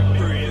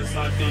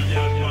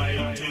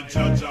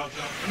Jaja,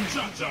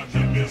 Jaja,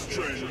 give me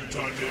strength and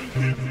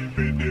then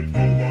give me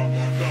power.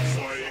 That's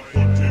why he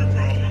cut it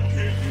round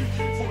king.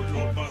 Full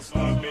of my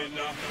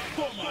stamina.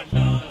 Come on,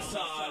 dance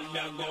all, me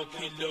go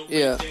kill the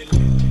yeah.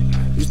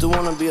 Used to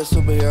wanna be a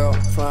superhero,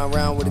 flying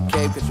around with a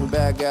cape, catching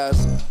bad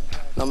guys.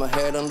 Now my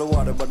head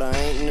underwater, but I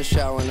ain't in the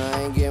shower and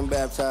I ain't getting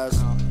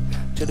baptized.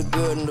 To the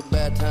good and the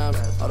bad times,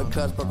 all the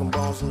cuts, broken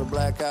bones, and the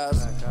black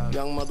eyes.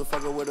 Young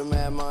motherfucker with a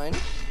mad mind,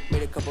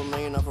 made a couple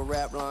million off of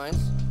rap lines.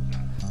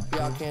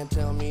 Y'all can't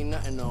tell me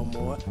nothing no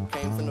more.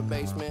 Came from the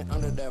basement,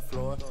 under that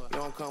floor. You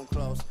don't come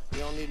close, you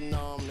don't need to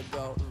know I'm the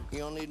GOAT. You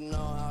don't need to know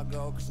how I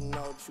go, cause you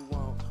know what you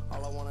want.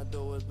 All I wanna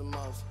do is the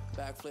most.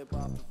 Backflip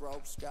off the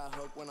rope, sky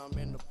hook when I'm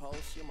in the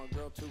post. You're my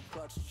girl too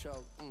clutch to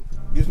choke.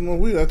 Get some more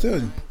weed, I tell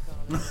you.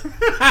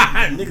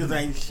 Niggas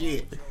ain't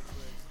shit.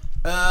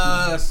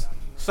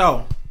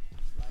 So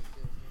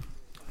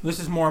this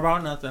is more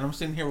about nothing. I'm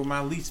sitting here with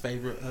my least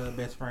favorite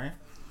best friend.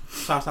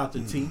 Shouts out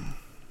to T.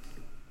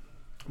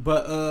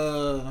 But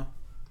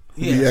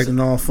yeah, be acting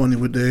all funny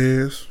with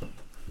the ass.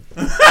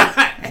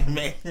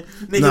 Man,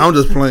 no, I'm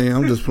just playing.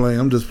 I'm just playing.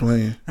 I'm just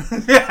playing.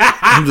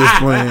 I'm just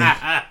playing.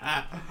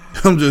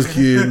 I'm just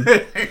kidding.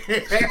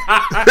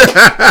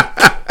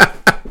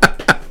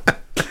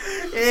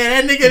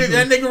 Yeah,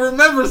 that nigga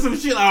remembers some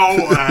shit.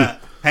 Oh,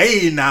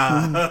 hey,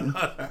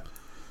 nah.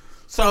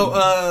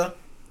 So,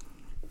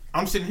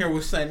 I'm sitting here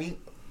with Sonny.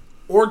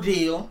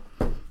 Ordeal.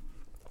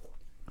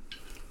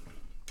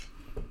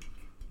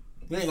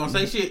 You ain't gonna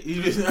say shit.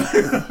 You just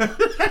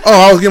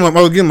I was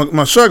getting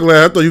my shot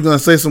glass. I thought you were gonna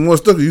say some more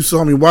stuff. You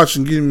saw me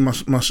watching, getting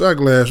my shot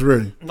glass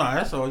ready. No,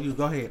 that's all. You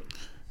go ahead.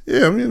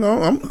 Yeah, you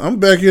know, I'm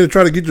back here to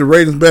try to get your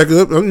ratings back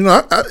up. You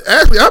know,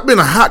 I've been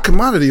a hot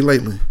commodity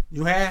lately.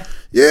 You have?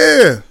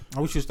 Yeah. I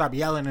wish you stop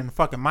yelling in the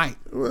fucking mic.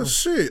 Well,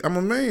 shit, I'm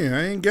a man.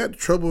 I ain't got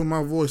trouble in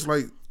my voice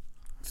like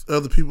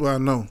other people I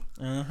know.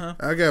 Uh-huh.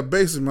 I got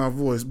bass in my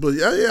voice, but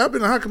yeah, I've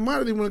been a hot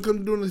commodity when it comes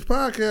to doing these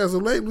podcasts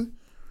lately.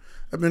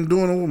 I've been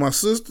doing it with my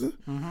sister.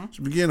 Mm-hmm. She's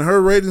been getting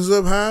her ratings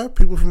up high.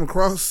 People from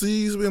across the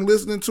seas been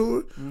listening to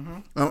it. Mm-hmm.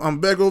 I'm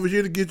back over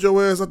here to get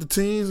your ass out the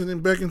teens and then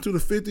back into the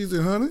 50s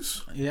and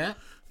 100s. Yeah.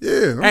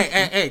 Yeah.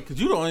 Hey, because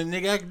you the only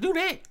nigga that can do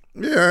that.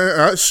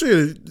 Yeah,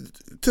 shit.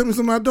 Tell me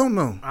something I don't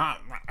know. I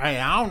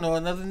don't know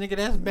another nigga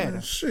that's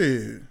better.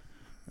 Shit.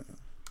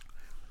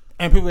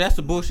 And people, that's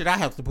the bullshit I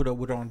have to put up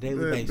with on a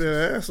daily basis.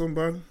 Better ask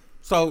somebody.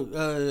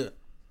 So,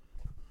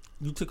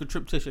 you took a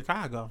trip to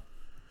Chicago.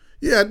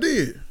 Yeah, I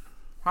did.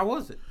 How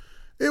was it?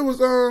 It was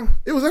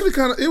actually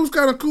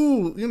kind of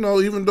cool, you know,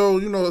 even though,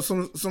 you know, some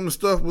of the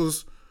stuff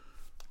was,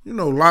 you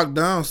know, locked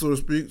down, so to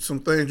speak,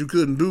 some things you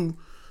couldn't do,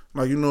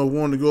 like, you know,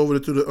 wanted to go over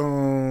to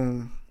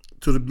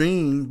the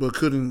beam, but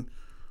couldn't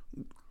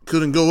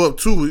go up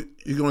to it.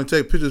 You can only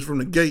take pictures from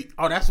the gate.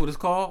 Oh, that's what it's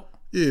called?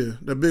 Yeah,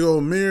 that big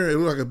old mirror, it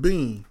looked like a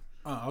beam.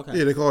 Oh, okay.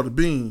 Yeah, they call it a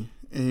beam.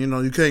 And, you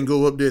know, you can't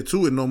go up there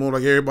to it no more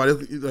like everybody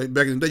else. Like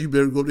back in the day, you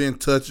better go there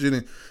and touch it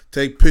and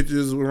take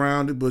pictures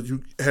around it, but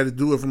you had to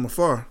do it from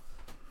afar.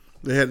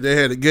 They had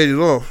to gate it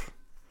off.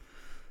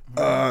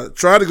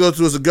 Tried to go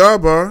to a cigar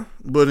bar,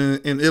 but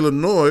in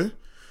Illinois,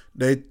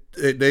 they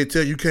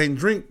tell you can't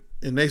drink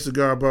in their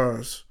cigar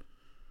bars.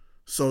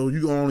 So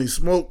you can only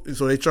smoke, and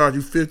so they charge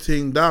you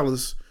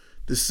 $15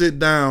 to sit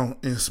down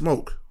and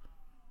smoke.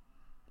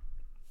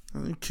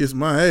 I kiss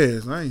my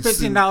ass. I ain't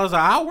 $15 an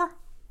hour?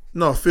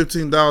 No,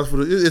 $15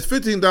 for it's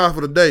 $15 for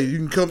the day. You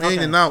can come in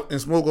and out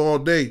and smoke all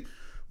day,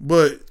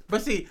 but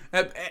see,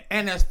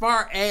 and as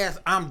far as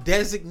I'm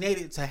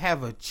designated to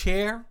have a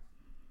chair,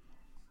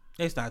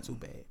 it's not too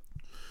bad.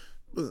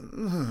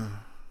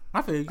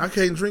 I feel you. I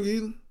can't drink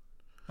either.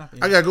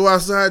 I gotta go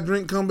outside,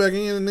 drink, come back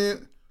in, and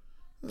then.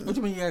 What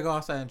you mean you gotta go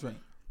outside and drink?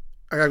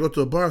 I gotta go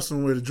to a bar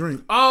somewhere to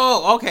drink.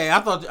 Oh, okay.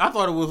 I thought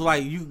it was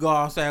like you go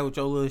outside with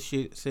your little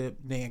shit, sip,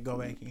 then go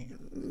back in.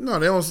 No,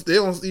 they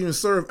don't even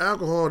serve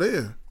alcohol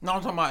there. No,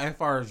 I'm talking about as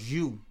far as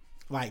you.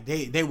 Like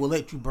they will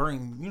let you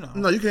bring, you know.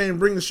 No, you can't even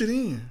bring the shit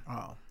in.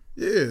 Oh.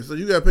 Yeah, so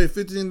you gotta pay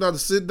 $15 to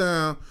sit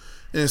down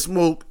and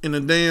smoke, and the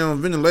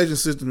damn ventilation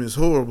system is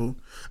horrible.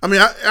 I mean,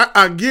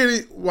 I get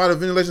it why the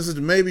ventilation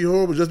system may be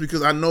horrible, just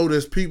because I know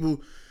there's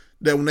people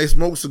that when they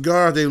smoke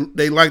cigars,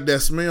 they like that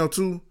smell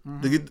too.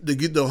 Mm-hmm. They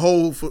get the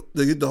whole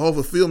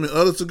fulfillment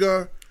of the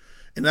cigar,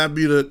 and that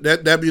be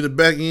the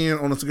back end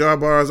on the cigar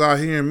bars out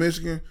here in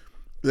Michigan,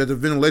 that the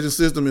ventilation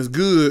system is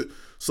good,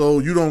 so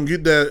you don't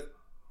get that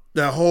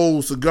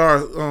whole cigar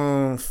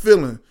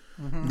feeling.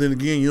 Mm-hmm. Then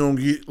again, you don't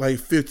get like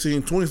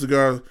 15, 20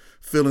 cigar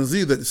fillings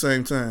either at the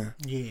same time.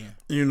 Yeah,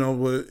 you know,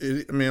 but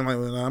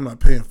I'm not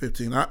paying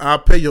 $15. I'll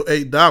pay your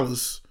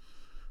 $8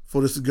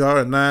 for the cigar,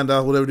 and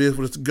 $9, whatever it is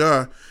for the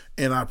cigar.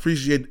 And I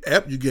appreciate the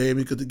app you gave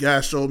me, because the guy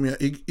showed me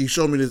he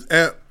showed me this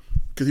app,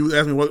 because he was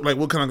asking me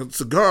what kind of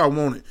cigar I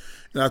wanted,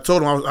 and I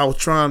told him I was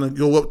trying to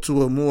go up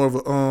to a more of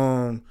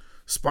a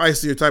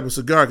spicier type of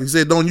cigar. He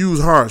said don't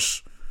use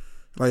harsh,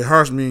 like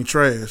harsh means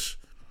trash.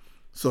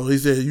 So he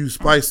said use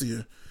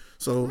spicier.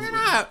 So man,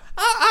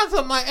 I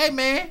something like, hey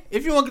man,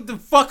 if you want to get the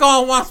fuck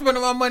on while I'm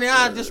spending my money,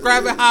 I'll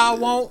describe it how I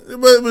want.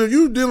 But if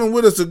you dealing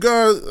with a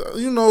cigar,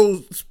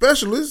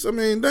 specialist, I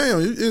mean, damn,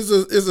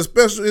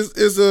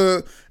 it's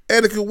a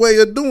adequate way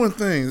of doing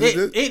things.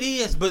 It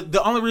is, but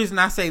the only reason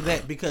I say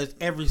that because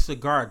every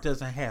cigar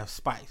doesn't have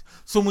spice.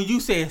 So when you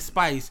say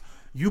spice,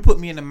 you put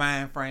me in the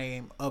mind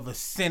frame of a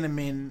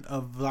cinnamon,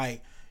 of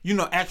like,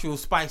 actual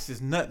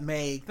spices,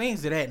 nutmeg,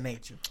 things of that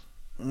nature.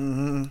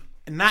 Mm-hmm.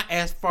 Not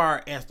as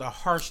far as the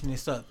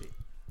harshness of it.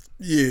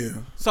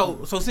 Yeah.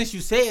 So since you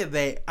said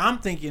that, I'm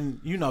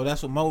thinking,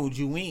 that's what molds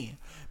you in.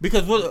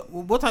 Because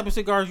what type of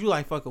cigars you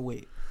like fucking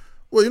with?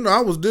 Well,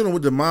 I was dealing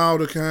with the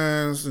milder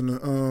kinds and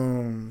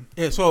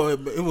the so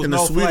it was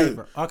no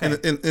flavor. Okay.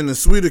 And the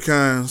sweeter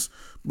kinds,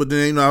 but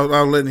then I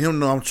was letting him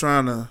know I'm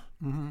trying to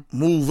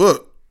move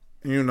up.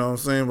 You know what I'm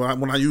saying? But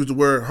when I use the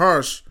word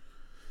harsh,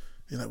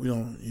 we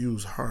don't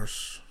use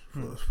harsh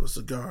for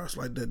cigars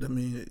like that. I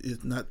mean,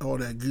 it's not all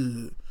that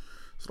good.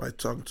 It's like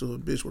talking to a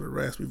bitch with a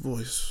raspy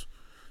voice.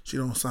 She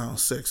don't sound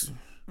sexy.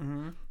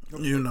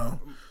 Mm-hmm.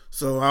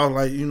 So I was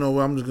like,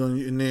 what, I'm just going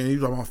to, and then you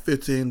talking about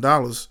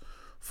 $15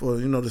 for,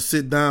 to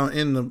sit down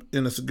in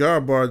the cigar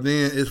bar.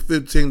 Then it's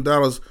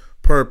 $15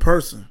 per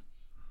person.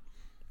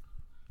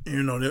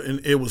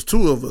 And it was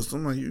two of us.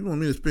 I'm like, you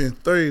want me to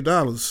spend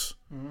 $30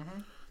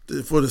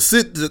 for to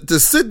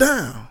sit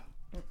down?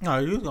 No,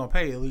 you was gonna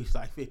pay at least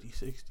like 50,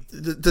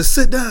 60 to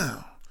sit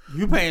down.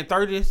 You paying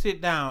 30 to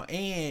sit down,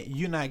 and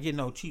you're not getting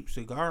no cheap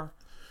cigar.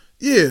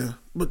 Yeah,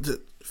 but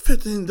the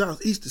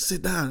 $15 each to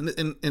sit down,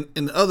 and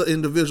the other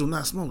individual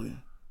not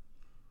smoking.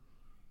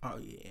 Oh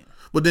yeah.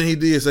 But then he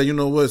did say, you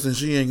know what? Since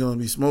she ain't gonna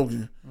be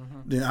smoking,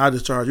 then I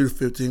just charge you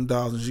the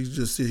 $15, and she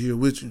just sit here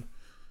with you.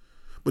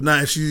 But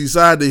now if she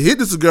decide to hit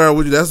the cigar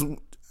with you,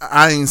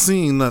 I ain't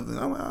seen nothing.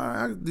 I'm like, all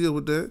right, I can deal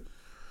with that.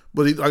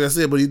 But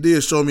he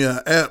did show me an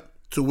app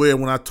to where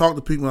when I talk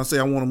to people and I say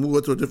I want to move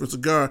up to a different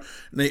cigar,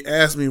 and they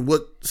ask me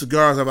what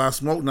cigars have I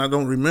smoked and I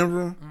don't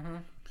remember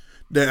them,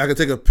 that I can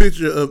take a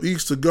picture of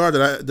each cigar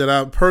that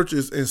I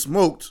purchased and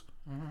smoked,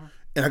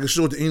 and I can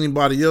show it to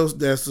anybody else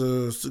that's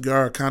a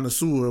cigar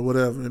connoisseur or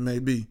whatever it may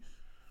be.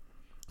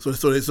 So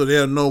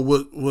they'll know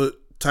what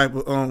type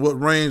of what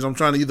range I'm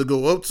trying to either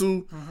go up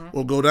to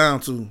or go down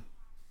to.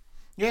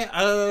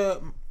 Yeah.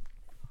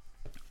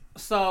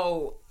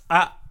 So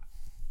I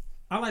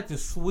like the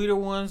sweeter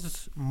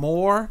ones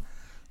more,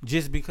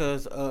 just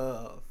because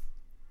of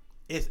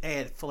it's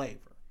added flavor,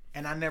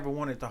 and I never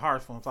wanted the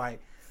harsh ones.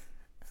 Like,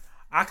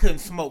 I couldn't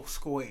smoke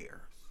squares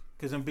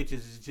because them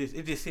bitches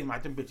it just seemed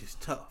like them bitches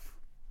tough.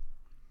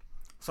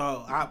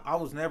 So I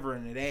was never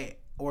into that,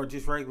 or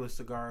just regular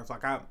cigars.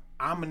 Like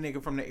I'm a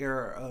nigga from the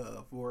era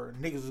of where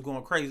niggas was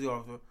going crazy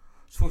off of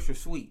Swisher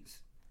Sweets.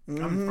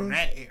 I'm from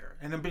that era,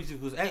 and them bitches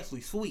was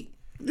actually sweet.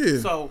 Yeah.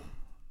 So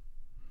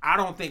I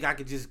don't think I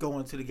could just go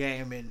into the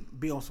game and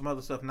be on some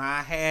other stuff. Now,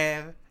 I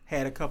have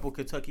had a couple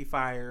Kentucky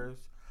Fires.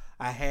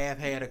 I have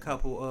had a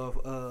couple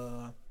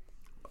of,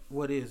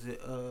 what is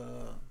it?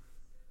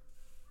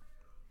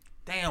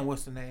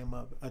 What's the name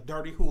of it? A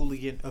Dirty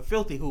Hooligan, a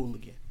Filthy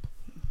Hooligan.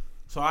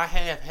 So I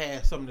have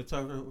had some of the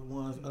tougher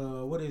ones.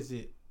 What is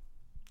it?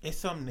 It's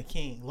something the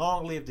King.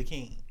 Long Live the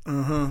King.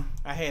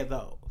 I had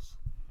those.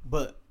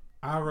 But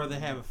I'd rather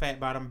have a Fat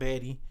Bottom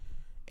Betty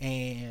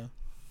and...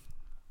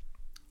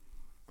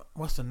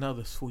 What's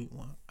another sweet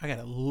one? I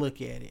gotta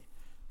look at it.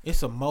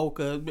 It's a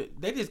mocha.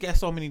 They just got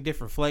so many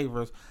different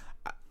flavors.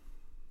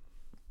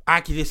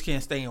 I just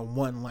can't stay in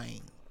one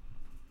lane.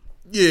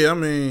 Yeah, I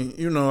mean,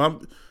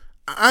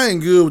 I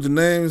ain't good with the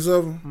names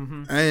of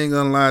them. I ain't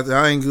gonna lie to you.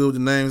 I ain't good with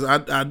the names.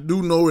 I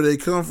do know where they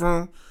come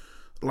from.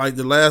 Like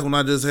the last one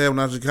I just had when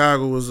I was in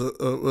Chicago was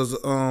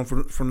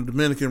from the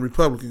Dominican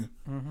Republic.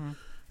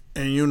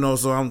 And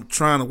so I'm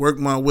trying to work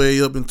my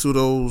way up into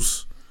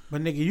those.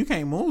 But nigga, you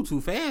can't move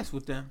too fast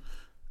with them.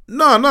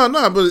 No.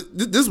 But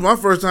this is my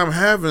first time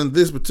having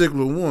this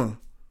particular one.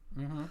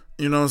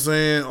 You know what I'm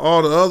saying?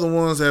 All the other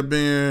ones have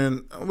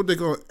been what they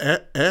call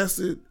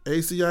acid,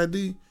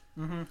 ACID,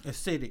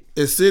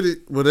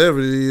 acidic, whatever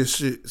it is.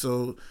 Shit.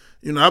 So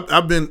I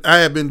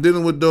have been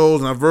dealing with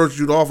those, and I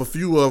virtued off a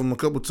few of them a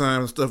couple times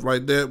and stuff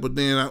like that. But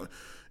then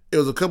it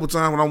was a couple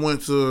times when I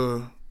went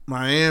to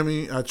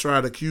Miami. I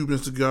tried a Cuban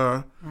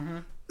cigar,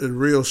 a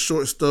real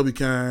short, stubby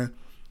kind.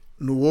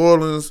 New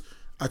Orleans.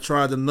 I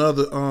tried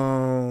another.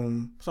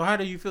 So how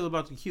do you feel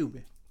about the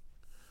Cuban?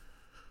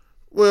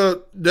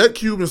 Well, that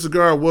Cuban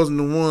cigar wasn't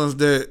the ones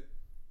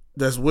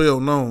that's well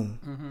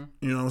known.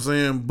 You know what I'm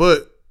saying?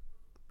 But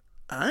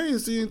I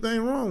ain't see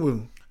anything wrong with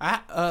them.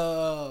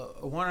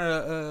 One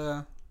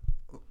of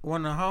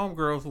the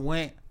homegirls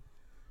went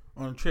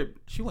on a trip.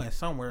 She went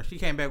somewhere. She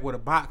came back with a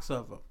box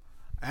of them.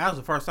 That was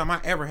the first time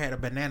I ever had a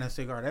banana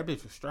cigar. That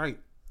bitch was straight.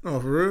 Oh,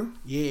 for real?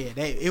 Yeah,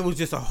 it was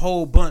just a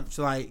whole bunch.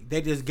 Like,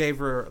 they just gave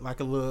her like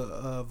a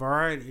little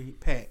variety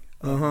pack.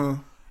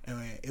 And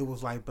it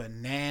was like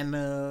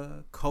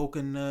banana,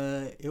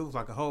 coconut. It was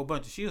like a whole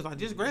bunch. She was like,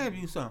 just grab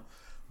you some.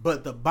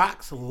 But the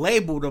box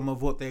labeled them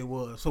of what they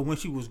was. So when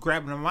she was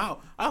grabbing them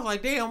out, I was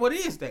like, damn, what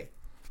is that?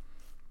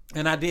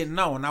 And I didn't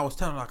know. And I was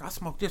telling her, like, I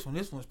smoked this one.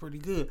 This one's pretty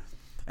good.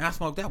 And I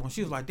smoked that one.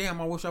 She was like, damn,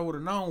 I wish I would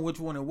have known which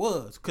one it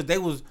was. Because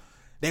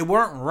they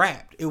weren't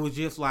wrapped. It was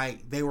just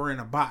like they were in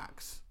a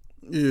box.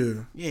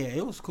 Yeah. Yeah,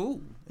 it was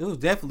cool. It was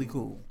definitely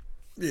cool.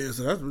 Yeah,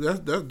 so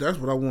that's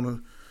what I want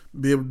to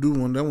be able to do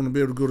one day. I want to be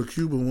able to go to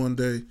Cuba one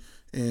day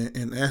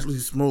and actually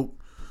smoke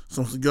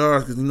some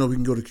cigars because, we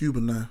can go to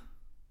Cuba now.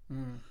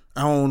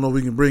 I don't know if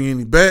we can bring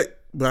any back,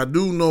 but I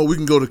do know we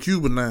can go to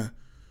Cuba now.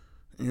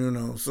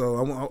 So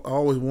I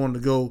always wanted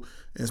to go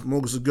and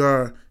smoke a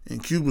cigar in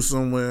Cuba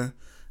somewhere.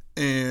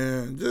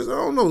 And just, I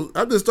don't know,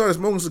 I just started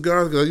smoking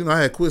cigars because,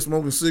 I had quit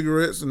smoking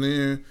cigarettes and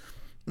then,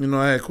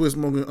 I had quit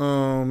smoking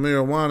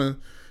marijuana.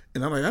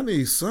 And I'm like, I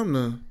need something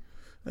to,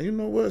 and you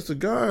know what,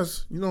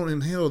 cigars, you don't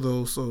inhale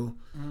those, so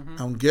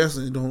I'm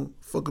guessing it don't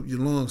fuck up your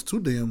lungs too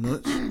damn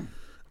much.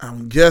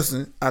 I'm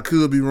guessing. I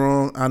could be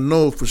wrong. I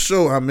know for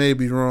sure I may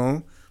be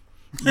wrong.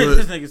 But,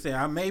 this nigga said,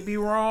 I may be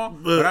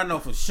wrong, but I know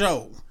for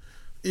sure.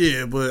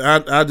 Yeah,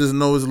 but I just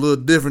know it's a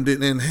little different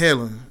than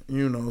inhaling,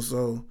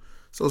 So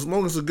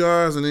smoking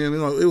cigars, and then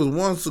it was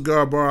one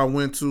cigar bar I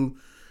went to,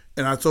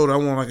 and I told her I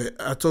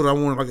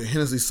wanted like a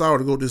Hennessy sour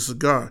to go with this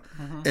cigar,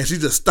 and she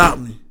just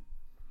stopped me.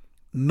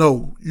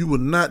 No, you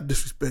would not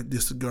disrespect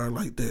this cigar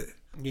like that.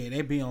 Yeah,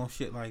 they be on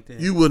shit like that.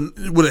 You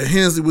would with a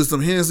Hennessy, with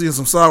some Hennessy and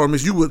some sour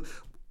mix. You would.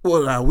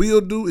 What I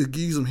will do is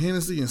give you some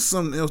Hennessy and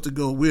something else to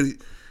go with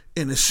it,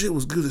 and the shit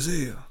was good as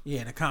hell.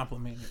 Yeah, to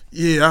compliment it.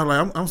 Yeah, I was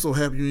like, I'm so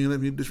happy you didn't let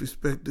me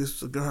disrespect this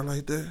cigar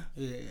like that.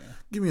 Yeah.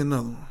 Give me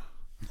another one.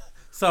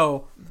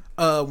 So,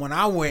 when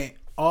I went,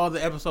 all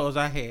the episodes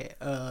I had,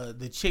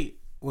 the chick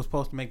was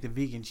supposed to make the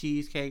vegan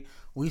cheesecake.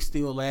 We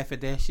still laugh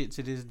at that shit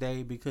to this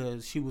day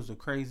because she was a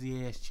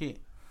crazy ass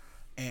chick.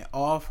 And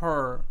off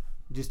her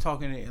just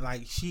talking to,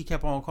 like, she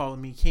kept on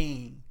calling me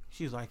King.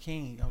 She was like,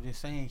 King, I'm just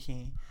saying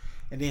King.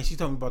 And then she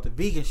told me about the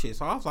vegan shit.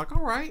 So I was like,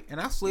 all right. And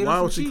I slid Why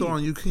her was she cheese.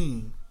 calling you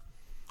King?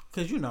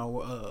 Because,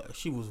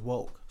 she was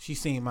woke. She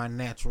seen my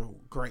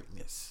natural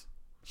greatness.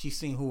 She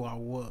seen who I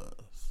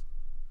was.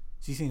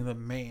 She seen the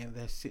man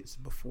that sits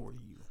before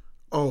you.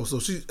 Oh, so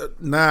she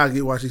now I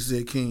get why she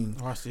said King.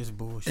 Watch this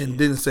bullshit. And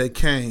didn't say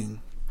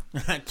Kang.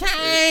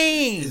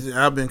 Kang!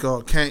 I've been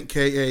called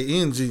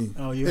K-A-N-G.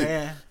 Oh, you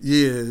have?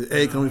 Yeah, the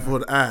A coming before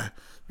the I.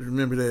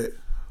 Remember that.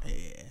 Yeah.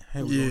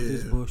 Here we go with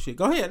this bullshit.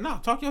 Go ahead. No,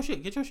 talk your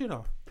shit. Get your shit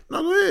off.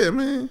 No, go ahead,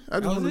 man. I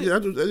just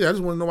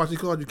want to know why she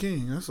called you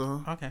King. That's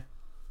all. Okay.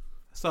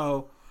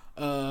 So,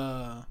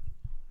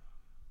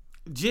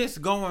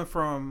 just going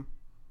from,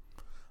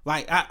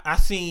 like, I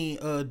seen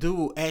a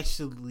dude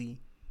actually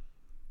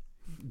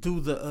do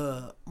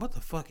the, what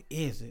the fuck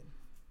is it?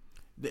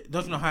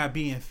 Don't you know how it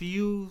be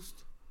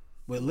infused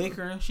with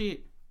liquor and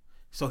shit?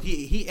 So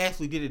he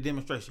actually did a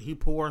demonstration. He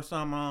poured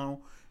some on,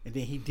 and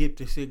then he dipped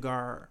the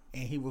cigar,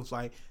 and he was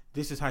like,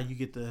 this is how you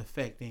get the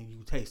effect, and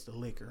you taste the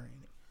liquor in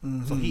it.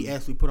 Mm-hmm. So he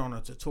actually put on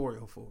a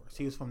tutorial for us.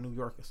 He was from New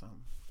York or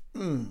something.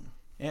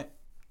 Yeah.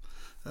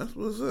 That's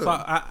what's up. So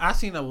I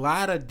seen a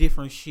lot of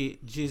different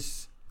shit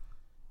just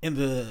in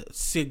the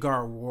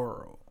cigar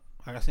world.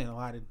 Like, I seen a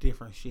lot of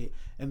different shit.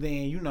 And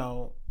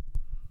then,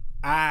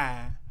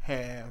 I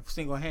have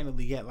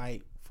single-handedly got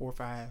like 4 or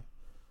 5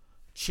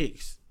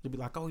 chicks to be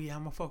like, oh yeah,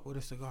 I'm gonna fuck with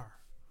a cigar.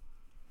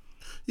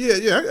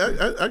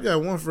 Yeah. I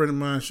got one friend of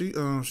mine. She's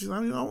like,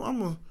 I'm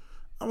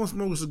gonna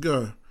smoke a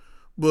cigar.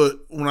 But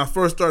when I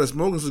first started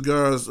smoking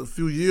cigars a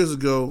few years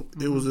ago,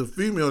 it was a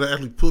female that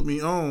actually put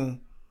me on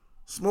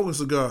smoking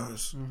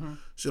cigars.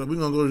 She's like, we're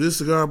gonna go to this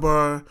cigar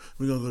bar,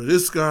 we're gonna go to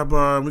this cigar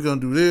bar, we're gonna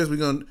do this,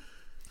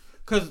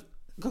 Cause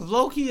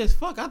low key as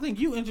fuck, I think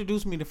you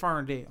introduced me to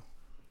Ferndale.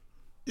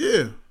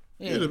 Yeah,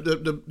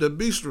 the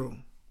bistro.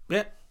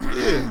 Yeah.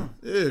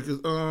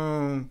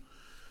 Cause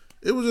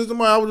it was just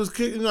somebody I was just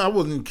kicking. I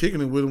wasn't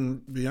kicking it with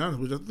him, to be honest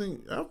with you. I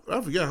think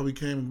I forgot how we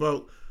came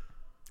about.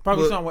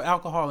 Probably something with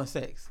alcohol and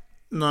sex.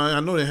 No, I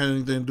know they had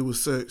anything to do with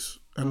sex.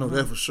 I know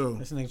that for sure.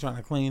 This nigga trying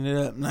to clean it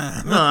up. Nah,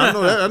 I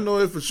know that. I know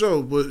it for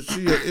sure. But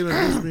she had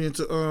introduced me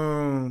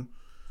into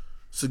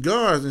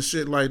cigars and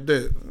shit like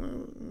that.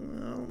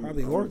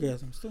 Probably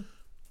orgasms too.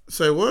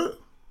 Say what?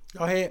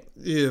 Go ahead.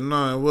 Yeah,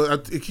 nah. Well, I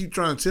keep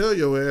trying to tell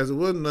your ass it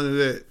wasn't none of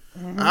that.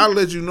 I'll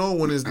let you know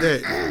when it's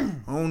that.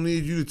 I don't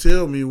need you to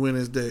tell me when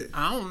it's that.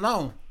 I don't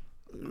know.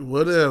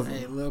 Whatever.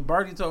 Hey, little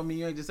Birdie told me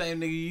you ain't the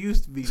same nigga you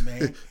used to be,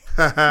 man.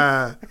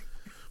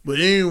 But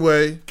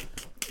anyway,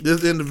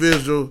 this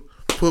individual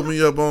put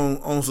me up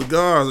on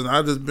cigars, and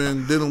I just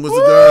been dealing with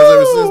cigars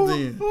ever since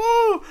then.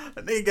 Woo!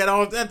 They got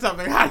on that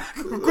topic hot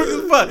quick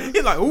as fuck.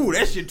 He's like, ooh,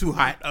 that shit too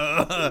hot.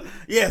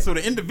 Yeah, so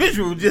the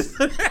individual just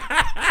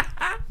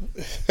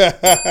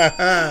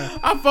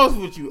I'm folks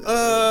with you.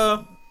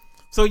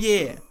 So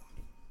yeah.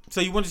 So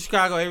you went to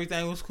Chicago,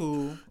 everything was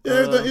cool.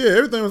 Yeah,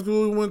 everything was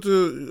cool. We went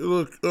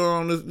to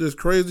this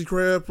crazy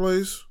crab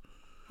place.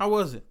 How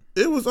was it?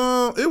 It was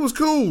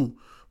cool.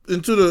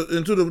 Until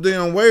the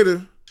damn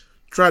waiter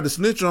tried to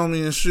snitch on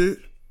me and shit.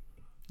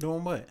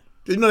 Doing what?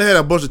 You know they had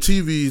a bunch of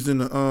TVs in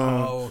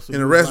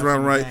the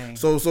restaurant, right?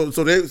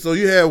 So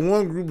you had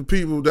one group of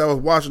people that was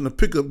watching the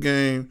pickup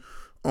game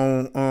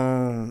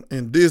on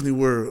in Disney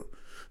World.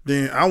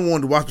 then I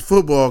wanted to watch the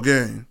football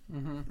game,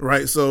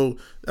 right? So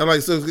I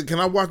like, so can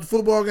I watch the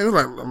football game? It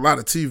was like a lot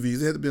of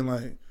TVs. It had to been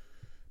like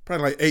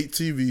probably like 8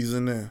 TVs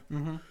in there,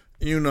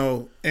 you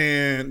know.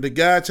 And the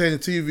guy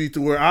changed the TV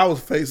to where I was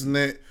facing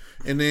that,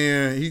 and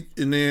then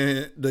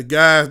the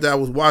guys that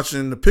was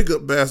watching the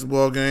pickup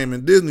basketball game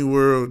in Disney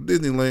World,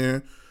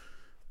 Disneyland,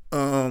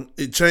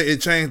 it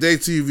changed their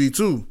TV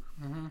too.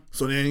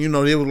 So then, you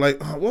know, they was like,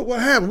 oh, what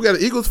happened? We got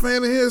an Eagles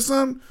fan in here or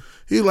something?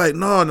 He like,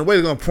 no, and the way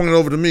they're going to point it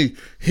over to me,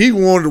 he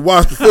wanted to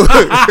watch the football.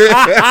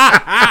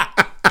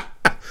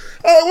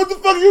 Oh, what the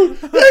fuck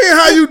that ain't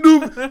how you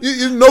do,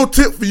 you no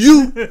tip for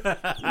you.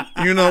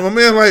 You know, my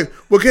man like,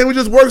 well, can't we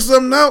just work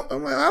something out?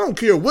 I'm like, I don't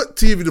care what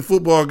TV the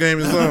football game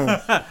is on.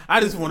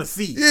 I just want to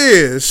see.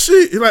 Yeah,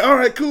 shit. He's like, all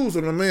right, cool. So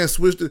my man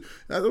switched it.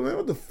 I said, man,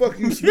 what the fuck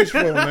you switch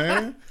for,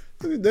 man?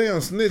 Look at damn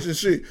snitch and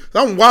shit.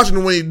 So I'm watching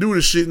them when he do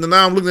the shit, and then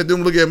now I'm looking at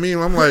them look at me,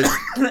 and I'm like,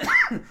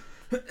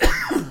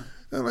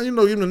 you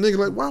know, even the nigga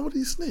like, why would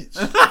he snitch?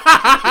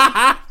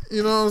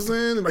 You know what I'm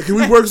saying? Like, can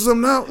we work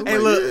something out? I'm Hey,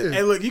 like, look, yeah.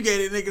 hey, look, you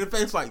gave that nigga the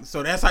face like,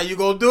 so that's how you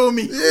gonna do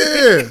me?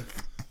 Yeah.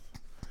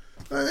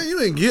 Man,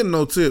 you ain't getting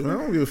no tip, man.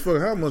 I don't give a fuck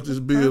how much this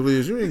bill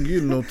is. You ain't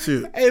getting no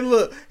tip. Hey,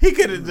 look, he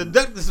could have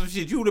deducted some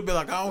shit. You would have been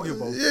like, I don't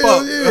give a Yeah,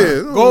 fuck.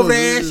 yeah. Go over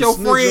there and ask your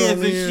Snitch friends on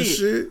me and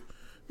shit.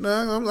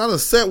 Nah, I done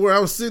sat where I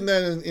was sitting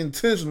at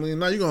intentionally, and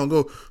now you gonna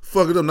go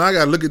fuck it up. Now I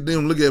gotta look at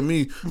them, look at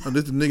me. Oh,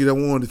 this the nigga that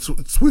wanted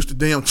to switch the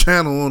damn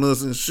channel on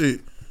us and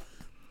shit.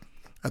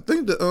 I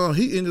think that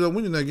he ended up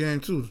winning that game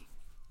too.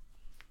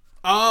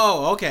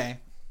 Oh, okay.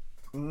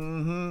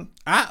 Mm-hmm.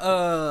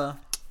 I've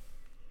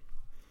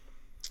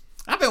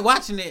been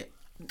watching it.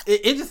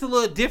 It's just a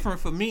little different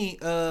for me.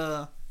 I'm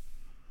a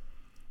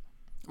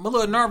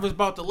little nervous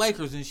about the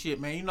Lakers and shit,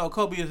 man. You know,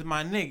 Kobe is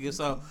my nigga,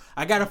 so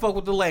I gotta fuck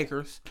with the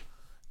Lakers.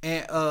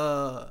 And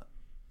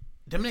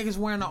them niggas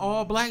wearing the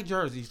all black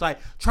jerseys, like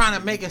trying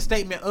to make a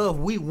statement of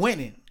we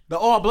winning. The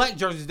all black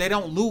jerseys, they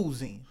don't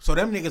lose in. So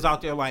them niggas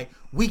out there like,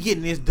 we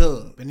getting this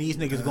dub, and these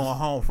niggas going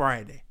home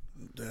Friday.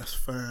 That's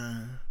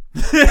fine.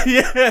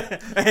 Yeah.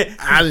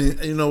 I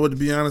didn't, you know what, to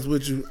be honest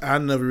with you, I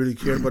never really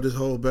cared about this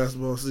whole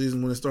basketball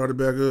season when it started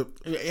back up.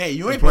 Yeah,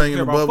 you ain't playing supposed to care in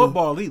the about bubble.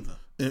 football either.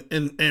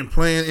 And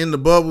playing in the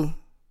bubble.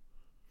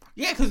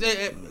 Yeah, because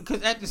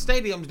at the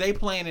stadiums, they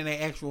playing in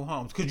their actual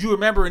homes. Because you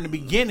remember in the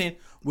beginning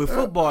with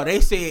football,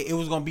 they said it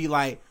was going to be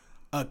like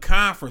a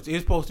conference. It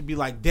was supposed to be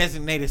like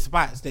designated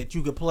spots that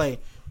you could play.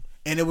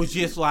 And it was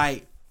just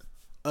like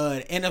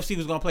the NFC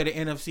was going to play the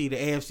NFC, the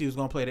AFC was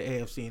going to play the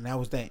AFC, and that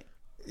was that.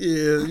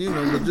 Yeah, you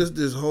know, but just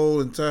this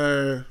whole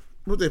entire,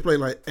 what they played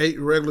like 8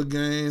 regular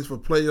games for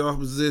playoff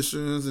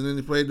positions, and then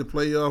they played the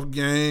playoff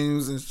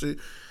games and shit.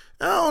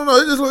 I don't know.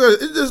 It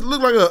just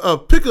looked like a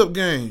pickup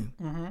game.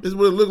 Mm-hmm. Is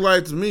what it looked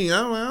like to me.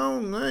 I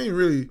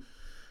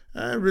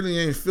really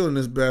ain't feeling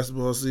this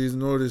basketball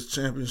season or this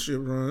championship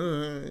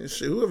run.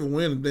 Shit, whoever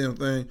win the damn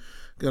thing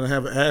gonna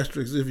have an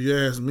asterisk if you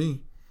ask me.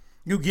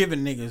 You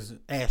giving niggas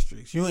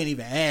asterisks. You ain't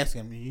even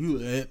asking me.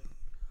 Yeah,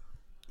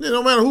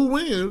 no matter who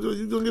wins,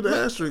 you gonna get the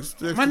asterisk.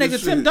 My nigga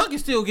Tim Duncan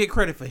still get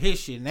credit for his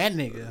shit, and that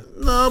nigga.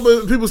 No,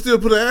 but people still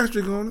put an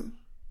asterisk on it.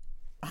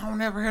 I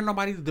don't ever hear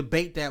nobody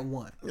debate that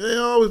one. They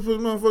always put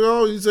motherfucker.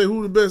 Always say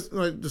who the best.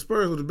 Like the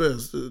Spurs were the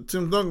best.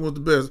 Tim Duncan was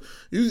the best.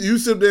 You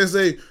sit there and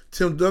say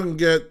Tim Duncan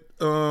got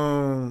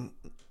the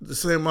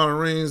same amount of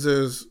rings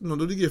as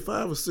did he get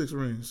 5 or 6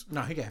 rings?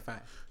 No, he got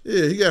 5.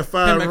 Yeah, he got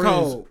 5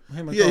 rings.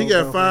 He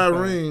got 5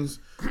 rings.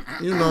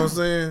 You know what I'm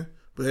saying?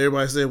 But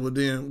everybody said, well,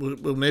 then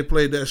when they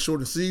played that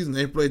shortened season,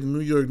 they played the New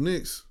York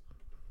Knicks.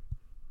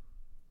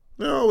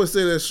 They always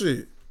say that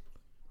shit.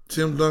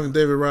 Tim Duncan,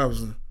 David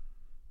Robinson.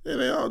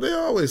 Yeah, they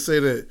always say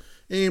that.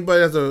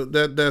 Anybody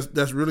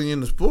that's really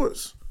into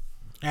sports.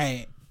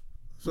 Hey,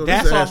 so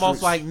that's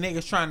almost like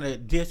niggas trying to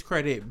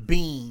discredit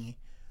Bean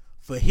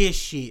for his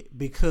shit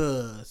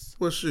because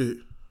what shit?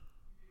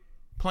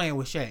 Playing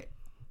with Shaq.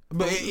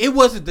 But it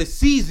wasn't the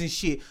season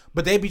shit,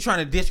 but they be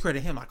trying to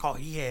discredit him like, oh,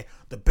 he had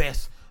the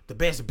best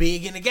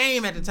big in the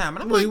game at the time.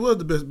 And I'm like, he was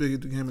the best big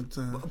at the game at the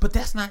time. But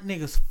that's not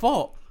niggas'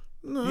 fault.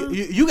 No.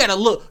 You gotta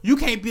look. You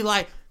can't be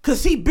like,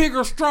 cause he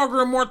bigger,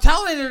 stronger, and more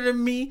talented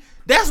than me.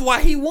 That's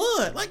why he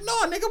won. Like,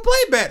 no, nigga,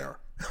 play better.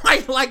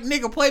 like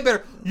nigga, play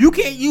better. You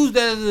can't use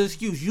that as an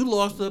excuse. You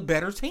lost to a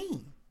better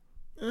team.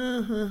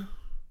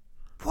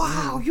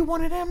 Wow, you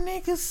one of them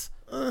niggas.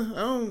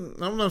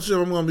 I'm not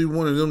sure I'm gonna be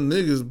one of them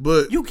niggas,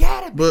 but you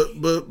gotta be.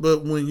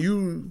 But when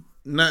you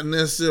not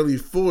necessarily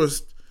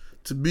forced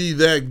to be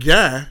that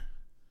guy,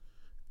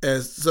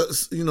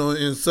 as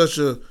in such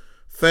a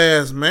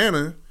fast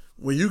manner,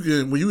 when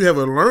you have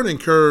a learning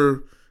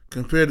curve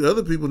compared to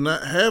other people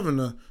not having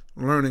a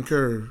learning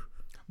curve.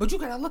 But you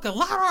gotta look. A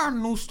lot of our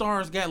new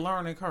stars got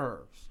learning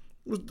curves.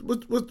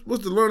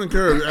 What's the learning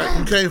curve?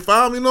 You can't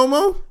foul me no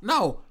more?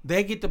 No,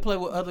 they get to play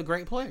with other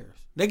great players.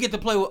 They get to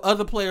play with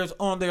other players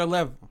on their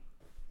level.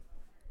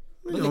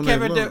 Look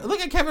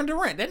at Kevin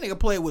Durant. That nigga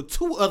played with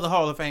 2 other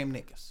Hall of Fame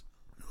niggas.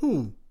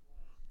 Who?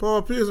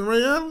 Paul Pierce and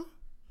Ray Allen?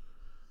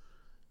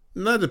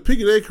 Not the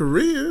peak of their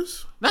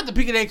careers. Not the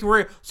peak of their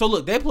career. So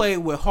look, they played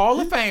with Hall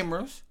of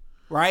Famers.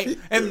 right?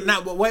 And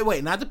not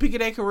the peak of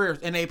their careers,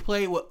 and they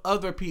played with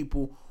other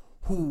people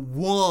who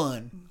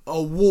won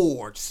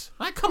awards.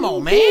 Like, come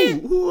on,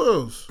 man. Who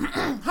else?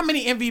 How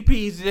many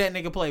MVPs did that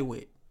nigga play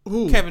with?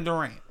 Who? Kevin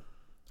Durant.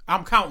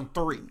 I'm counting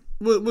 3.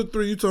 What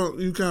 3 you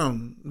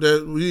counting?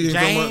 That we ain't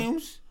talking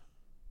about?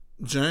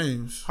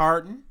 James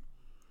Harden.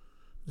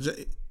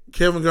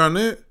 Kevin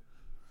Garnett.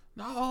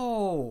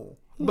 No,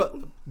 but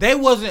they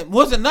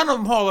wasn't none of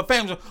them Hall of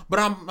Famers. But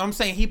I'm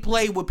saying he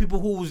played with people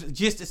who was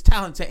just as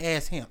talented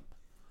as him.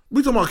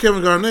 We talking about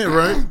Kevin Garnett,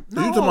 right?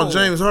 No. You talking about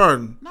James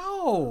Harden?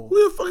 No.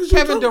 Who the fuck is you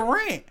Kevin talking?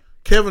 Durant.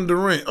 Kevin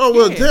Durant. Oh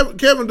well, Yeah.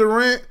 Kevin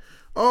Durant.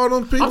 All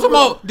them people. I'm talking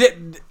about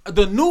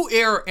the new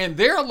era and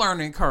their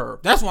learning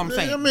curve. That's what I'm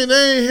saying. I mean,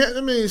 they ain't.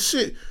 I mean,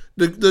 shit.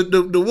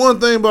 The one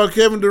thing about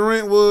Kevin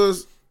Durant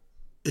was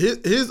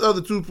his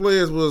other 2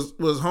 players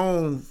was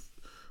homemade.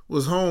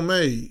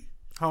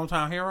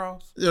 Hometown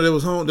heroes. Yeah,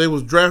 they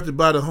was drafted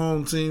by the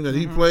home team that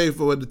he played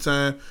for at the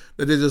time.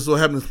 That they just so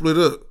happened to split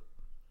up.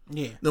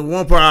 Yeah. The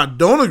one part I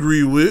don't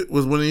agree with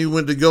was when he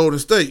went to Golden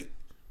State.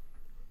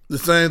 The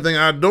same thing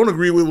I don't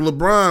agree with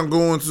LeBron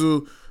going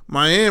to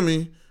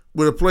Miami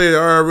with a player that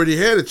already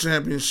had a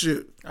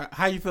championship.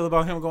 How you feel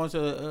about him going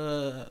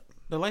to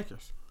the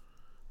Lakers?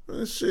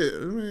 Shit,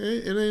 I mean,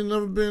 it ain't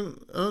never been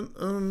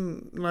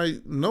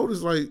like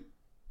noticed. Like,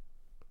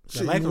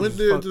 shit, you went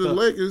there to the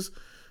Lakers,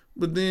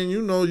 but then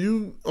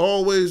you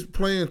always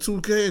playing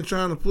 2K and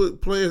trying to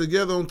put players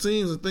together on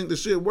teams and think the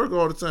shit work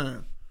all the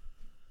time.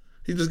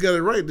 He just got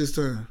it right this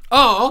time.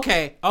 Oh,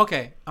 okay.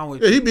 I'm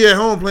with you. Yeah, he be at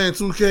home playing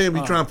 2K and be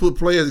trying to put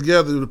players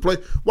together to play.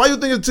 Why you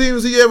think the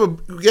teams he ever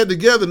got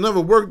together never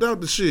worked out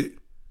the shit?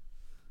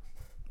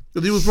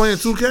 Because he was playing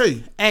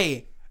 2K.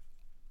 Hey,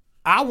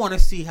 I want to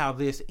see how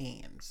this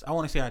ends. I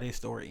want to see how this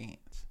story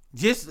ends.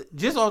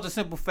 Just off the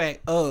simple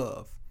fact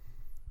of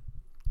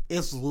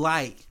it's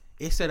like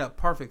it's set up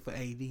perfect for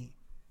AD.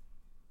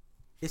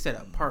 It's set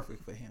up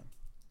perfect for him.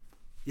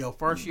 Yo,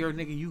 first year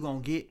nigga, you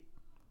gonna get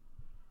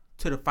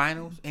to the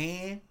finals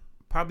and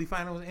probably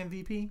finals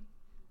MVP.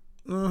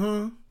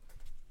 Uh-huh.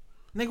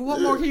 Nigga,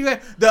 what more can you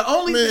have? The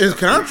only his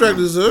contract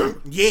is up.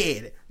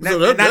 Yeah. Now,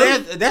 So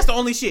that's the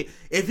only shit.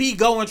 If he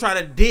go and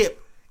try to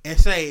dip and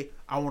say,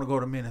 I want to go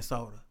to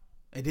Minnesota,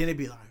 and then it'd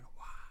be like,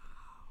 wow.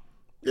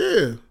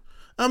 Yeah.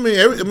 I mean,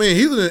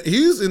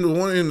 he's in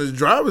the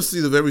driver's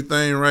seat of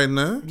everything right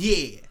now.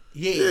 Yeah.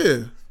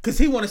 Because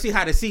he want to see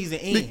how the season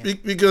ends.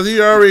 Because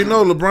he already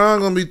know LeBron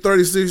going to be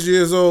 36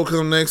 years old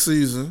come next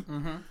season.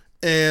 Mm-hmm.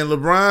 And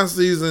LeBron's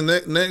season,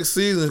 next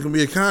season, is going to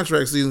be a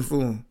contract season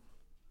for him.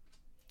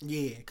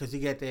 Yeah, because he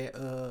got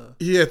that.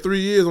 He had 3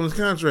 years on his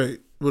contract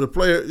with a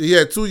player. He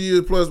had 2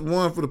 years plus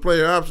 1 for the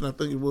player option, I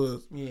think it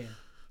was. Yeah.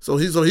 So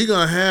he going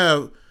to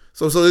have,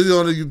 so it's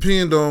going to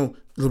depend on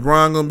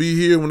LeBron going to be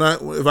here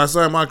if I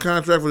sign my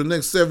contract for the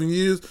next 7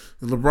 years, is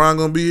LeBron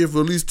going to be here for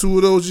at least 2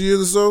 of those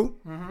years or so?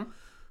 Mm-hmm.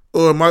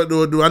 Or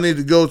do I need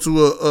to go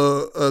to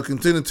a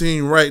contending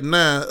team right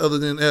now other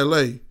than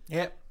LA?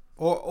 Yep.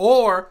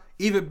 Or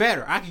even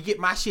better, I can get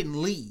my shit and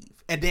leave,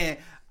 and then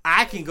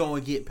I can go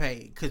and get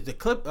paid because the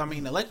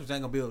Lakers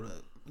ain't gonna be able to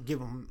give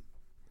him.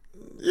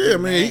 Yeah,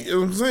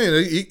 I'm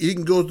saying he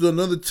can go to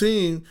another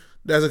team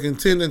that's a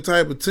contending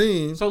type of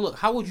team. So look,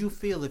 how would you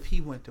feel if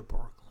he went to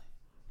Brooklyn?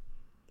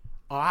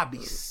 Oh, I'd be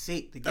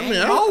sick. The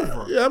game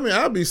over.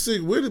 I'd be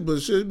sick with it,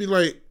 but shit, it'd be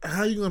like,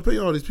 how you gonna pay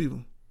all these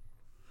people?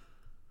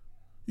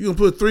 You gonna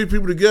put 3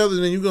 people together,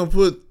 and then you gonna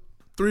put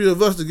 3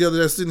 of us together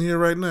that's sitting here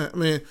right now. I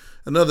mean,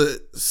 another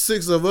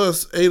 6 of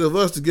us, 8 of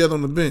us together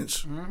on the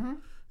bench. Mm-hmm.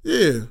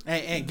 Yeah.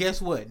 And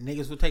guess what?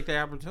 Niggas will take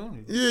their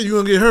opportunity. Yeah, you're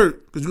gonna get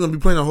hurt because you're gonna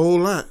be playing a whole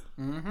lot.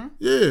 Mm-hmm.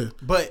 Yeah.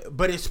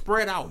 But it's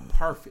spread out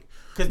perfect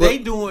because they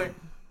doing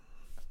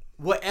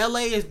what LA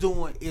is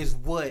doing is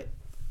what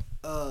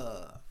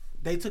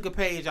they took a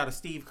page out of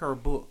Steve Kerr's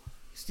book.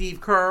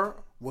 Steve Kerr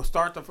will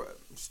start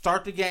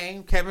the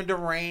game. Kevin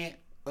Durant,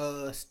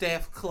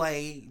 Steph,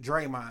 Clay,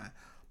 Draymond.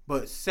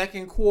 But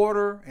second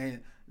quarter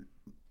and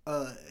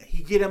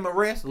he get him a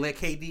rest, let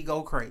KD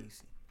go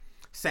crazy.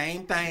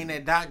 Same thing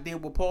that Doc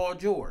did with Paul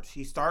George.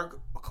 He start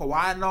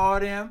Kawhi and all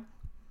them,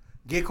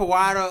 get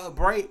Kawhi a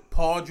break.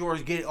 Paul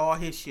George get all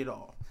his shit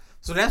off.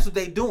 So that's what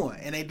they doing,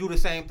 and they do the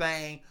same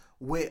thing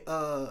with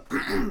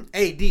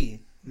AD.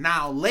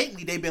 Now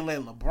lately they've been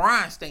letting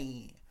LeBron stay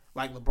in,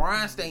 like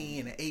LeBron stay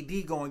in, and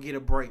AD go and get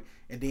a break,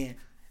 and then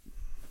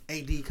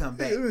AD come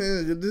back.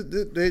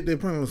 They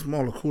playing on a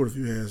smaller court, if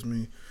you ask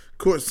me.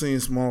 Court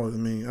seems smaller to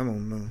me. I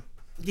don't know.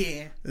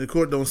 Yeah, the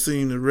court don't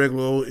seem the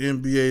regular old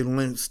NBA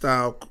length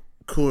style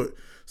court.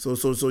 So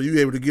you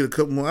able to get a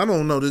couple more. I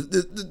don't know.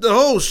 The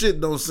whole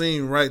shit don't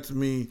seem right to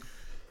me.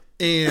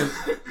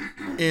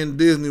 In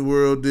Disney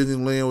World,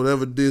 Disneyland,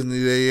 whatever Disney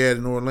they had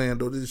in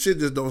Orlando, this shit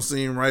just don't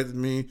seem right to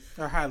me.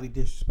 They're highly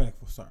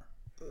disrespectful, sir.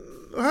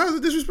 How is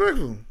it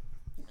disrespectful?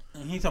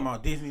 And he's talking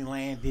about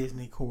Disneyland,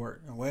 Disney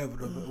Court, and wherever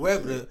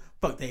the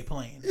fuck they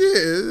playing.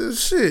 Yeah,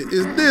 it's shit.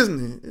 It's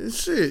Disney. It's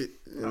shit.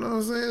 You know what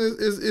I'm saying?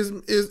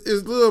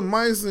 It's little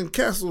mice and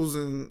castles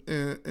and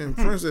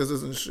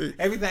princesses and shit.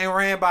 Everything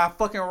ran by a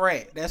fucking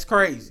rat. That's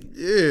crazy.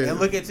 Yeah. And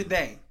look at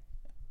today.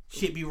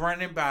 Shit be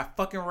running by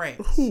fucking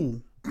rats.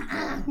 Who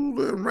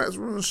letting rats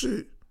run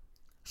shit?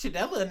 Shit,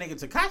 that little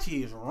nigga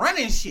Tekashi is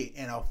running shit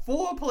and a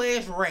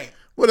full-fledged rat.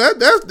 Well,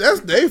 that's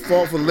their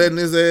fault for letting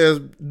his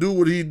ass do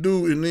what he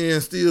do and then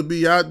still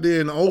be out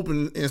there in the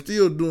open and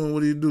still doing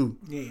what he do.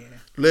 Yeah.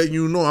 Letting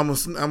you know, I'm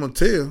a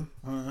tell.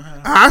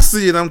 I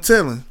see it, I'm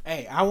telling.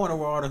 Hey, I wonder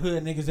where all the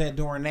hood niggas at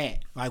doing that.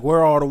 Like, where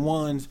are all the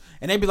ones?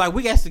 And they be like,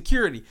 we got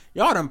security.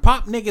 Y'all done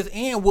pop niggas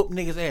and whoop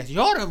niggas ass.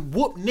 Y'all done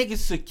whoop niggas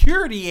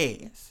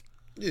security ass.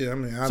 Yeah, I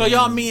mean. So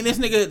y'all mean this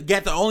nigga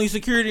got the only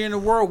security in the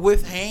world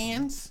with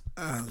hands?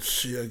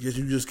 Shit, I guess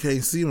you just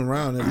can't see him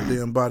around every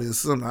damn body or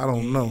something. I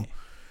don't know.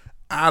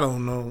 I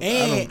don't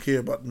care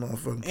about the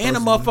motherfucker. And the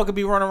motherfucker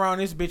be running around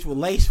this bitch with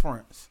lace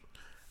fronts.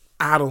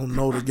 I don't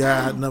know the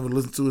guy. I never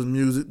listen to his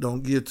music.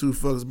 Don't give two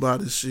fucks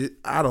about his shit.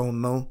 I don't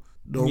know.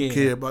 Don't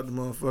care about the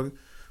motherfucker.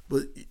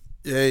 But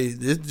hey,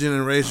 this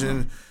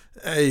generation,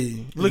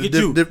 hey, look at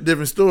you.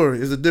 Different story.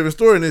 It's a different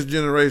story in this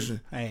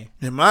generation. Hey,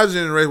 in my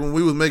generation, when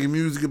we was making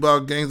music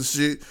about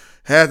gangster shit,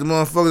 half the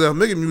motherfuckers that were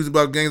making music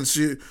about gangster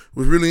shit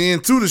was really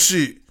into the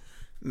shit.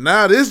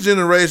 Now this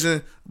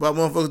generation, about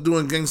motherfuckers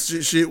doing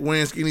gangster shit,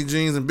 wearing skinny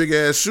jeans and big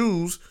ass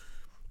shoes,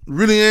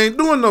 really ain't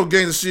doing no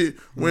gangster shit,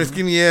 wearing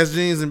skinny ass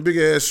jeans and big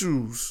ass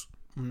shoes.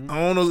 I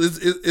don't know.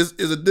 It's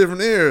a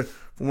different era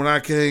from when I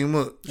came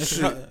up.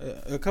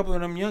 A couple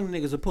of them young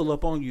niggas will pull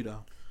up on you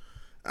though.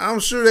 I'm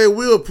sure they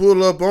will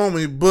pull up on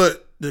me,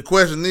 but the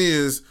question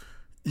is,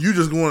 you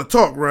just going to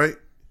talk, right?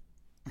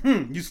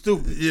 You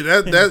stupid.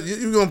 Yeah, that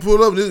you gonna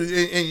pull up and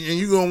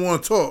you gonna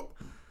want to talk,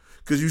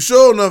 cause you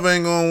sure enough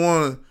ain't gonna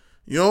want to.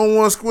 You don't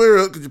want to square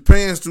up because your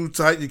pants too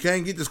tight. You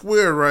can't get the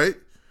square right.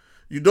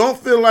 You don't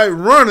feel like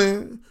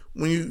running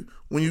when you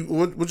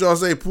what y'all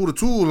say, pull the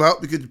tool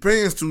out because your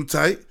pants too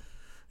tight.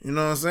 You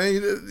know what I'm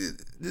saying?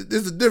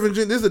 This is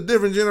a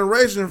different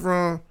generation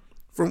from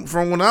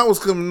when I was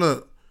coming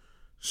up.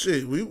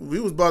 Shit, we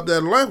was about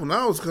that life when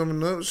I was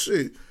coming up.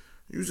 Shit,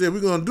 you said we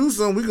gonna do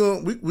something.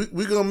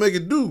 We gonna make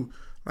it do.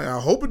 Like,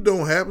 I hope it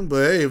don't happen, but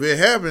hey, if it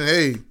happen,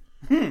 hey.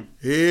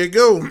 Here you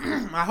go.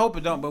 I hope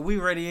it don't, but we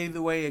ready either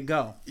way it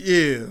go.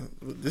 Yeah,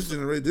 this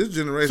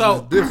generation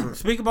is different.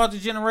 Speak about the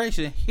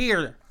generation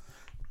here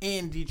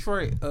in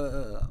Detroit.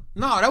 No,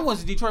 that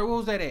wasn't Detroit. What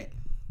was that at?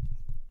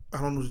 I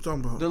don't know what you're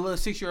talking about. The little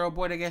 6-year-old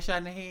boy that got shot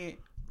in the head.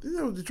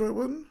 That was Detroit,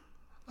 wasn't it?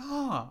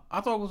 Oh,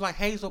 I thought it was like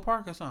Hazel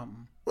Park or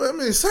something. Well, I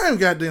mean, same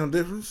goddamn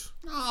difference.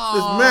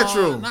 Oh, it's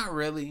Metro. Not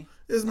really.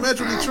 It's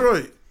Metro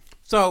Detroit.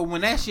 So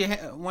when that shit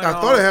went on,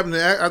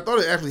 I thought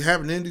it actually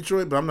happened in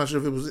Detroit, but I'm not sure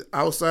if it was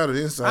outside or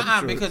inside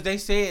Detroit. Because they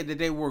said that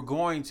they were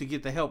going to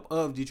get the help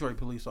of Detroit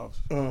police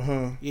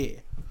officers. Yeah.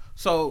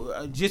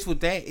 So just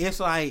with that,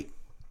 it's like,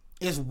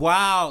 it's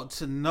wild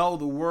to know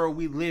the world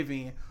we live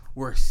in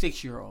where a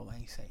 6-year-old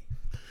ain't safe.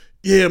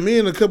 Yeah, me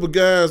and a couple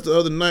guys the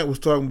other night was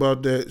talking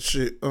about that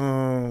shit.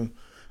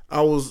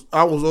 I was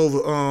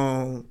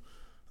over.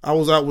 I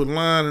was out with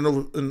Line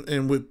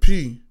and with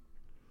P.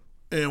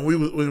 And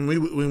when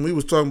we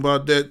was talking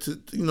about that,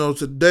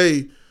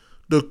 today,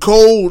 the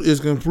code is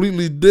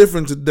completely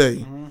different today.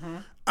 Mm-hmm.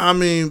 I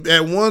mean,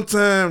 at one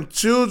time,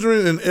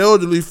 children and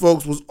elderly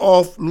folks was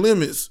off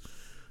limits.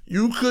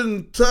 You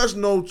couldn't touch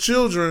no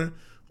children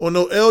or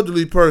no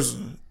elderly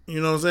person.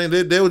 You know what I'm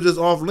saying? They were just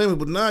off limits.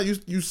 But now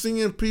you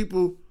seeing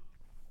people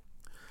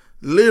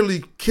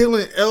literally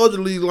killing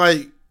elderly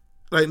like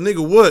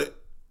nigga what?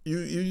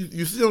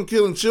 You see them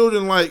killing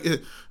children like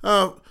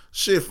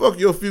shit. Fuck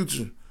your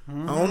future.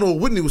 Mm-hmm. I don't know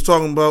what Whitney was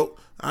talking about.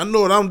 I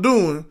know what I'm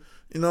doing.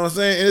 You know what I'm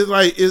saying? And it's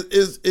like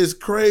it's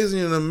crazy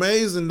and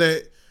amazing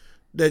that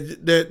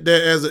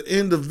as an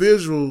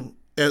individual,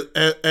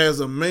 as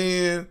a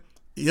man,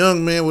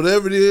 young man,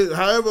 whatever it is,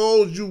 however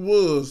old you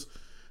was,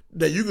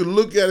 that you could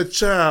look at a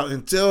child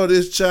and tell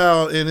this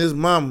child and his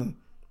mama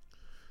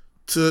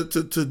to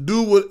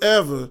do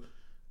whatever,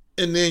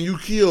 and then you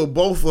kill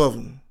both of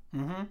them.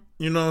 Mm-hmm.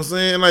 You know what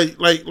I'm saying?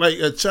 Like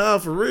a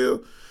child for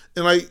real.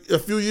 And like a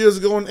few years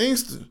ago in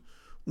Inkster,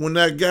 when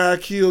that guy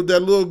killed that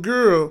little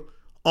girl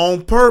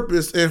on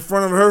purpose in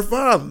front of her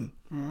father,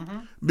 mm-hmm.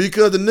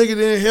 because the nigga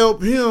didn't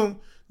help him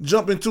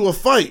jump into a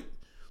fight.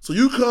 So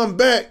you come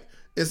back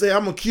and say,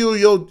 I'm gonna kill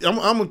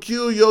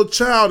your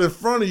child in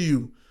front of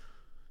you.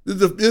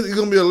 This is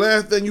gonna be the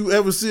last thing you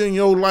ever see in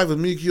your life, is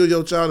me kill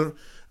your child.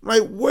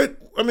 Like, what?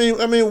 I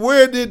mean,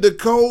 where did the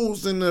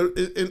codes and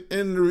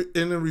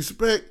the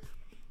respect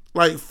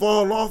like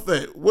fall off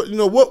at?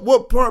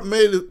 What part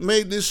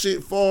made this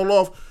shit fall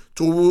off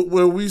to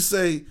where we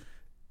say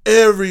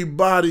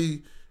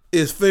everybody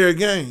is fair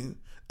game?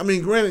 I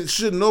mean, granted,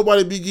 should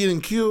nobody be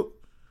getting killed?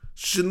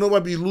 Should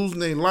nobody be losing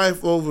their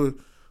life over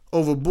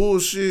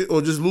bullshit,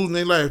 or just losing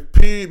their life,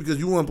 period, because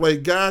you want to play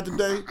God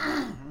today?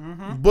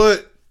 Mm-hmm.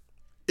 But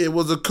it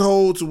was a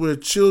code to where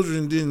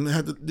children didn't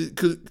have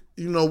to,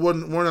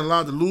 weren't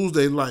allowed to lose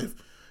their life.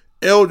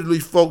 Elderly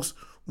folks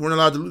weren't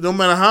allowed to, no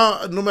matter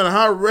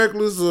how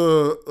reckless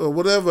or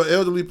whatever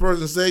elderly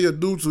person say or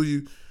do to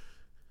you,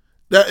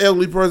 that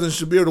elderly person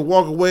should be able to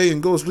walk away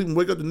and go to sleep and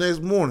wake up the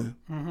next morning,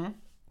 mm-hmm.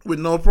 with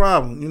no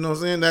problem. You know what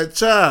I'm saying? That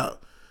child,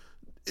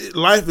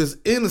 life is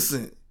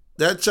innocent.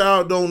 That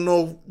child don't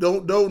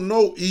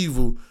know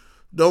evil,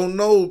 don't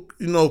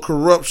know,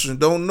 corruption,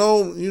 don't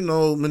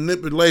know,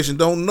 manipulation,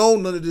 don't know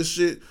none of this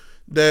shit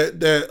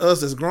that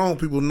us as grown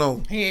people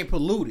know. He ain't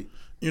polluted.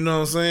 You know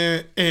what I'm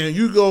saying? And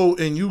you go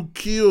and you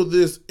kill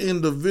this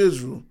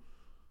individual,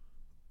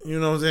 you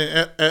know what I'm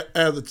saying,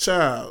 as a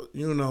child,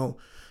 and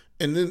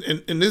then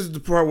and this is the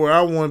part where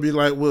I want to be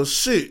like, well,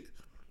 shit.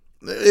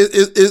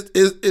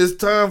 It's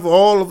time for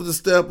all of us to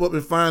step up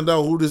and find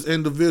out who this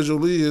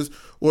individual is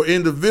or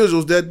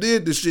individuals that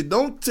did this shit.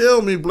 Don't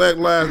tell me Black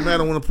Lives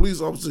Matter when a police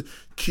officer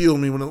killed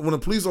me, when a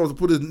police officer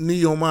put his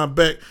knee on my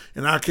back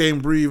and I can't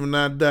breathe and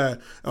I died.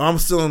 Or I'm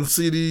selling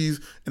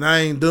CDs and I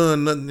ain't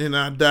done nothing and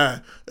I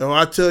die. Or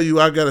I tell you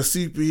I got a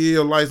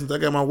CPL license, I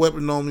got my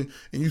weapon on me,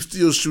 and you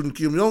still shoot and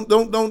kill me.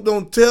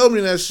 Don't tell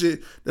me that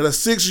shit, that a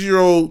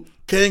 6-year-old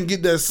can't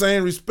get that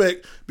same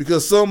respect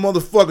because some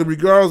motherfucker,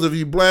 regardless if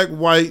he black,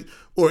 white,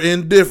 or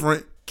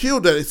indifferent,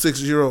 killed that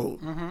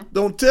 6-year-old. Mm-hmm.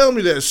 Don't tell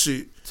me that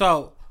shit.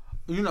 So,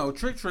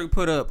 Trick Trick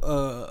put up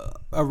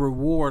a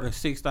reward of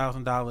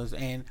 $6,000,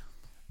 and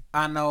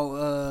I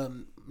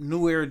know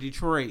New Era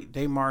Detroit,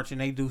 they march and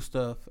they do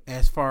stuff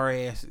as far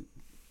as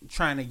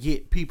trying to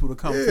get people to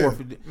come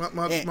forth.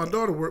 My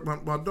daughter work.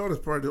 My daughter's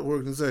part of the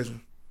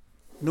organization.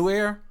 New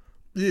Era?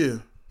 Yeah.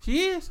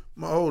 She is?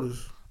 My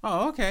oldest.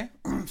 Oh, okay.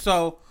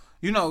 So,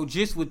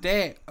 just with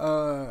that,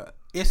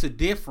 it's a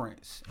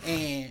difference.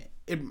 And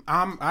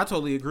I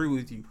totally agree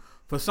with you.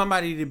 For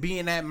somebody to be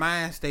in that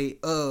mind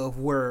state of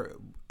where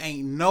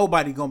ain't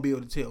nobody gonna be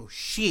able to tell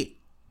shit.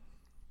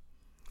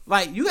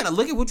 Like, you gotta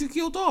look at what you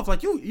killed off.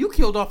 Like, you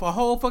killed off a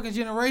whole fucking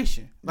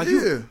generation. Like,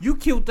 you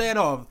killed that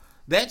off.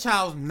 That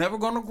child's never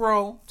gonna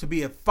grow to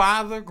be a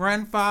father,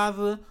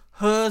 grandfather,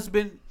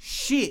 husband,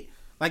 shit.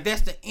 Like,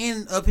 that's the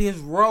end of his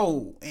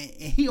role. And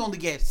he only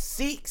got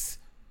 6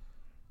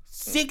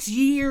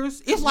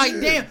 years. It's like,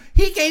 damn,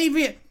 he can't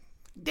even...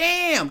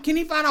 Damn, can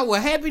he find out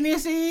what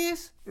happiness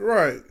is?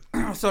 Right.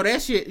 So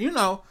that shit,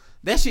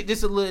 that shit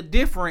just a little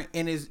different,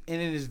 and it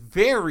is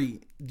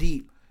very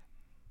deep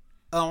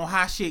on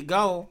how shit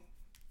go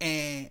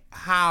and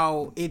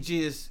how it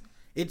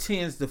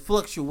tends to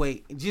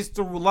fluctuate just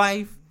through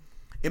life.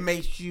 It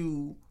makes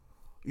you,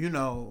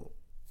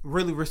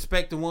 really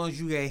respect the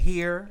ones you got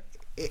here.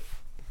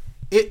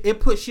 It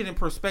puts shit in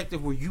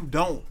perspective where you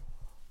don't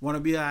want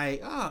to be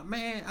like, oh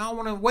man, I don't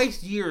want to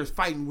waste years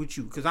fighting with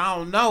you because I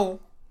don't know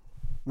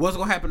what's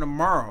gonna happen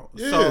tomorrow.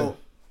 Yeah. So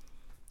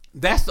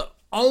that's the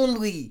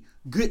only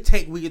good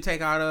take we can take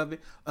out of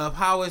it, of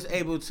how it's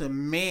able to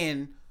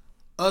mend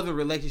other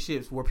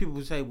relationships where people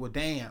would say, well,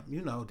 damn,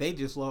 they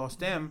just lost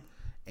them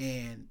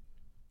and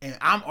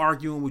I'm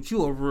arguing with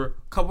you over a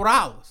couple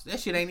dollars.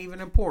 That shit ain't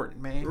even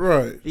important, man.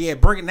 Right. Yeah,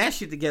 bringing that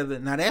shit together,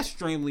 now that's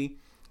extremely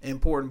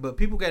important, but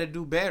people got to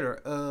do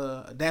better.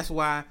 That's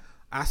why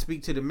I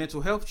speak to the mental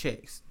health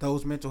checks.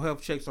 Those mental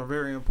health checks are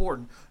very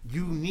important.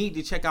 You need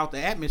to check out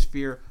the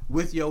atmosphere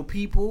with your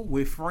people,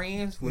 with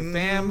friends, with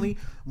family,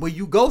 when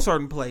you go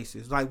certain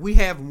places. Like, we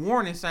have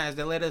warning signs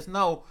that let us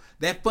know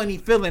that funny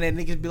feeling that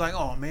niggas be like,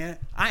 oh man,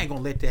 I ain't gonna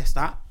let that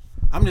stop.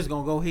 I'm just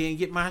gonna go ahead and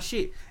get my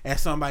shit,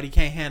 as somebody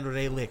can't handle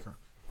their liquor.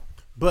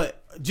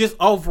 But just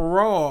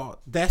overall,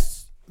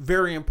 that's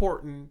very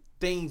important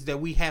things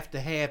that we have to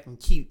have and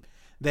keep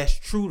that's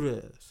true to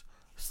us.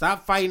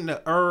 Stop fighting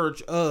the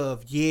urge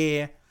of,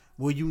 I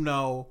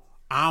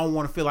don't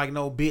want to feel like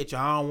no bitch.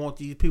 I don't want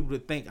these people to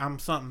think I'm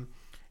something.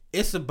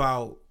 It's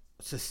about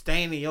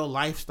sustaining your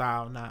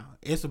lifestyle now.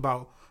 It's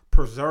about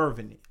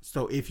preserving it.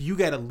 So if you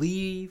got to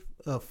leave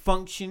a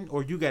function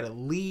or you got to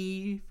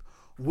leave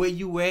where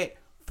you at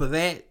for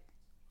that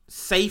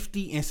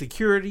safety and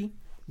security,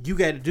 you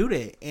got to do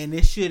that. And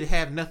it should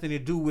have nothing to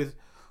do with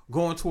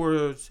going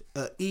towards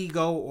an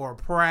ego or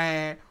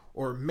pride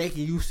or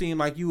making you seem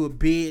like you a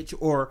bitch,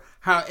 or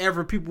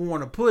however people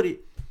want to put it.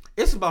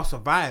 It's about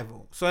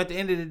survival. So at the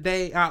end of the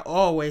day, I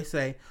always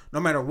say, no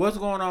matter what's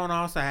going on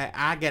outside,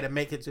 I got to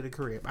make it to the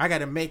crib. I got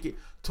to make it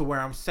to where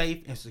I'm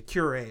safe and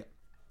secure at.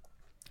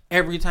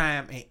 Every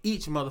time and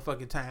each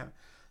motherfucking time.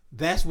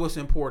 That's what's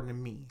important to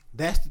me.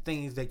 That's the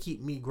things that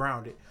keep me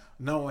grounded.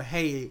 Knowing,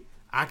 hey,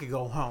 I could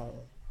go home.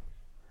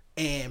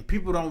 And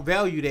people don't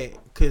value that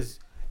because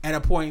at a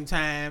point in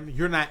time,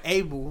 you're not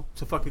able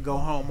to fucking go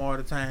home all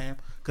the time.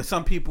 Because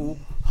some people,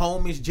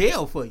 home is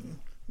jail for you.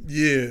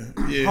 Yeah.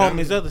 Home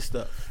is other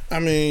stuff. I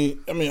mean,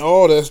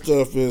 all that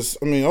stuff is.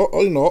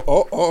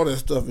 All that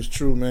stuff is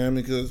true, man.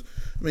 Because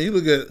you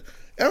look at.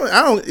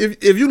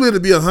 If you live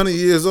to be 100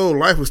 years old,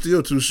 life was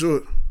still too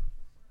short.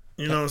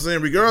 You know what I'm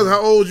saying? Regardless of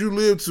how old you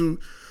live to,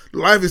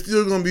 life is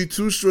still gonna be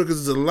too short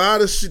because there's a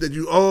lot of shit that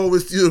you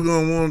always still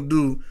gonna want to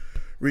do,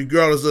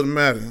 regardless of the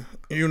matter.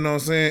 You know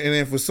what I'm saying? And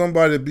then for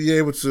somebody to be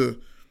able to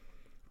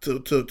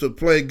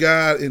play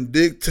God and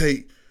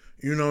dictate.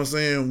 You know what I'm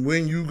saying?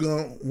 When you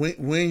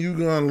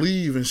gonna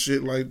leave and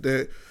shit like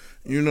that.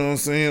 You know what I'm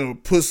saying? Or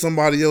put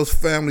somebody else's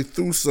family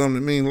through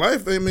something.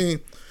 Life.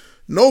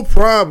 No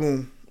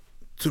problem.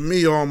 To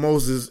me,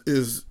 almost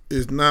is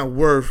not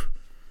worth.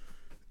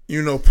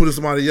 Putting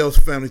somebody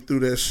else's family through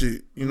that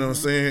shit. You know what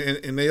I'm saying?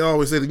 And they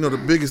always say,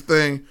 the biggest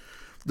thing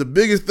the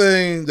biggest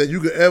thing that you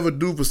could ever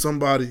do for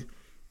somebody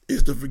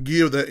is to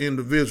forgive that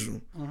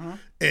individual. And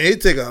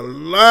it take a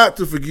lot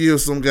to forgive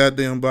some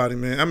goddamn body,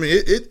 man. I mean,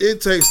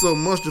 it takes so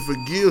much to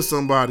forgive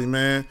somebody,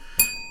 man.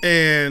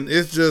 And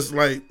it's just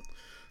like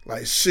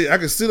shit. I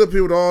can sit up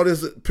here with all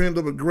this pent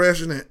up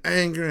aggression and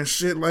anger and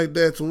shit like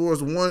that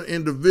towards one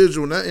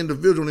individual, and that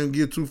individual didn't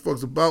give two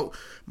fucks about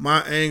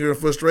my anger and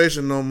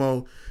frustration no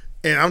more.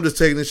 And I'm just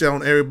taking this shit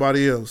on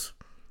everybody else.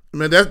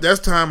 Man, that's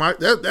time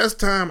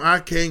I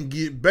can't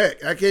get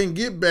back. I can't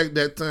get back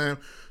that time.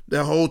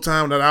 That whole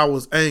time that I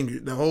was angry,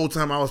 the whole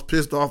time I was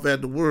pissed off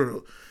at the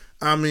world.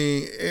 I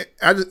mean,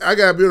 I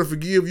gotta be able to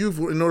forgive you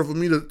in order for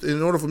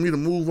me to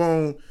move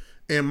on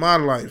in my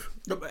life.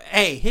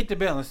 Hey, hit the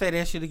bell and say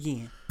that shit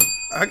again.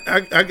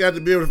 I got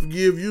to be able to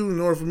forgive you in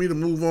order for me to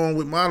move on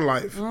with my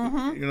life. You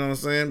know what I'm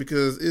saying?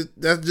 Because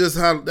that's just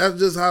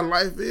how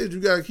life is. You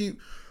gotta keep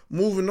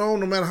moving on,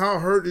 no matter how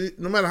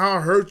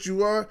hurt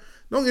you are.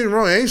 Don't get me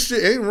wrong, ain't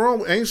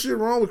shit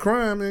wrong with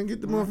crime, man. Get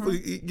the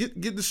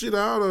motherfucker, get the shit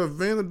out of a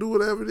van or do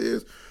whatever it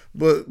is,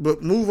 but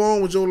move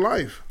on with your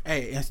life.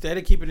 Hey, instead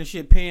of keeping the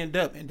shit pinned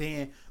up, and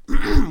then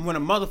when a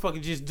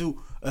motherfucker just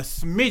do a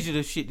smidget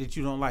of shit that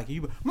you don't like,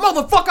 you be,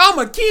 motherfucker,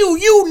 I'ma kill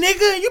you,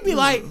 nigga. And you be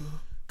like,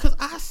 cause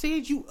I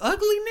said you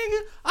ugly,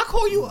 nigga. I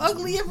call you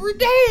ugly every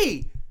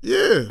day.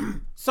 Yeah.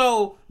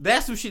 So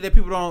that's some shit that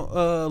people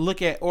don't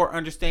look at or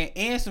understand,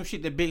 and some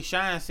shit that Big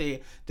Sean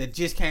said that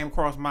just came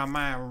across my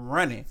mind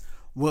running.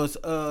 Was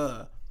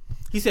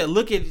he said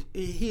look at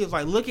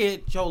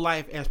your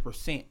life as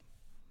percent.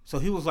 So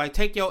he was like,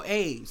 take your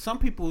age. Some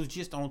people is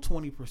just on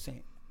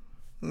 20%.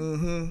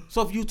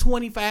 So if you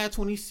 25,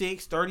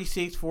 26,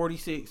 36,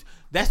 46,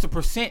 that's the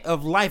percent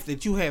of life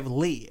that you have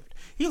lived.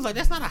 He was like,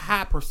 that's not a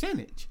high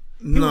percentage.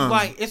 He was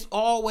like, it's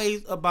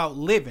always about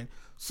living.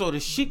 So the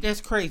shit that's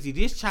crazy,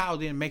 this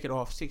child didn't make it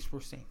off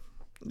 6%.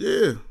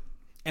 Yeah.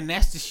 And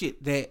that's the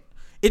shit that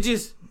it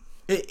just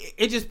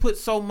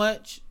puts so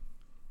much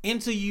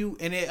into you,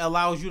 and it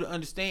allows you to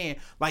understand,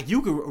 like,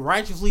 you can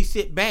righteously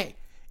sit back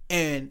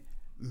and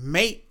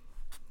make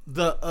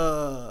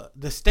the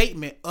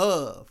statement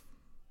of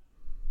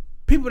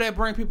people that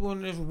bring people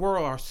in this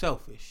world are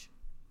selfish.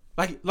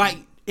 Like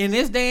in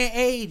this day and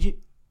age,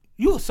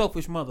 you a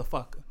selfish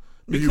motherfucker.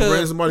 Because you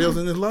bring somebody else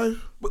in this life?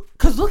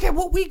 Because look at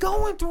what we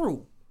going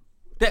through.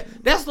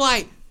 That's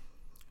like,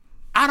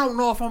 I don't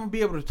know if I'm gonna be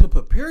able to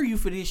prepare you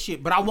for this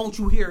shit, but I want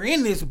you here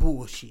in this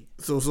bullshit.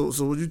 So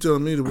what you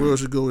telling me the world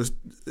should go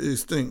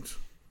extinct?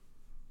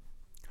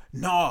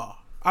 No,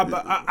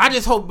 I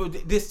just hope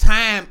this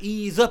time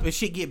ease up and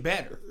shit get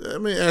better. I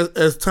mean,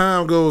 as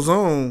time goes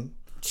on,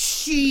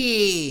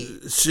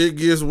 shit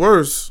gets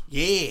worse.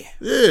 Yeah.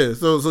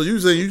 So you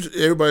saying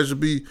everybody should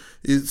be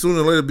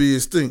sooner or later be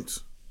extinct?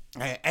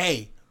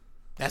 Hey.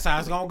 That's how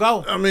it's gonna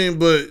go. I mean,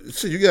 but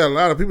shit, you got a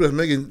lot of people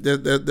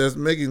that's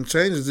making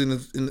changes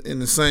in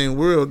the same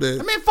world.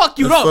 That I mean, fuck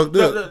you.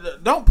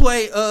 Don't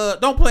play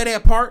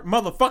that part,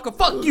 motherfucker.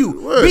 Fuck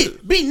you.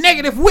 Be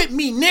negative with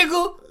me,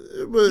 nigga.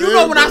 But you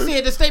know when I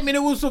said the statement, it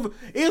was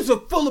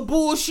full of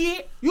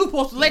bullshit. You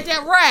supposed to let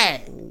that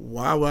ride.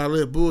 Why would I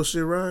let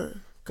bullshit ride?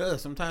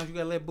 Cause sometimes you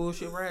gotta let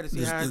bullshit ride to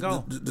see how it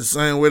go. The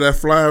same way that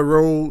fly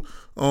rolled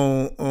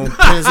on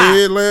Penn's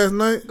head last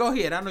night. Go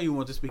ahead. I know you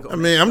want to speak on. I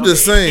mean, I'm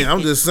just saying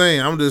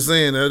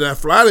that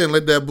fly didn't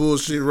let that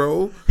bullshit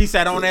roll. He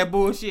sat on that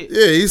bullshit.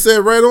 Yeah, he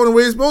sat right on the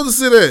way he's supposed to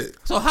sit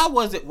at. So how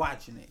was it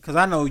watching it? Because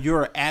I know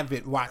you're an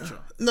avid watcher.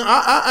 No,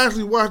 I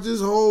actually watched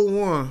this whole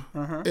one,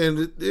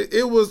 and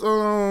it was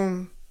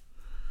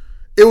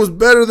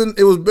better than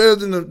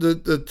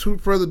the two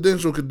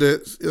presidential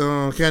candidates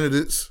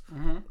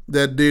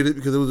that did it,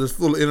 because it was just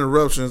full of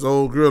interruptions. The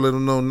old girl let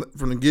them know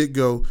from the get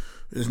go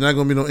it's not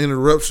gonna be no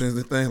interruptions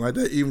and things like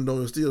that. Even though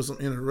there's still some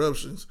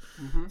interruptions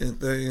and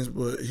things,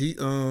 but I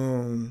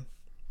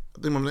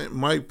think my name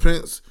Mike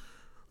Pence.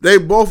 They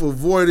both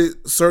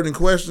avoided certain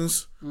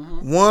questions.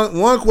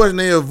 One question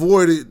they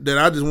avoided that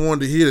I just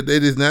wanted to hear that they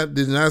did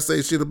not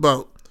say shit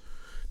about.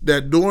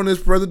 That during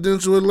this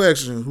presidential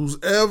election,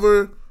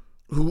 whoever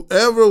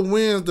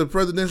wins the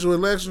presidential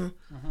election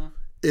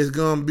is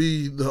gonna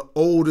be the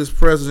oldest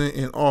president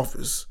in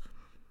office.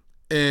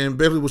 And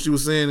basically, what she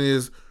was saying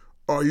is,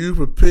 are you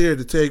prepared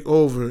to take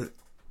over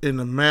in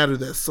the matter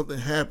that something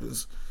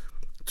happens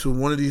to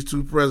one of these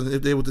two presidents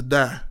if they were to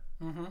die?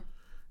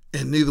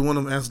 And neither one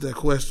of them answered that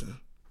question.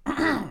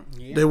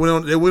 They went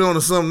on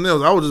to something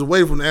else. I was just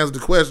waiting for them to answer the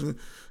question,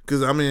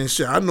 because I mean,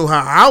 shit, I know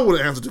how I would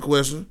have answered the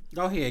question.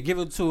 Go ahead, give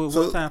it to it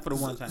one time for the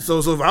one time. So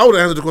if I would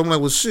have answered the question, I'm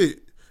like, well,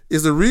 shit,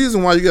 it's the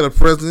reason why you got a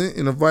president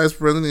and a vice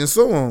president and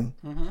so on.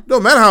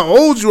 Don't matter how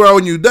old you are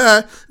when you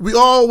die, we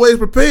always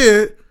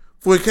prepared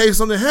for in case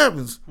something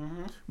happens.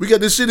 We got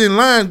this shit in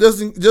line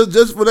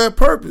just for that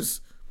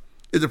purpose.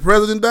 If the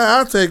president die,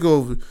 I'll take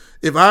over.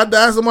 If I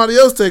die, somebody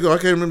else take over. I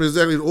can't remember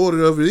exactly the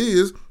order of it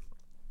is,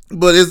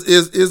 but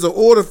it's an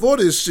order for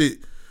this shit.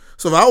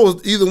 So if I was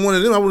either one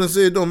of them, I wouldn't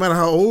say it don't matter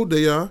how old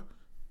they are.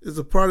 It's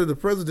a part of the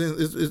president.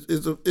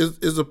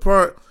 It's a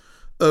part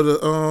of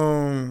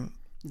the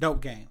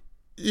dope game.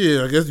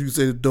 Yeah, I guess you could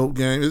say the dope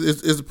game.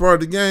 It's a part of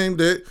the game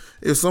that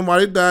if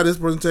somebody died, this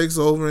person takes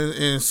over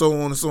and so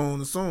on and so on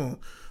and so on.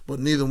 But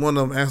neither one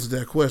of them answered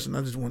that question.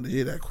 I just wanted to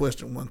hear that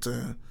question one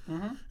time.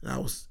 Mm-hmm.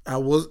 And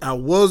I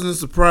wasn't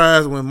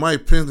surprised when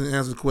Mike Pence didn't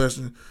answer the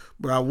question,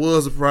 but I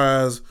was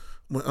surprised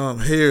when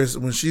Harris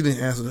when she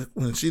didn't answer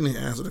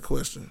the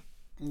question.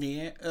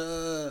 Yeah,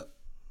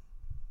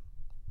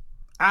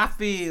 I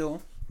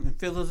feel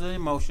is an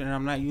emotion, and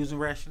I'm not using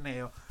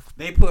rationale.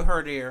 They put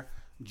her there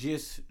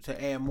just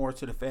to add more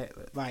to the fact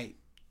that, like,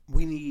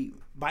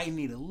 Biden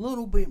need a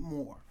little bit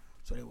more.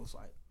 So it was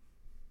like,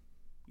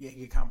 yeah,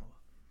 get Kamala.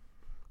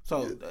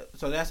 So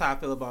that's how I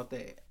feel about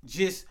that.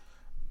 Just,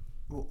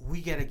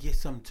 we got to get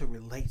something to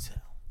relate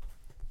to.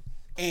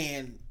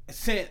 And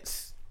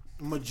since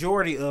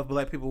majority of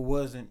black people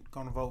wasn't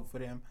going to vote for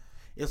them,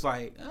 it's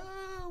like,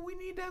 we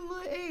need that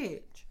little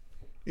edge.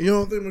 You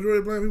don't think majority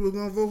of black people are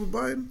going to vote for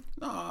Biden?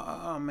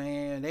 No,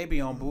 man, they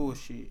be on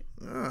bullshit.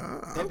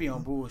 They be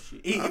on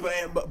bullshit.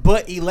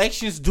 But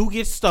elections do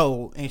get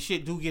stole and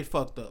shit do get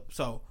fucked up.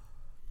 So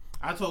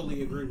I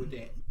totally agree with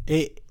that.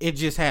 It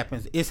just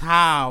happens. It's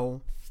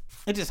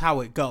just how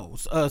it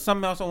goes.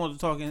 Something else I wanted to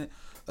talk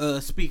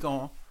and speak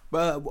on.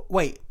 But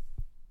wait,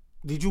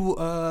 did you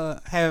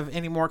have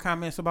any more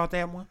comments about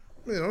that one?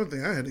 Man, the only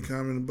thing I had to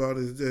comment about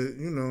is that,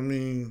 you know, I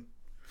mean,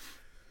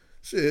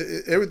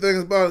 shit, everything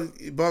is about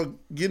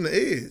getting the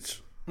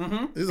edge.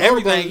 Mm-hmm.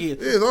 Everything is.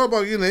 It's all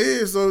about getting the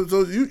edge. So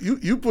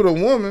you put a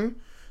woman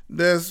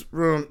that's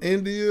from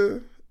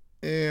India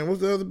and what's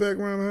the other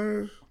background of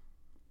hers?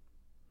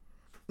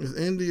 It's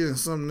India and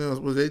something else.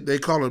 Well, they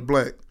call it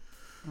black.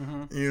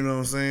 Mm-hmm. You know what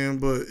I'm saying?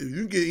 But if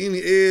you get any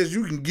edge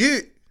you can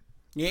get.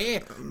 Yeah.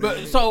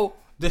 But so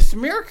the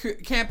smear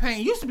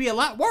campaign used to be a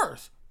lot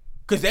worse.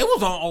 Because they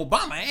was on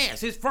Obama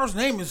ass. His first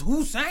name is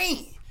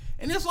Hussein.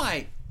 And it's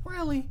like,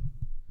 really?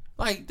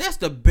 Like, that's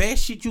the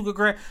best shit you could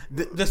grab.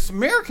 The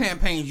smear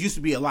campaigns used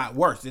to be a lot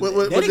worse. They got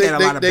a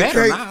lot of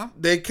better now.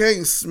 They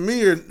can't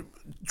smear.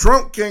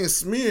 Trump can't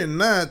smear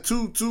now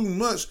too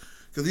much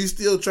because he's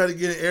still trying to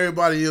get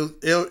everybody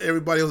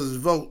else's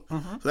vote.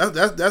 Mm-hmm. So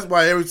that's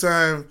why every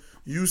time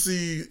you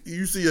see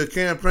a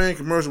campaign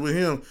commercial with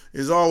him,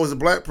 there's always a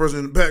black person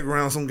in the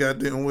background some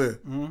goddamn way.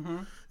 Mm-hmm.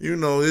 You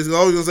know, it's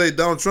always gonna say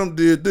Donald Trump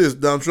did this,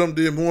 Donald Trump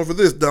did more for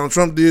this, Donald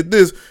Trump did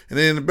this, and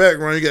then in the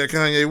background you got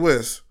Kanye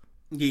West.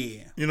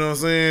 Yeah. You know what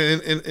I'm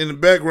saying? In the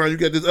background, you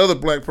got this other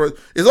black person.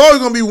 It's always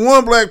going to be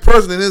one black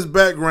person in his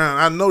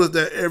background. I notice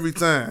that every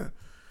time.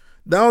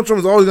 Donald Trump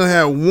is always going to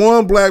have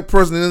one black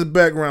person in his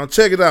background.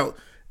 Check it out.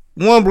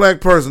 One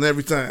black person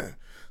every time.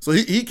 So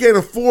he can't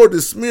afford to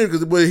smear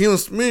because with him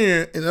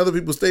smearing and other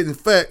people stating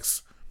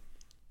facts,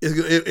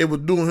 it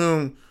would do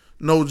him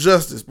no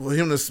justice for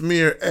him to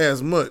smear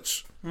as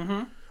much.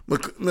 Mm-hmm.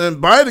 But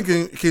man,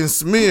 Biden can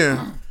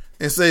smear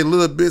and say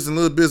little bits and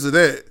little bits of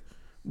that.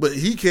 But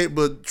he can't.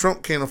 But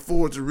Trump can't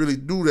afford to really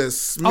do that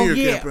smear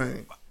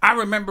campaign. I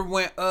remember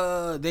when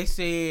they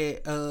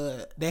said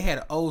they had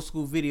an old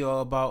school video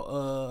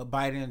about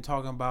Biden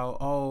talking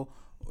about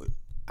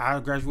I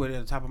graduated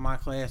at the top of my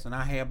class and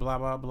I had blah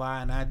blah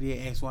blah and I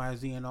did X Y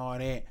Z and all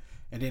that,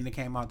 and then they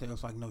came out there it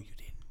was like, no, you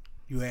didn't.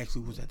 You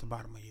actually was at the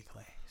bottom of your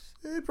class.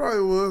 Yeah, it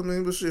probably was,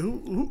 man. But shit,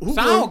 who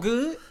sound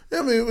good? Yeah,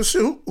 I mean, but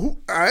shit, who?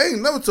 I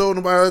ain't never told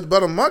nobody at the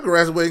bottom of my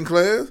graduating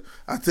class.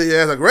 I tell you,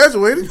 as I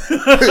graduated.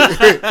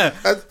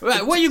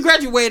 Right, where you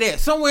graduated at?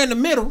 Somewhere in the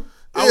middle.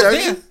 I was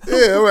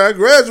there. Yeah, I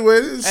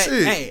graduated.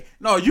 Shit. Hey,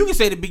 no, you can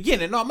say the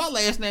beginning. No, my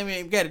last name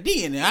ain't got a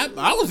D in it.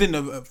 I was in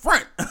the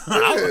front.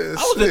 I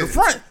was in the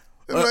front.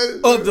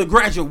 Of the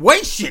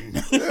graduation.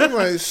 I'm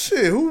like,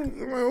 shit, who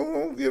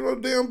don't give no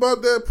damn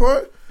about that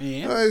part?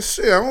 Yeah. Like,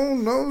 shit, I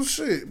don't know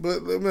shit.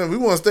 But, man, we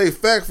want to stay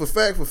fact for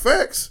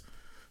facts.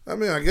 I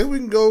mean, I guess we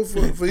can go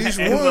for each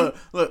one.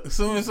 Look, as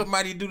soon as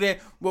somebody do that,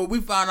 well, we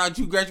found out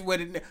you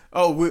graduated.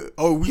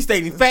 We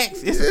stating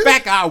facts. It's a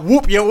fact. I'll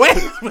whoop your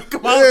ass.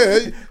 Come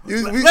on. Yeah,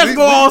 let's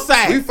go on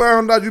side. We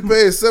found out you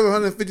paid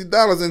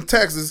 $750 in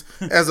taxes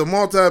as a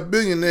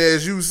multi-billionaire,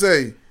 as you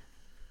say.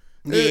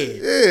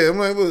 Yeah. I'm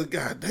like, well,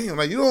 goddamn,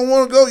 like you don't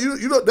want to go.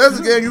 You know,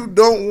 that's a game you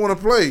don't want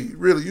to play.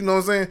 Really, you know what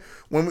I'm saying?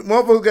 When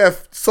motherfuckers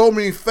got so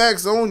many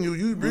facts on you,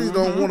 you really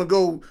don't want to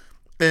go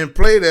and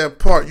play that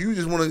part. You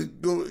just want to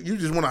go. You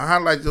just want to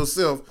highlight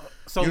yourself.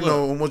 So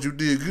know, and what you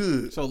did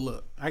good. So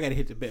look, I gotta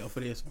hit the bell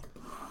for this one.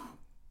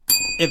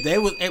 If they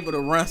was able to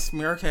run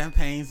smear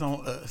campaigns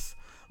on us.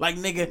 Like,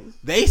 nigga,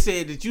 they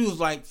said that you was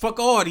like, fuck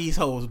all these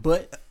hoes,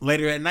 but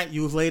later at night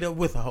you was laid up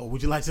with a hoe.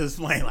 Would you like to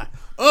explain? Like,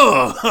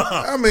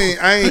 I mean,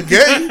 I ain't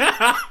gay.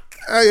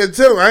 I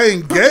tell her I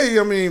ain't gay.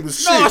 I mean, but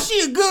shit. No, she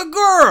a good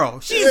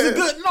girl. She's a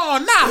good, no,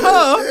 not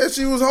her. Yeah,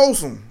 she was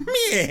wholesome.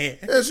 Yeah.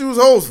 Yeah, she was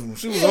wholesome.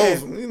 She was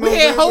wholesome. You know we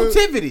had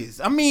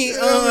activities.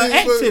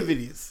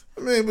 Activities.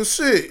 But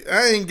shit,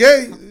 I ain't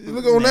gay. You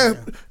look on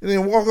that and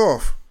then walk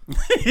off.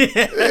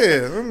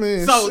 Yeah, I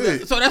mean, so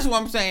that's what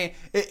I'm saying.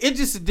 It's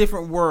just a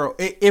different world.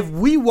 If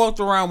we walked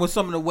around with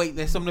some of the weight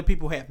that some of the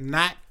people have,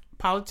 not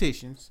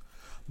politicians,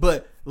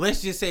 but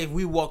let's just say if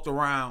we walked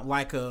around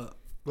like a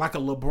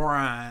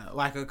LeBron,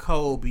 like a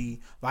Kobe,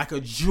 like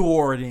a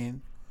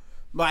Jordan,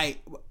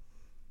 Like,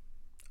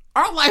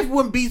 our life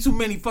wouldn't be too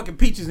many fucking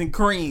peaches and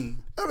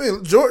cream. I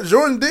mean,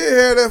 Jordan did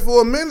have that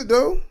for a minute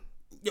though.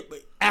 Yeah, but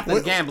after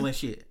the gambling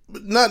shit.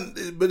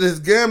 But his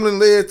gambling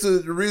led to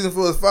the reason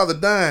for his father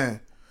dying.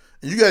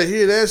 And you gotta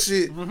hear that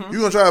shit. You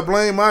gonna try to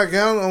blame my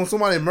account on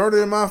somebody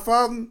murdering my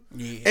father?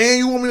 Yeah. And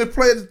you want me to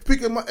play at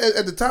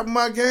the top of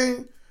my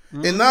game?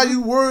 And now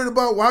you worried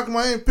about why come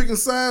I ain't picking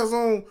sides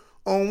on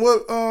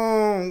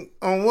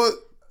what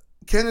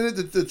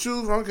candidate to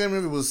choose from? I can't remember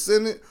if it was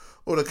Senate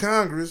or the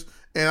Congress.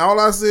 And all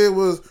I said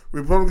was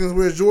Republicans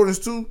wear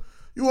Jordans too.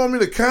 You want me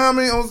to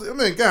comment on? I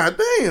mean,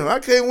 goddamn, I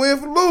can't win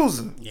for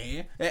losing.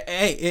 Yeah,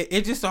 hey,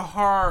 it's just a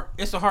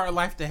hard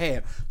life to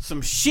have.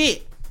 Some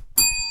shit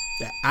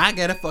that I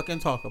gotta fucking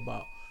talk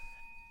about,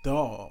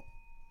 dog.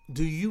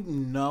 Do you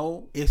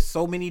know it's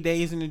so many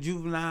days in the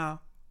juvenile?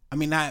 I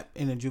mean, not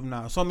in the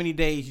juvenile. So many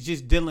days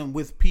just dealing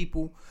with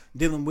people,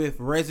 dealing with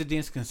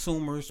residents,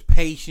 consumers,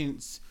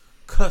 patients,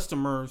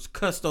 customers,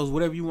 custos,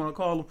 whatever you want to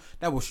call them,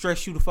 that will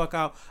stress you the fuck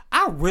out.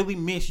 I really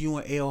miss you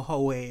and El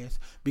Ho ass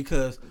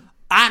because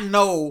I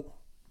know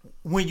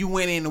when you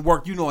went in to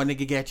work, you know a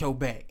nigga got your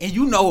back. And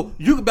you know,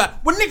 you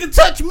about, when nigga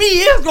touch me,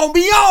 it's gonna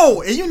be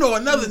on. And you know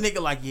another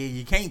nigga like, yeah,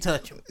 you can't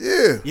touch him.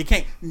 Yeah. You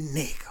can't.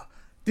 Nigga.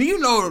 Do you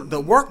know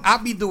the work I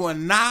be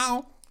doing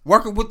now,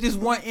 working with this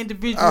one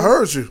individual? I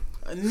heard you.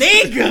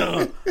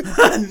 Nigga.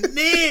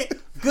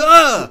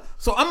 Nigga.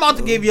 So I'm about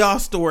to give y'all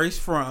stories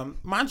from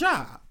my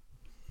job.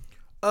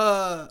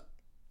 The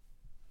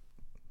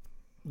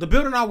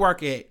building I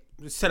work at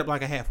is set up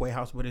like a halfway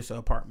house, but it's an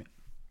apartment.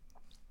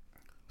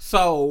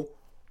 So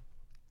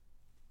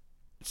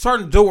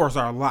certain doors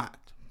are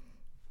locked.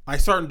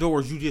 Like certain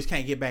doors you just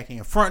can't get back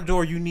in. Front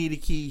door you need a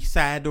key,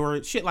 side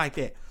door, shit like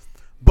that.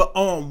 But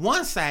on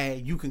one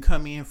side you can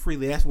come in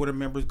freely. That's where the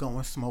members go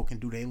and smoke and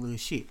do their little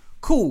shit.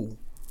 Cool.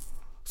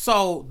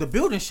 So the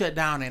building shut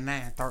down at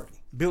 9:30.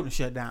 Building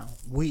shut down.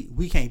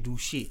 We can't do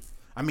shit.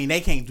 I mean,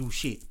 they can't do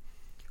shit.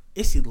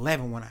 It's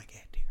 11 when I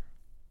get there.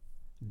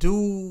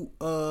 Dude,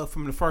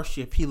 from the first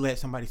shift, he let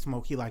somebody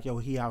smoke. He like, yo,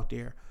 he out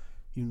there,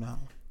 you know.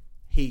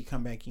 He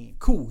come back in.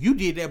 Cool. You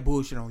did that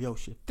bullshit on your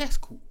shift. That's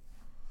cool.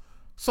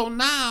 So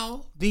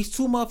now, these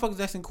two motherfuckers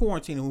that's in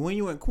quarantine, and when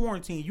you're in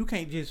quarantine, you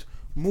can't just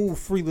move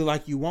freely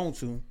like you want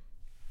to.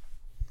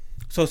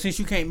 So since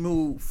you can't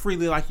move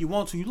freely like you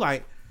want to, you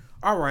like,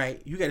 all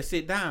right, you got to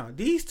sit down.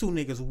 These two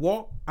niggas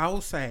walk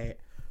outside,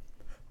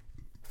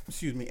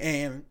 excuse me,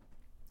 and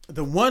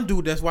the one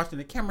dude that's watching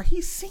the camera,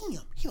 he seen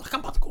him. He like,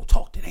 I'm about to go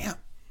talk to them.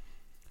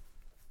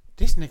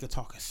 This nigga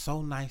talking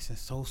so nice and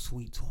so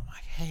sweet to him.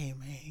 Like, hey,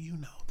 man, you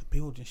know, the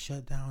building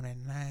shut down at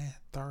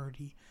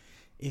 9:30.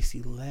 It's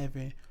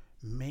 11.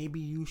 Maybe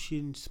you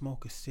shouldn't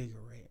smoke a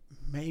cigarette.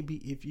 Maybe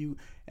if you...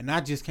 And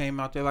I just came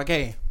out there like,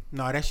 hey,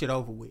 no, that shit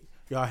over with.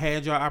 Y'all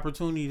had your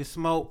opportunity to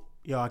smoke.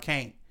 Y'all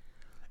can't.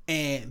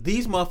 And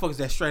these motherfuckers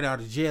that straight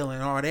out of jail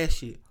and all that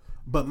shit.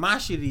 But my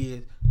shit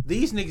is,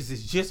 these niggas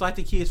is just like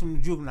the kids from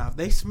the juvenile. If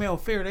they smell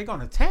fear, they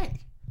gonna attack.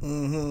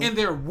 Mm-hmm. And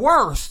they're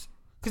worse.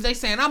 Because they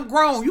saying, I'm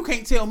grown. You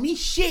can't tell me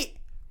shit.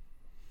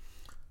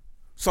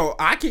 So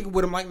I kick it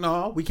with him like,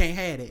 no, we can't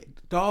have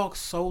that. Dog's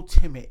so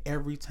timid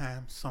every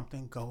time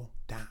something go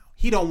down.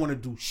 He don't want to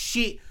do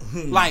shit.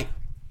 Like,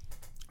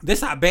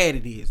 this how bad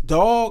it is.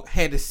 Dog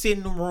had to sit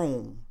in the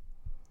room.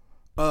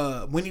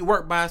 When he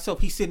worked by himself,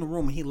 he sit in the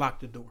room and he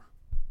locked the door.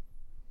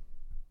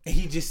 And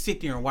he just sit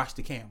there and watch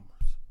the cameras.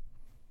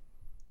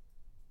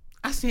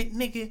 I said,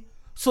 nigga,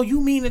 so you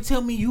mean to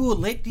tell me you will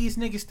let these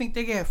niggas think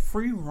they got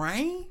free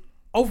reign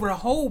over the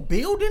whole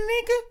building,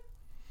 nigga?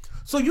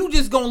 So you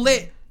just gonna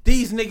let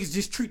these niggas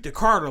just treat the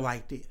Carter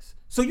like this?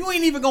 So you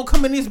ain't even gonna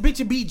come in this bitch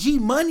and be G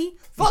Money?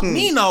 Fuck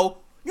Nino.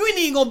 You ain't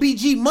even gonna be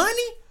G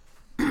Money?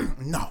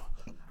 No.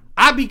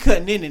 I be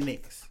cutting in the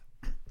niggas.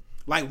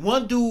 Like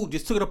one dude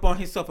just took it up on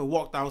himself and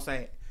walked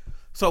outside.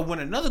 So when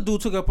another dude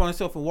took it up on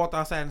himself and walked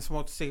outside and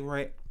smoked a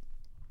cigarette,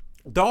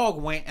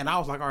 dog went and I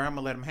was like, all right, I'm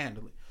gonna let him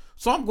handle it.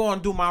 So I'm going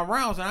to do my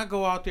rounds and I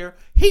go out there.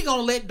 He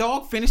gonna let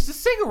dog finish the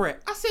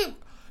cigarette. I said,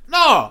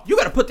 no, you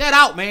gotta put that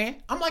out, man.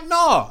 I'm like,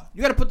 no,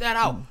 you gotta put that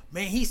out.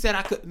 Man, he said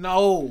I could.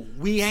 No,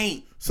 we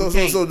ain't. So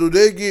do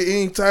they get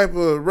any type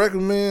of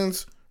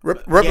reprimands?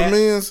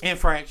 Yes,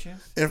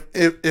 infractions.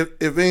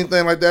 If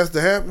anything like that's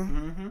to happen.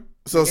 Mm-hmm.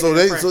 So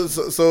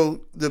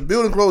the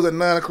building closed at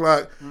 9:00.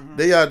 Mm-hmm.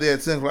 They out there at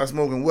 10:00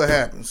 smoking. What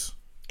happens?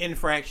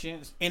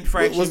 Infractions.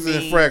 What's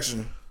the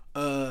infraction?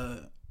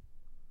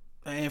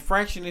 An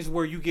infraction is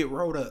where you get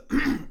rolled up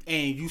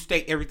and you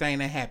state everything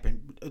that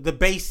happened. The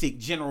basic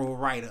general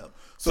write up.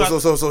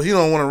 So he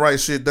don't want to write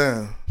shit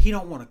down. He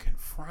don't want to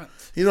confront.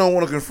 He don't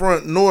want to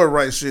confront nor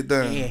write shit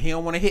down. Yeah, he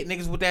don't want to hit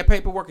niggas with that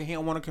paperwork and he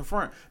don't want to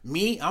confront.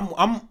 Me,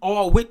 I'm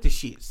all with the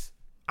shits.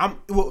 I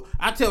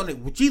tell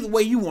niggas, whichever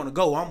way you want to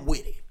go, I'm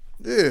with it.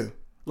 Yeah.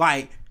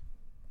 Like,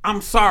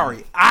 I'm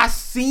sorry.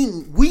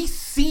 We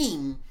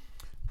seen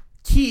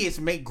kids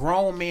make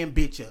grown men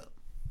bitch up.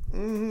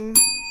 Mm-hmm.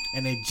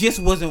 And it just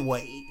wasn't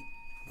Wade.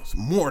 It was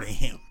more than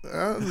him.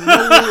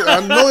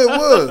 I know it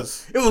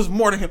was. It was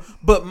more than him.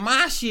 But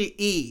my shit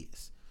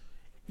is,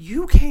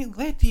 you can't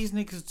let these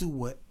niggas do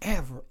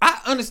whatever.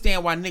 I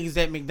understand why niggas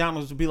at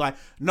McDonald's would be like,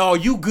 no,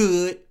 you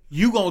good.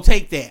 You gonna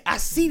take that. I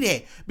see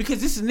that. Because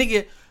this is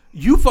nigga,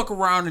 you fuck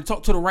around and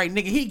talk to the right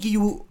nigga, he give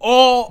you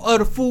all of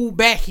the food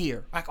back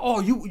here. Like, oh,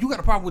 you got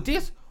a problem with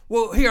this?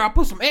 Well, here, I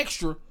put some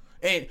extra.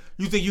 And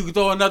you think you can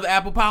throw another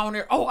apple pie on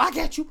there? Oh, I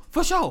got you.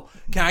 For sure.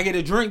 Can I get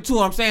a drink too?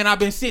 I'm saying I've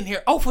been sitting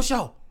here. Oh, for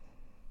sure.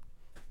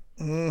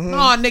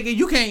 No, nigga,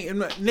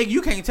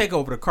 you can't take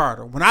over the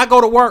Carter. When I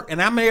go to work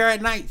and I'm here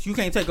at night, you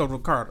can't take over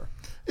the Carter.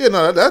 Yeah,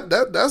 no,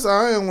 that's how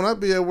I am when I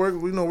be at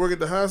work. We work at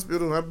the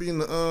hospital. And I be in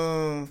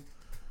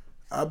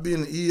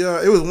the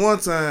ER. It was one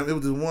time. It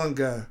was this one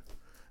guy.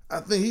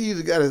 I think he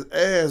either got his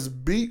ass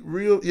beat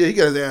real. Yeah, he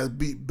got his ass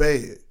beat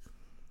bad.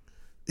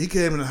 He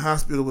came in the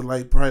hospital with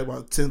like probably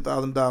about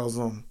 $10,000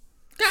 on him.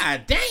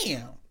 God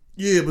damn.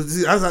 Yeah, but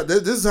see,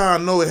 this is how I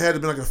know it had to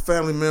be like a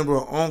family member,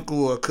 or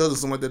uncle, or a cousin,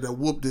 something like that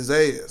whooped his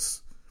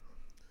ass.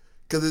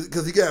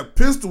 Cause he got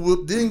pistol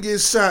whooped, didn't get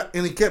shot,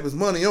 and he kept his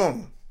money on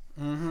him.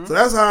 Mm-hmm. So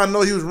that's how I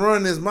know he was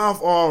running his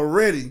mouth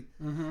already,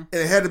 and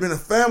it had to been a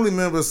family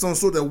member of some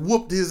sort that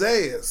whooped his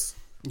ass.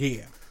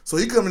 Yeah. So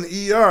he come in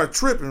the ER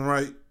tripping,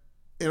 right?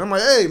 And I'm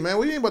like, hey man,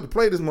 we ain't about to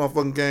play this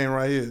motherfucking game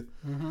right here.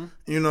 Mm-hmm.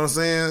 You know what I'm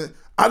saying?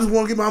 I just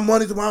want to get my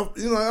money to my, all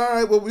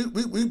right, well,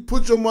 we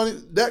put your money,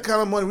 that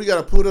kind of money we got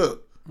to put up.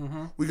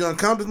 Mm-hmm. We're going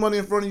to count this money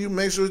in front of you,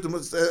 make sure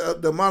it's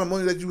the amount of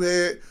money that you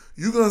had,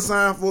 you're going to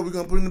sign for it, we're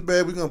going to put it in the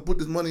bag, we're going to put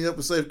this money up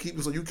and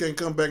safekeeping so you can't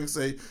come back and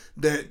say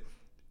that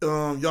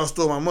y'all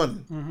stole my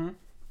money. Mm-hmm.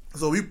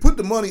 So we put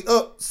the money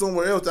up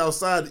somewhere else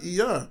outside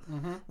the ER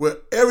where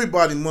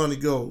everybody money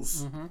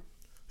goes. Mm-hmm.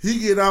 He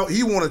get out,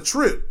 he want to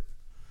trip.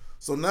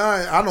 So now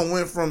I done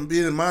went from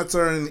being in my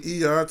turn in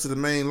the ER to the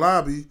main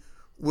lobby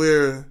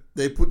where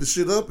they put the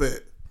shit up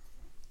at.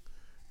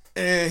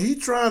 And he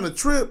trying to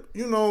trip,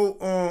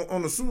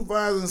 on the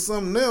supervisor and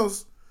something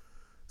else.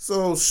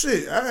 So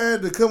shit, I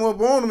had to come up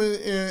on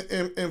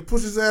him and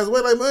push his ass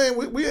away. Like,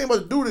 man, we ain't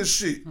about to do this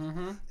shit.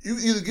 Mm-hmm. You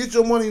either get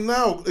your money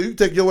now or you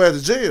take your ass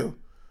to jail.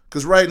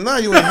 Cause right now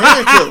you in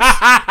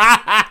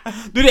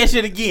handcuffs. Do that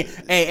shit again.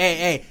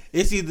 Hey.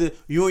 It's either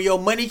you and your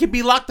money can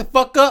be locked the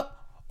fuck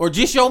up or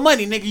just your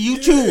money, nigga. You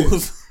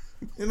choose.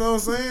 You know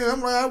what I'm saying? I'm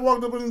like, I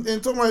walked up and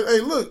told him, like, hey,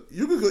 look,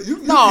 you can get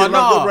locked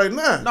up right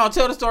now. No,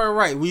 tell the story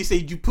right. When you say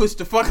you pushed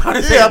the fuck out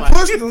of his head. Yeah, I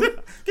pushed him.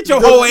 Get your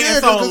whole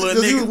ass on,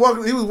 little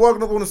nigga. He was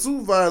walking up on the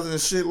supervisor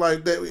and shit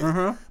like that.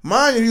 Uh-huh.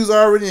 Mind you, he was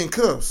already in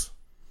cuffs.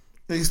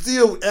 And he's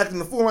still acting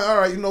the fool. Like, all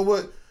right, you know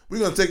what? We're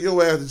going to take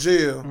your ass to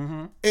jail.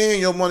 Mm-hmm. And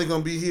your money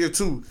going to be here,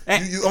 too.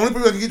 You only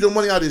people that can get your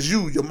money out is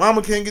you. Your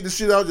mama can't get this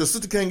shit out. Your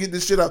sister can't get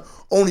this shit out.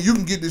 Only you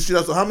can get this shit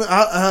out. So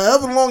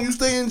however long you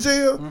stay in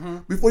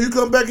jail, before you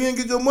come back here and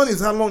get your money,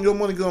 is how long your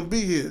money going to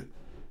be here.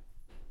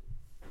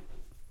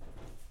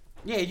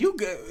 Yeah,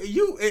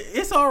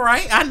 it's all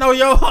right. I know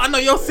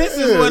your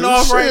senses went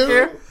off right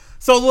there.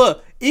 So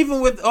look, even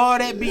with all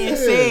that being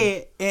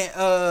said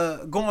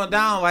and going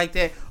down like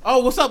that,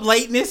 oh, what's up,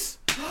 lateness?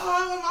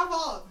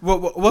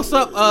 What's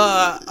up?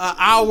 An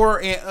hour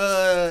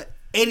and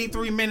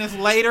 83 minutes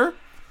later.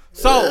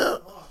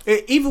 So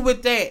even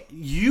with that,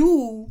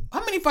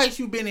 how many fights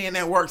you been in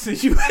at work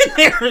since you been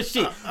there and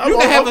shit? You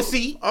can have a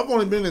seat. I've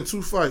only been in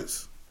 2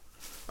 fights.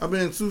 I've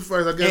been in 2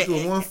 fights. I got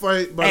through one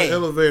fight by the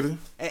elevator.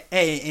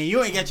 Hey, and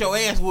you ain't got your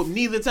ass whooped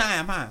neither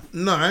time, huh?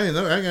 No, I ain't.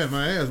 I got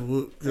my ass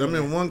whooped. I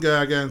mean, one guy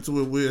I got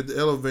into it with at the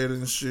elevator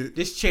and shit.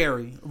 This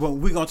Cherry. Well,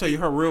 we gonna tell you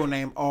her real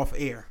name off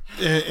air.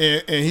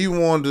 And he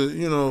wanted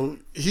to,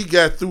 he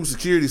got through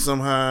security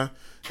somehow.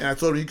 And I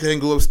told him he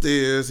can't go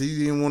upstairs. He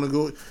didn't want to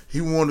go.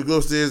 He wanted to go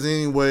upstairs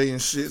anyway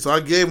and shit. So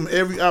I gave him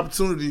every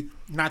opportunity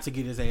not to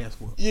get his ass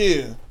whooped.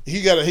 Yeah,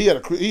 he had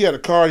a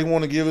car he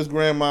wanted to give his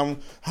grandmama.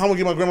 How am I gonna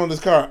give my grandma this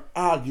car?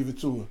 I'll give it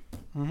to her.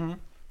 Mm-hmm.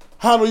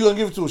 How am I gonna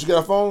give it to her? She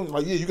got a phone?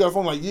 Like, yeah, you got a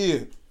phone? Like, yeah.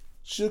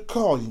 She'll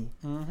call you.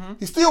 Mm-hmm.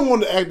 He still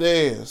wanted to act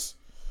the ass.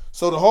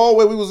 So the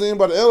hallway we was in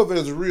by the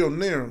elevator is real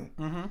narrow.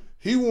 Mm-hmm.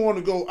 He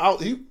wanted to go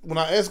out. When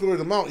I escorted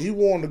him out, he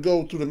wanted to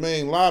go to the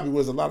main lobby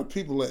where there's a lot of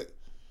people at.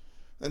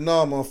 And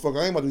no,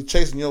 motherfucker, I ain't about to be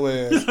chasing your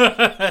ass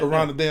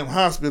around the damn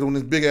hospital in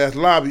this big ass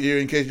lobby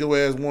area in case your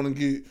ass want to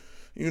get,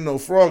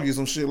 froggy or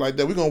some shit like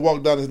that. We're going to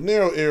walk down this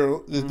narrow area,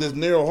 this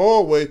narrow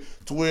hallway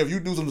to where if you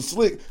do something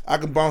slick, I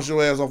can bounce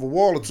your ass off a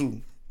wall or two.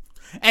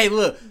 Hey,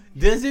 look,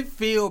 does it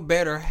feel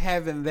better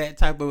having that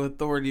type of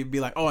authority to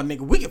be like, oh, nigga,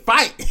 we can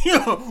fight.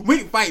 We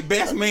can fight,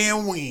 best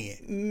man win.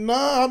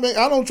 Nah, I mean,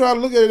 I don't try to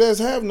look at it as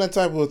having that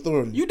type of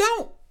authority. You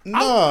don't?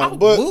 Nah,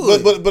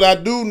 but I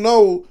do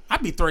know. I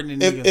be threatening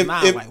niggas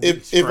now.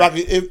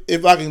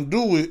 If I can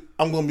do it,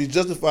 I'm gonna be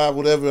justified for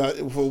whatever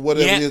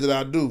it is that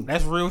I do.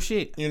 That's real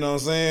shit. You know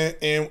what I'm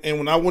saying? And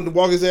when I went to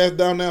walk his ass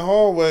down that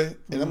hallway,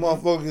 and that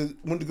motherfucker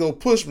went to go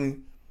push me,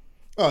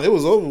 oh, it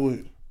was over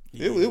with.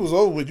 Yeah. It was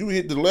over with. You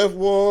hit the left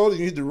wall,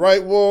 you hit the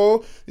right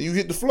wall, and you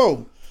hit the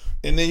floor,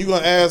 and then you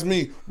gonna ask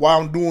me why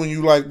I'm doing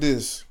you like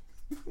this.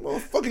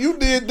 Motherfucker, you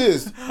did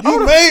this.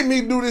 You made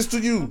me do this to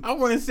you. I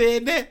wouldn't have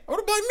said that. I would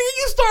have been like, man,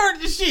 you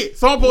started this shit.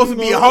 So I'm supposed to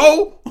be a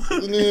hoe?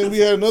 And then we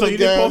had another guy. So you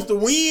didn't supposed to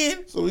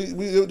win? So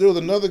there was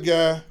another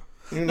guy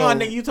You No,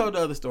 know, nigga, you told the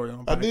other story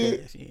on the I podcast.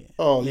 did? Yeah.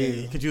 Oh,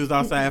 yeah. Because you was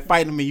outside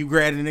fighting me, you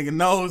grabbed the nigga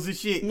nose and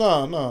shit.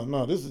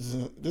 no. This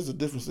is a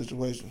different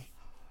situation.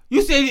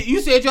 You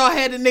said y'all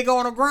had the nigga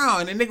on the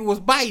ground and the nigga was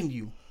biting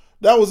you.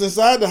 That was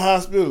inside the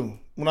hospital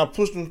when I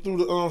pushed him through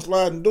the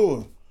sliding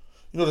door.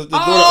 You know, the door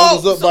that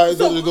opens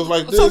up it goes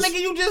like this. So nigga,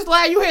 you just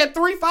lied. You had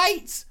 3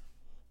 fights.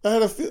 I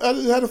just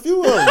had a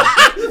few of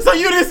them. So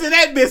you just in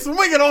that bitch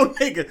swinging on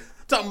nigga.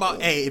 Talking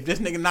about, hey, if this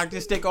nigga knocked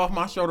this stick off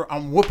my shoulder,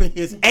 I'm whooping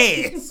his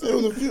ass. It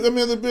was a few. I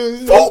mean, there's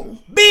been,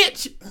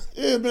 Bitch.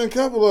 Yeah, it's been a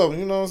couple of them.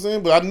 You know what I'm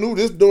saying? But I knew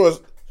this door,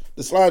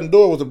 the sliding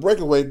door, was a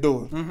breakaway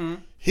door. Mm-hmm.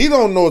 He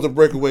don't know it's a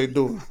breakaway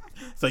door.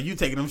 So you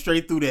taking him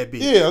straight through that bitch?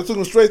 Yeah, I took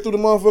him straight through the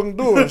motherfucking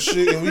door and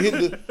shit, and we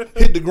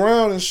hit the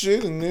ground and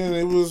shit, and then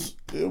it was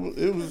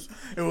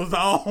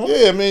on.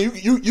 Yeah, man,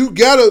 you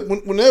gotta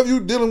whenever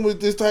you dealing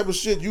with this type of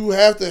shit, you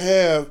have to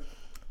have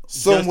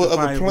somewhat of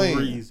a plan.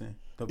 Reason.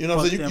 You know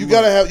what I'm saying? You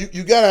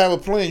gotta have a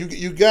plan.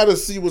 You gotta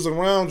see what's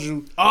around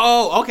you.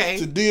 Oh, okay.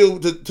 To deal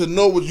to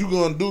know what you're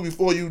gonna do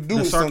before you do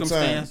the it. Circumstance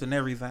sometimes. And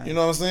everything. You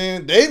know what I'm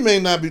saying? They may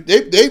not be.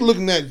 They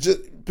looking at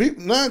just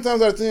people. 9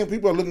 times out of 10,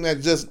 people are looking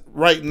at just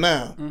right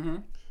now. Mm-hmm.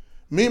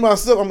 Me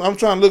myself, I'm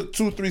trying to look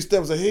 2-3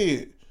 steps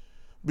ahead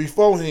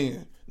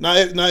beforehand. Now,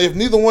 if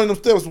neither one of them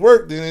steps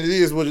work, then it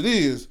is what it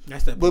is.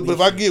 But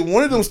if I get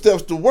one of them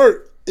steps to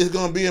work, it's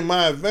gonna be in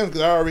my advantage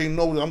because I already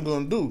know what I'm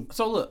gonna do.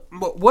 So look,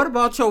 but what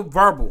about your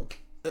verbal?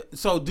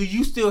 So do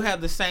you still have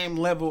the same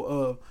level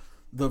of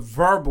the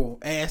verbal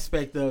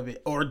aspect of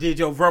it, or did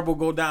your verbal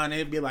go down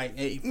and be like,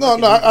 hey? No,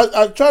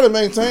 I try to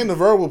maintain the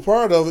verbal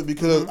part of it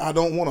because I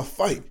don't want to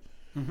fight.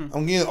 Mm-hmm.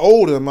 I'm getting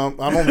older.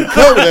 I don't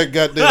recover that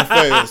goddamn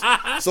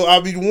fast. So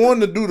I be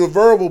wanting to do the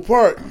verbal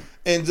part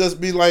and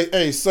just be like,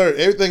 hey, sir,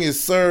 everything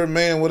is sir,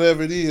 man,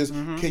 whatever it is.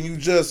 Mm-hmm. Can you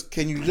just?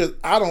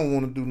 I don't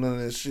want to do none of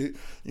that shit.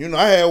 You know,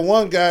 I had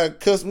one guy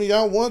cuss me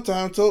out one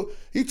time.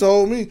 He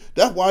told me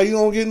that's why you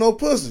don't get no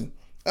pussy.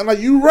 I'm like,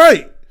 you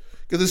right,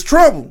 because it's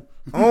trouble.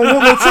 I don't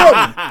want no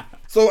trouble,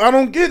 so I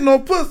don't get no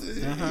pussy.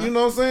 You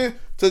know what I'm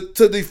saying?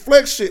 To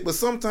deflect shit, but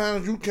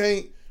sometimes you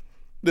can't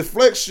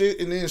deflect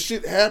shit, and then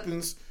shit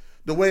happens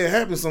the way it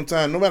happens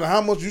sometimes. No matter how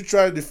much you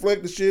try to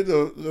deflect the shit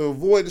or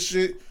avoid the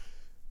shit,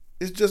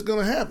 it's just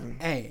gonna happen.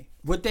 Hey,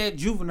 with that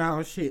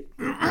juvenile shit,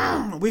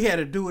 we had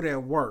to do it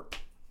at work.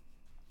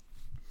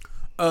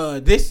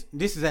 This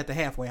is at the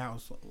halfway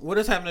house. What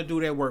is having to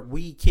do that work?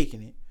 We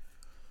kicking it.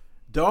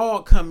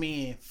 Dog come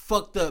in,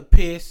 fucked up,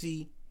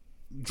 pissy,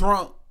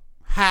 drunk,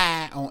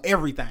 high on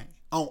everything.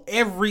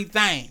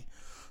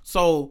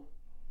 So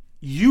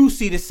you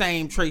see the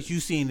same traits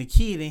you see in the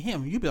kid in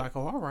him. You be like,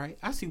 oh, all right,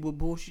 I see what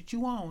bullshit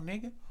you on,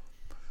 nigga.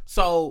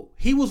 So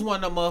he was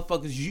one of them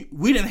motherfuckers.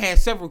 We done had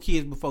several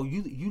kids before.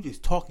 You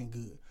just talking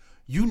good.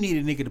 You need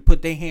a nigga to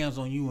put their hands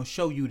on you and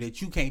show you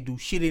that you can't do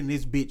shit in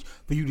this bitch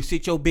for you to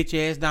sit your bitch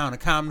ass down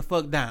and calm the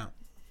fuck down.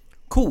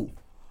 Cool.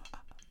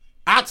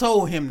 I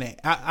told him that.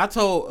 I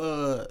told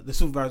the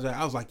supervisor,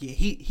 I was like, yeah,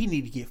 he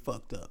need to get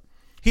fucked up.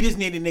 He just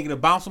need a nigga to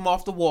bounce him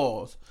off the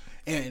walls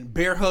and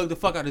bear hug the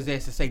fuck out his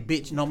ass and say,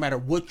 bitch, no matter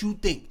what you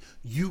think,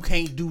 you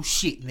can't do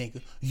shit,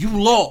 nigga. You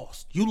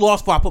lost. You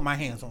lost before I put my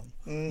hands on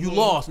you. Mm-hmm. You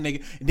lost,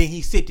 nigga. And then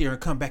he sit there and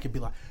come back and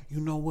be like,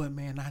 you know what,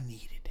 man, I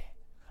needed that.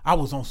 I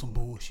was on some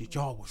bullshit.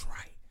 Y'all was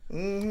right.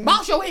 Mm-hmm.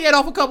 Bounce your head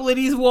off a couple of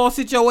these walls,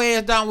 sit your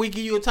ass down, we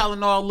give you a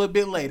Tylenol a little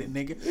bit later,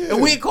 nigga. Yeah.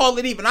 And we call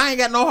it even. I ain't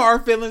got no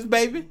hard feelings,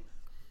 baby.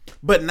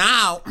 But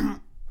now,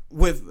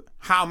 with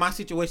how my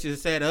situation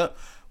is set up,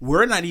 we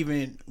can't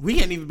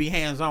even be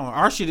hands-on.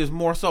 Our shit is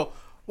more so,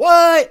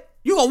 what?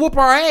 You gonna whoop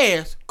our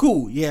ass?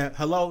 Cool, yeah,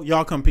 hello?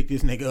 Y'all come pick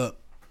this nigga up.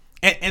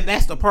 And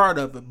that's the part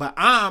of it. But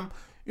I'm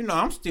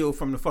still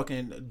from the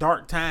fucking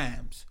dark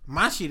times.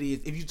 My shit is,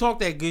 if you talk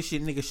that good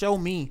shit, nigga, show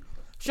me.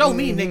 Show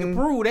me, nigga,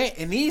 prove that.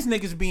 And these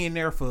niggas being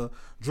there for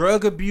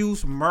drug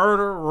abuse,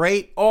 murder,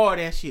 rape, all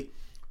that shit.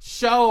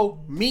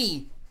 Show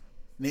me.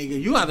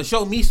 Nigga, you got to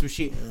show me some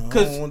shit.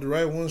 Cause I don't want the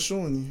right one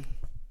showing you.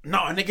 No,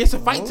 nigga, it's a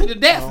fight to the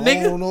death, nigga.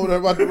 I don't know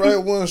about the right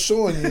one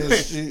showing you and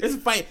shit. It's a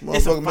fight.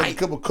 Motherfucker make a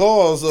couple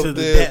calls up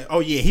there.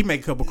 Oh, yeah, he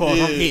make a couple calls.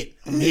 I'm hit.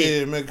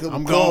 Make a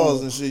couple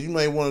calls and shit. You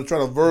may want to try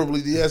to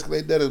verbally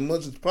de-escalate that as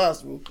much as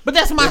possible. But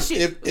that's my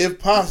shit. If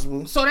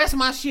possible. So that's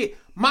my shit.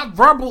 My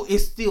verbal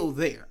is still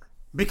there.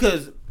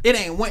 Because it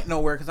ain't went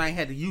nowhere because I ain't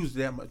had to use it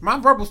that much. My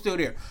verbal's still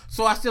there.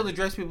 So I still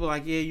address people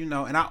like, yeah, you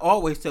know. And I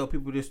always tell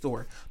people this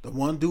story. The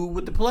one dude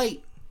with the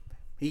plate.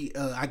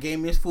 I gave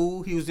him his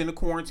food. He was in the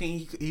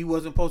quarantine. He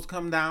wasn't supposed to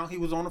come down. He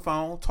was on the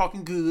phone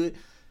talking good.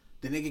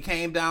 The nigga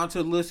came down to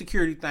the little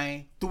security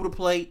thing, threw the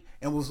plate,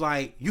 and was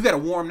like, you got to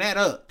warm that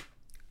up.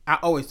 I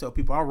always tell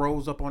people, I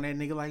rose up on that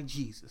nigga like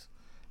Jesus.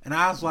 And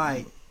I was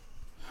like,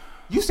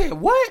 you said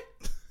what?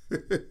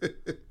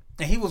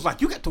 And he was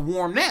like, you got to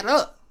warm that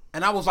up.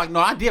 And I was like, no,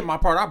 I did my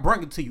part. I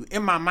bring it to you.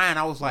 In my mind,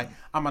 I was like,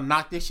 I'm going to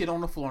knock this shit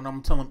on the floor and I'm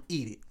going to tell him,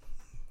 eat it.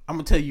 I'm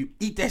going to tell you,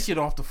 eat that shit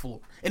off the floor.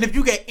 And if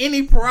you got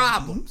any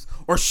problems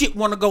or shit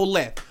want to go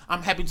left,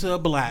 I'm happy to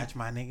oblige,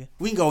 my nigga.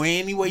 We can go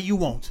any way you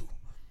want to.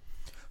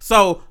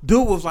 So,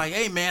 dude was like,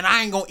 hey, man,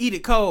 I ain't going to eat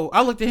it cold.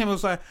 I looked at him and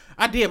was like,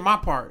 I did my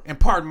part and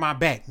pardon my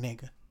back,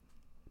 nigga.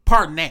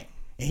 pardon that.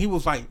 And he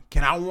was like,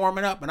 can I warm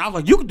it up? And I was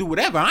like, you can do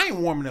whatever. I ain't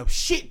warming up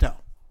shit, though.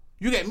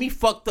 You got me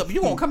fucked up.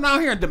 You gonna come down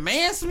here and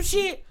demand some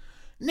shit?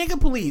 Nigga,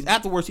 please.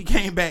 Afterwards, he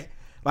came back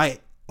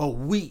like a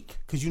week.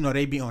 Because, you know,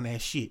 they be on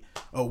that shit.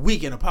 A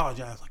week and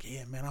apologized. Like,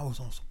 yeah, man, I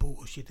was on some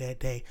bullshit that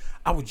day.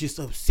 I was just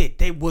upset.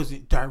 They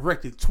wasn't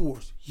directed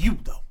towards you,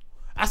 though.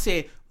 I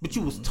said, but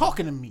you was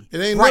talking to me. It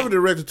ain't right. never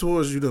directed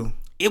towards you, though.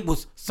 It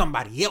was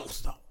somebody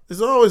else, though. It's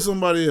always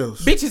somebody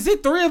else. Bitch, is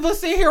it 3 of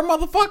us in here,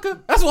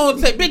 motherfucker? That's what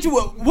I'm saying.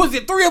 Bitch, was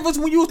it 3 of us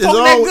when you was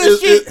talking that good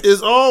shit?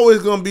 It's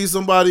always going to be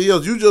somebody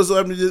else. You just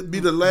have to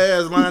be the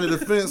last line of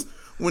defense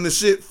when the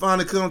shit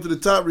finally comes to the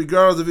top,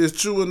 regardless if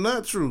it's true or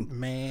not true.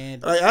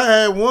 Man. Like, I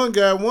had one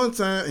guy one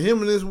time,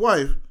 him and his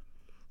wife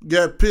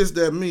got pissed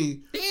at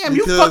me. Damn,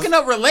 you fucking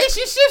up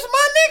relationships,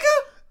 my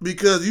nigga?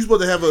 Because you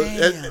supposed to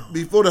have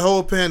before the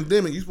whole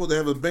pandemic, you supposed to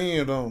have a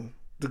band on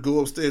to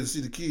go upstairs to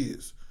see the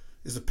kids.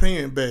 It's a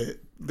parent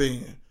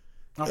band.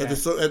 Okay. At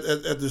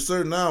the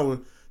certain hour,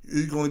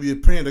 you're going to be a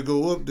parent to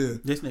go up there.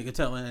 This nigga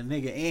telling a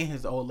nigga and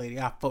his old lady,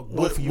 I fucked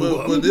both of you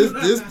up. But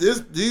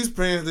these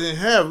parents didn't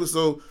have it,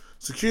 so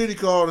security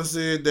called and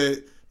said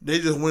that they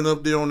just went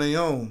up there on their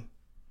own.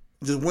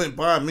 Just went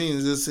by me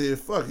and just said,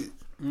 fuck it.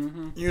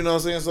 Mm-hmm. You know what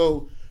I'm saying?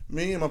 So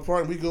me and my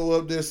partner, we go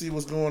up there, see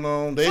what's going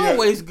on. It's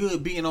always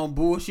good being on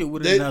bullshit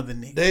with another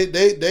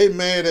nigga. They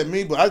mad at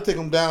me, but I take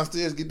them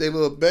downstairs, get their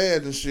little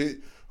badge and shit.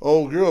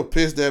 Old girl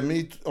pissed at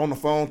me on the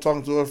phone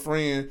talking to her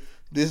friend.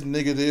 This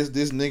nigga this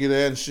nigga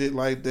that, and shit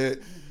like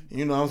that.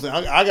 You know what I'm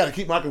saying? I got to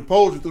keep my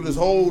composure through this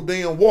whole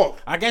damn walk.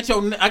 I got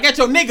your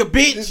nigga,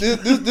 bitch.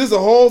 This a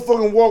whole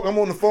fucking walk. I'm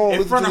on the phone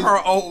in front of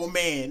her old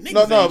man.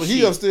 No, but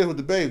he upstairs with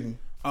the baby.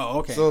 Oh,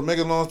 okay. So make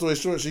a long story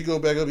short, she go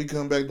back up, he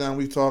come back down,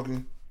 we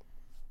talking.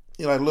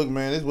 He like, look,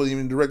 man, this wasn't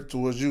even directed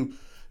towards you.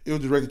 It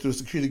was directed to the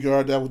security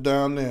guard that was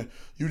down there.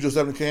 You just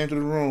haven't came to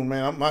the room,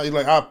 man.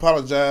 I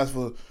apologize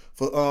for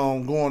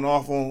going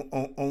off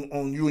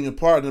on you and your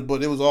partner,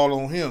 but it was all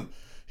on him.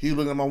 He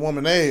looking at my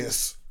woman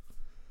ass.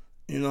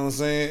 You know what I'm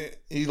saying?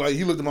 He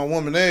looked at my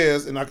woman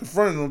ass, and I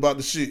confronted him about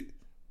the shit.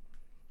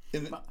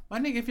 My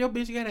nigga, if your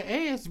bitch got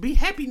an ass, be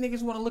happy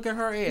niggas want to look at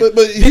her ass.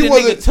 But he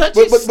wasn't. Nigga touch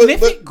it,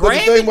 sniff it, grab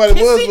the thing it, about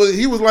kiss it? was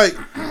he was like,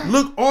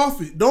 look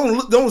off it.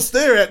 Don't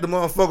stare at the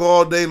motherfucker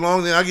all day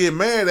long. Then I get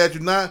mad at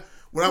you. Not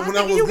when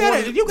you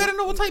gotta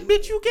know what type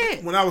bitch you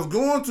get. When I was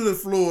going to the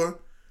floor,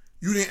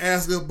 you didn't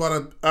ask us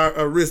about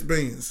our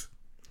wristbands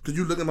because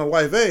you look at my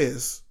wife's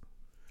ass.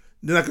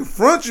 Then I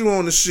confront you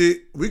on the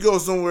shit. We go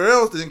somewhere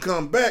else, then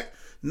come back.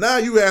 Now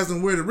you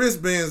asking where the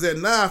wristbands at.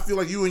 Now I feel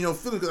like you in your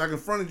feelings because I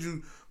confronted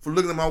you for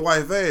looking at my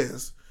wife's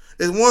ass.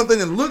 It's one thing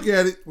to look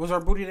at it. Was her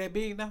booty that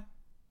big now?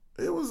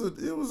 It was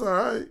all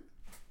right.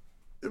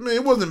 I mean,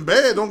 it wasn't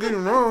bad. Don't get me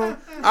wrong.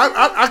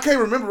 I can't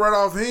remember right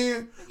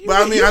offhand,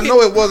 but I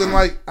know it wasn't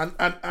like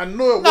I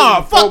know it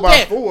wasn't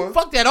 4x4.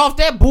 Fuck that off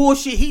that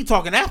bullshit. He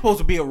talking. That's supposed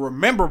to be a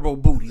rememberable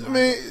booty. I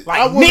mean,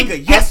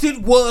 nigga, yes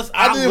it was.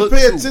 I didn't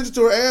pay attention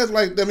to her ass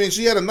like. I mean,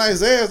 she had a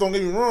nice ass. Don't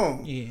get me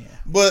wrong. Yeah.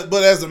 But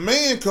as a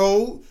man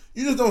code,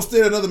 you just don't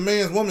stare at another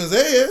woman's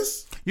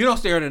ass. You don't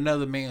stare at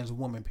another man's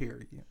woman.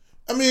 Period.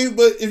 I mean,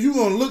 but if you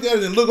gonna look at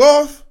it and look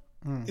off,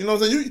 you know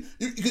what I'm saying?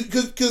 You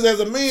because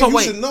as a man,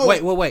 should know.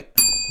 Wait.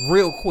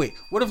 Real quick.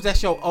 What if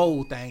that's your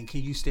old thing?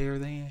 Can you stare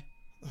then?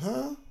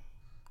 Huh?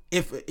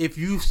 If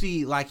you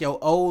see like your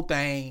old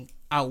thing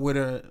out with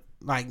a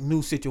like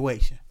new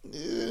situation,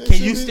 yeah,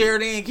 can you stare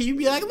then? Can you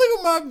be like, look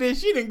at my bitch,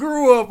 she done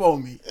grew up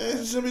on me.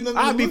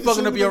 I'll be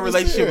fucking up your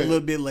relationship a little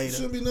bit later.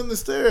 Shouldn't be nothing to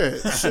stare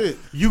at. Shit.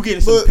 You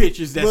getting some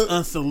pictures that's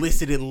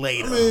unsolicited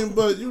later. I mean,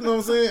 but you know what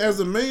I'm saying? As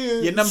a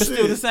man, your number's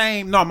still the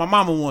same. No, my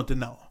mama want to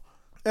know.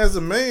 As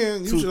a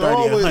man, you should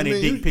always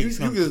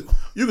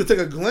you can take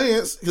a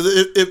glance because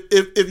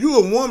if you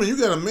a woman, you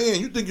got a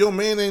man. You think your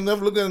man ain't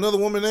never looked at another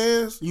woman's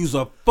ass? You's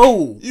a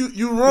fool.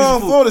 You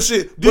wrong for the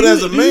shit. But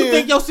as a man, do you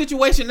think your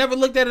situation never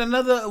looked at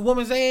another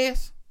woman's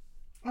ass?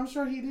 I'm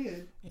sure he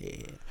did.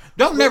 Yeah.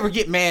 Don't never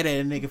get mad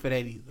at a nigga for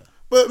that either.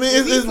 But I mean,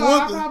 it's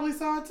one thing. I probably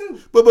saw it too.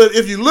 But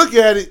if you look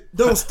at it,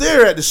 don't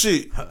stare at the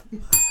shit.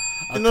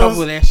 A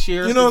couple that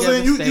shares you know what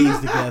I'm saying? Stays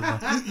together.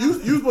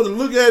 You supposed to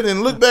look at it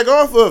and look back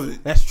off of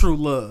it. That's true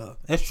love.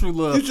 That's true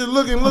love. You should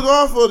look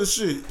off of the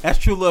shit. That's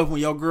true love when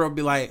your girl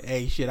be like,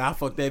 hey, shit, I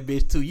fuck that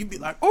bitch too. You be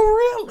like,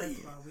 oh, really?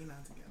 We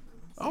not together.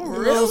 Oh,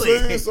 you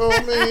really? So, I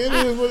mean, it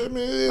is what it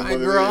is. My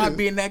girl, I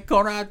be in that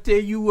corner, I tell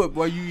you what,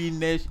 boy, you eating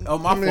that shit. Oh,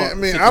 my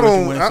fault.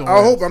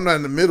 I hope I'm not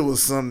in the middle of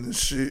something and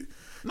shit.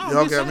 No,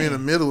 y'all got me in the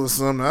middle of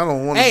something. I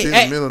don't want to be in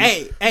the middle.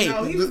 Hey.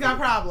 No, he's got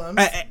problems.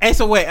 Hey,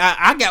 so wait,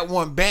 I got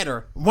one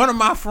better. One of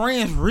my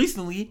friends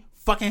recently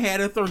fucking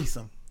had a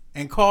threesome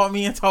and called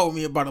me and told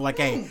me about it. Like,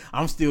 hey,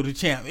 I'm still the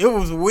champ. It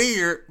was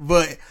weird,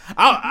 but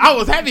I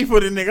was happy for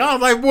the nigga. I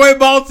was like, boy,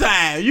 about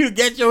time. You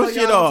get your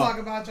shit y'all off.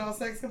 Talk about y'all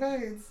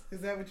sexcapades.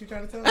 Is that what you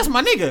trying to tell me? That's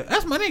my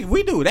nigga.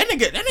 We do. That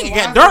nigga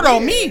got dirt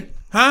on me.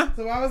 Huh?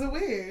 So why was it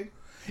weird?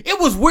 It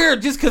was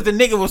weird just because the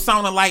nigga was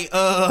sounding like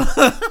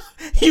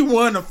he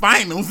won the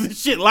finals and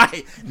shit.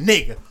 Like,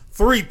 nigga,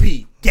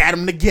 3P, got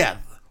him together.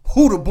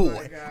 Who the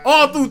boy? God.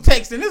 All through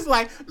texting. It's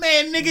like,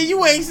 man, nigga,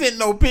 you ain't sent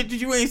no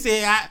pictures. You ain't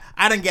said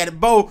I done got it,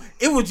 Bo.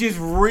 It was just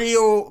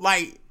real.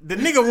 Like the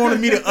nigga wanted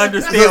me to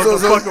understand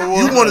what the fuck it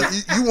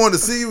was.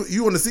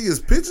 You want to see his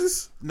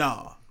pictures?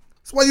 No,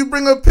 That's why you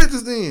bring up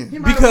pictures then. He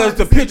might have because wanted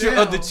the to sit picture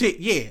of the down. chick.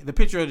 Yeah, the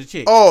picture of the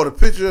chick. Oh, the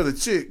picture of the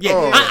chick. Yeah.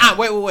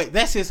 Oh. Wait.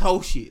 That's his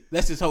whole shit.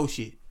 That's his whole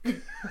shit. You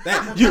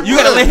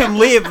gotta let him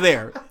live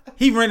there.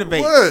 He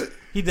renovates. What?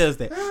 He does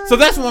that. So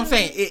that's what I'm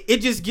saying.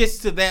 It just gets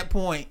to that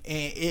point,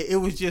 and it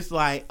was just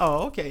like,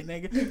 oh, okay,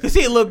 nigga. Cause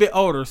he a little bit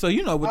older, so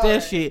you know with that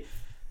Alright. shit,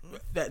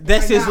 that's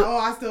Like, his. nah,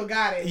 I still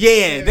got it.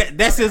 Yeah,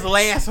 that's his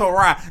last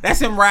hurrah. That's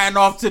him riding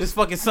off to this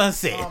fucking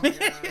sunset. Oh my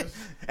gosh.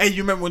 Hey,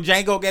 you remember when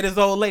Django got his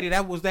old lady?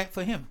 That was that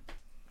for him.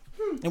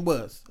 It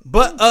was.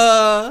 But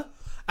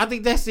I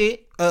think that's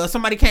it.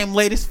 Somebody came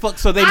late as fuck,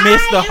 so they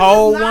missed the It was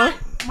whole not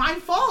one. My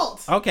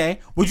fault. Okay.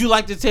 Would you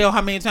like to tell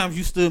how many times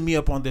you stood me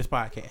up on this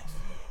podcast?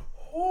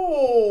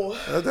 Oh,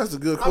 That's a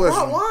good I brought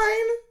question.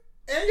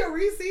 wine and your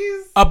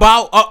Reese's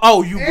About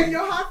you. and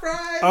your hot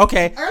fries.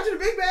 Okay. I got you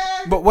the big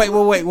bag. But wait.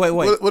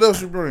 What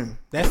else you bring?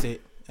 That's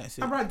it.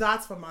 I brought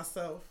dots for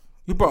myself.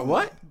 You brought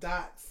what?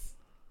 Dots.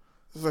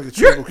 It's like a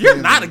You're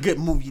triple not a candy. good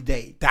movie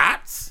day.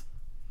 Dots.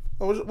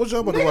 Oh, what y'all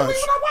about Nigga, to we watch?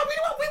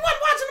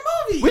 wasn't watching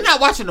the movie. We're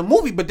not watching the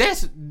movie, but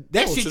that's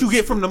shit should- you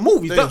get from the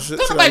movies. damn, Don't should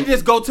nobody I-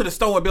 just go to the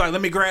store and be like,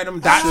 let me grab them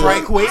dots Should I-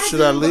 right quick.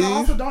 Should I do, leave? But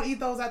also, don't eat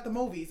those at the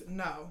movies.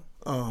 No.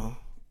 Oh,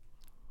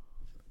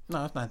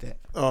 No, it's not that.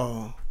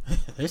 oh.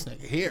 This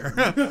nigga here.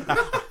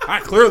 I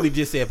clearly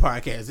just said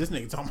podcast. This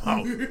nigga talking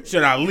about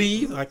should I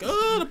leave? Like, the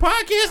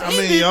podcast. I mean,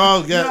 ended.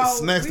 y'all got No,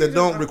 snacks we that just-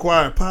 don't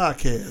require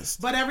podcasts.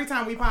 But every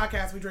time we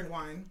podcast, we drink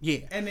wine. Yeah.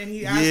 And then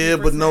he asked Yeah, me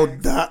for but no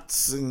snacks.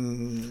 dots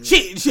and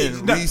She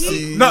and no,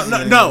 Reese's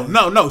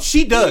no.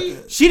 She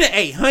does. She done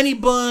ate honey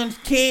buns,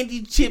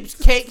 candy chips,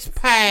 cakes,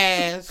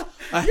 pies,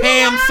 a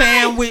ham right.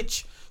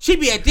 sandwich. She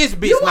be at this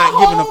bitch You not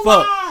giving a whole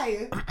fuck.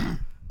 lie.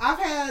 I've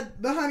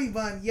had the honey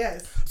bun,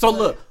 yes. So But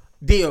look,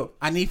 Deal,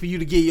 I need for you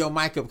to get your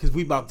mic up because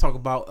we about to talk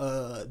about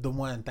the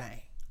one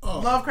thing.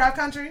 Lovecraft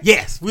Country?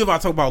 Yes, we about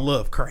to talk about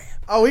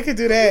Lovecraft. Oh, we could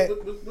do that.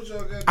 What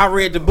y'all got? I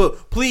read the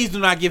book. Please do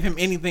not give him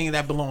anything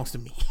that belongs to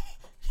me.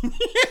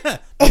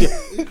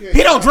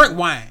 He don't drink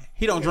wine.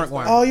 He don't drink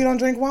wine. Oh, you don't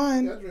drink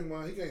wine? I drink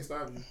wine. He can't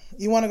stop me.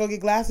 You want to go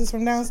get glasses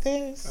from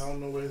downstairs? I don't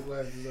know where his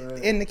glasses are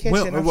at. In the kitchen.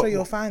 Well, I'm well, sure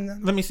you'll find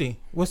them. Let me see.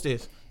 What's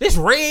this? This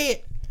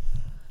red.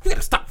 You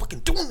gotta stop fucking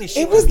doing this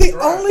shit. It was the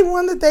dry. only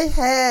one that they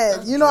had.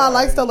 That's You know, I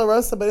dry. like Stella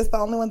Rosa, but it's the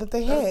only one that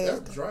they had.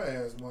 That's dry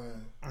ass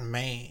wine.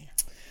 Man.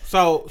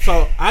 So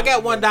I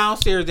got one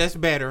downstairs that's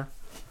better.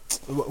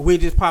 We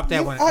just popped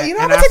that one. Oh, you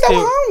know, I'm And gonna I take that still-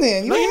 one home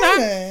then. You No, ain't you're not.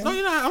 having. No,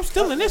 you're not. I'm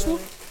still in this one.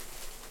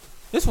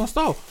 This one's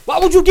stole. Why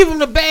would you give him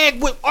the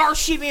bag with our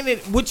shit in it,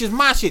 which is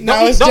my shit? No,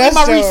 Don't it's eat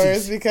my just yours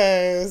Reese's.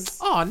 because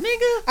Oh,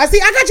 nigga. I see.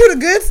 I got you the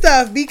good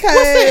stuff What's because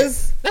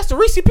this? That's the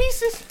Reese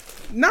Pieces?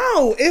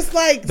 no, it's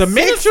like The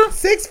miniature?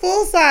 six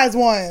full size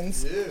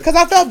ones. Yeah. Because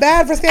I felt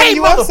bad for standing Hey,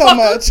 you up so motherfucker.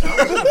 much.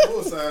 I'm getting a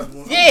full size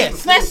one. Yeah,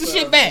 snatch the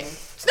shit back.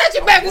 Snatch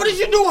it back. What is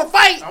you doing?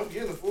 Fight. I'm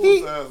getting a full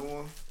size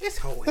one. This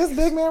hoe. This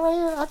big man right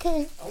here, I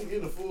can't. I'm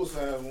getting a full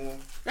size one.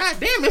 God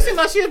damn, it seems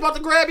like she was about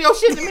to grab your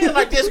shit to me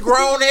like this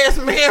grown ass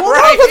man Well,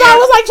 right because I here.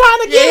 was like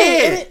trying to get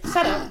Yeah. it. And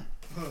shut up.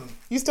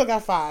 You still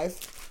got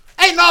 5.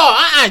 Hey, no,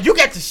 you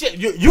got the shit.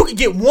 You can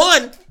get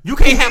one. You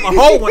can't have a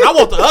whole one. I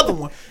want the other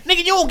one. Nigga,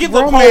 you don't give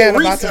up Grown whole man about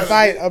Reese's. to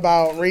fight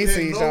about Can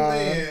Reese's, no y'all.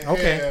 man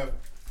Okay. have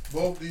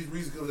both these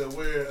Reese's cups that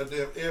wear a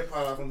damn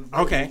AirPod on the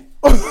Okay.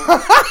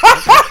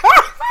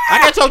 I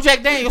got your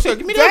Jack Daniels. Here,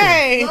 give me that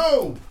Dang.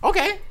 No. one.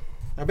 Okay.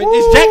 I bet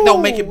this Jack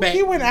don't make it back.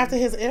 He went after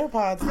his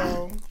AirPods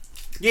though.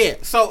 Yeah.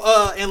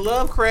 So, in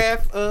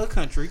Lovecraft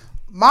Country,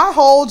 My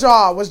whole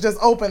jaw was just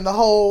open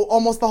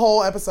almost the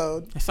whole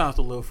episode. it sounds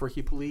a little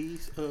freaky.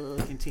 Please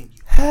continue.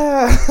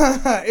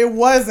 It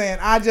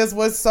wasn't. I just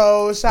was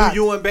so Do shocked.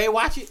 you and Bay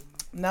watch it?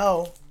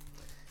 No.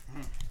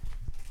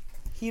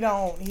 He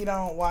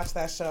don't watch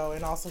that show,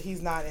 and also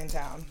he's not in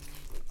town.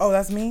 Oh,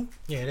 that's me?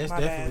 Yeah, that's My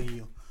definitely bad.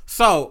 you.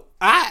 So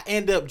I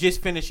end up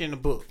just finishing the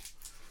book.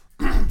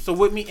 So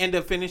with me end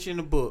up finishing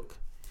the book,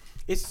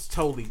 it's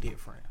totally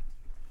different.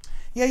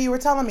 Yeah, you were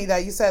telling me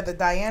that. You said that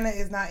Diana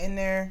is not in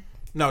there.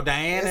 No,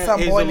 Diana It's some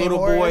is boy a named little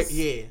boy. Horace?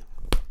 Yeah.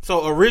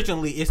 So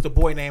originally it's the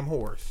boy named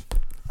Horace.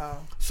 Oh.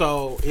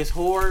 So it's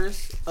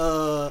Horace,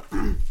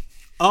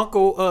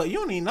 Uncle. You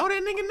don't even know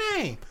that nigga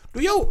name.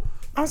 Do yo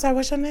I'm sorry,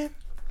 what's your name?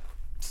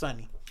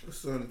 Sonny?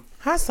 Sonny.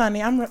 Hi,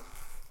 Sonny.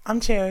 I'm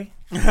Cherry.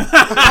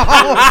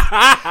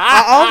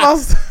 I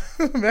almost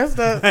messed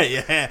up.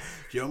 Yeah,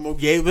 you almost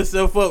gave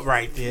herself up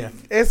right there.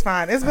 It's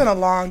fine. It's been a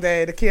long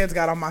day. The kids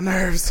got on my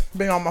nerves.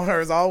 Been on my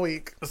nerves all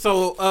week.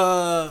 So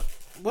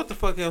what the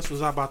fuck else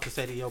was I about to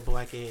say to your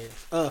black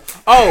ass?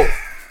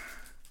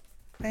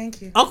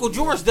 Thank you. Uncle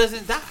George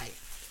doesn't die.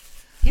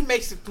 He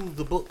makes it through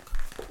the book.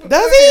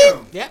 Does he?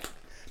 Damn. Yep.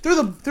 Through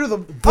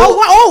the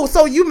oh,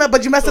 so you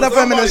but you messed it up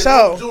for him in the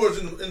show. George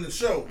in the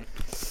show.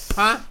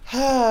 Huh?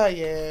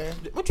 Yeah.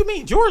 What you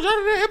mean? George out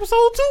of that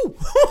episode too?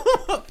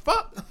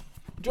 Fuck.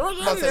 George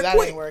out I'll of say that that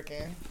quick. ain't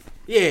working.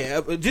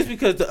 Yeah, just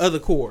because the other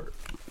cord.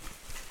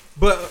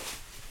 But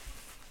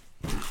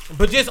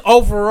just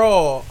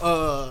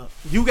overall,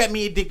 you got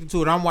me addicted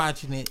to it. I'm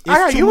watching it. It's I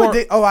got two you more-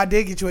 addicted. Oh, I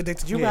did get you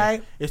addicted. You yeah,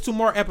 right? It's 2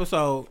 more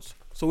episodes.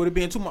 So would it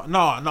be in 2 more?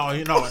 No.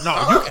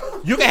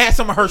 You can have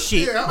some of her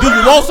shit. Do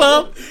you want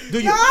some? Do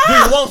you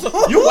want some?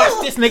 You watch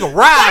this nigga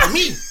ride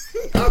me.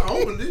 I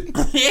opened it.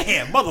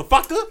 Yeah,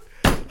 motherfucker.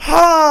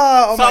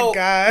 Oh my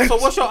god. So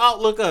what's your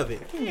outlook of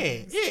it? Yeah,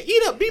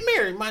 eat up, be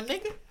married, my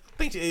nigga.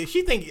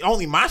 She think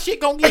only my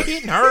shit gonna get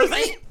hit and hers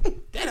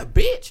ain't. That a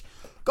bitch.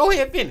 Go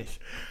ahead, finish.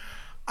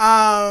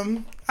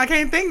 I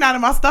can't think now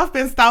that my stuff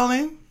been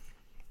stolen.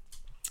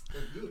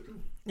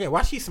 Yeah,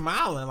 why she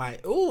smiling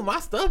like, ooh, my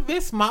stuff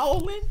been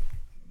smiling?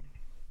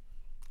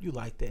 You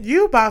like that?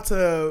 You about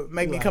to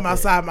make me like come that.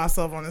 outside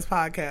myself on this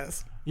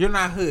podcast. You're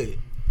not hood.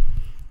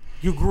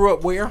 You grew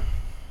up where?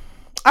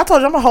 I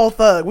told you I'm a whole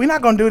thug. We're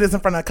not gonna do this in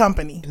front of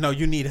company. No,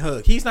 you need a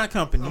hug. He's not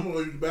company. I'm gonna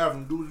go to the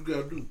bathroom. Do what you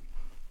gotta do.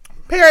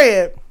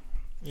 Period.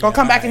 Gonna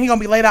come back alright. and he gonna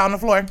be laid out on the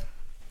floor.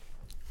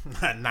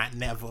 Not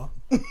never.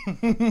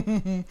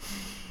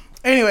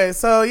 Anyway,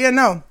 so yeah,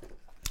 no,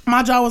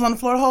 my jaw was on the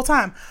floor the whole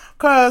time.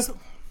 Cause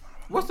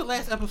What's the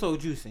last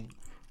episode you seen?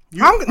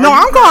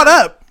 I'm caught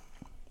up.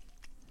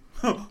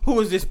 Who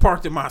is this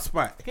parked in my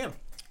spot? Him.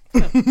 I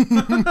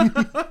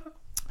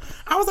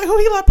was like, who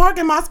he let park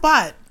in my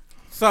spot?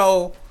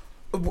 So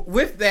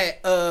with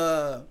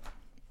that,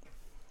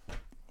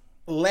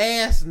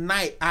 last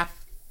night I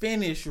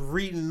finished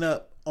reading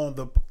up on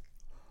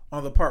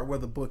the part where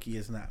the bookie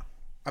is now.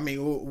 I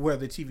mean, where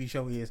the TV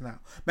show is now.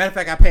 Matter of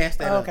fact, I passed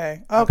that up.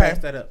 Okay. I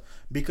passed that up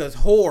because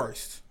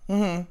Horace.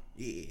 Mm-hmm.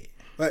 Yeah.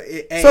 But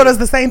So does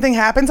the same thing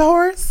happen to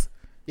Horace?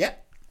 Yeah.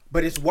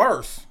 But it's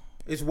worse.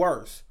 It's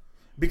worse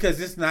because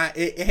it's not.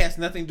 It has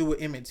nothing to do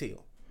with Emmett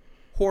Till.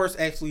 Horace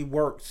actually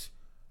works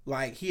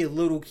like he a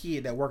little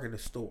kid that work at a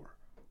store.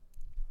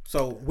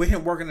 So with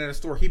him working at a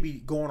store, he be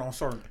going on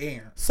certain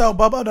errands. So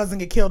Bobo doesn't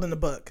get killed in the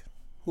book.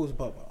 Who's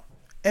Bubba?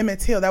 Emmett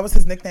Till, that was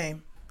his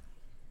nickname.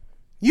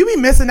 You be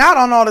missing out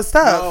on all the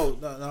stuff.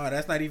 No,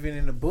 that's not even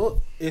in the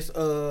book. It's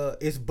Bug,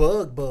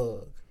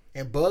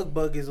 and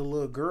Bug is a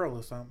little girl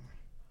or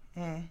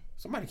something.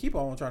 Somebody keep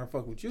on trying to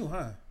fuck with you,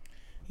 huh?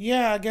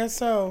 Yeah, I guess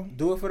so.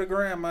 Do it for the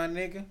gram, my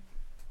nigga.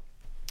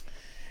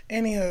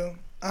 Anywho,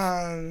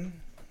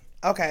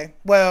 okay.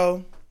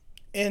 Well,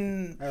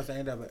 That's the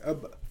end of it.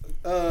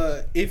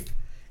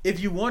 If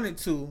you wanted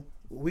to,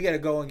 we gotta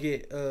go and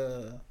get.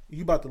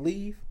 You about to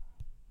leave?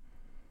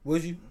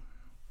 Was you?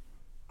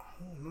 I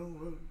don't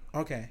know.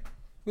 Okay,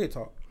 we'll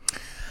talk.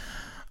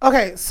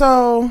 okay,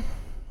 so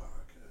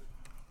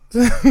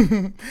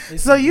you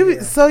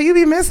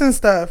be missing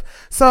stuff.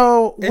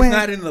 So It's when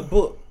not in the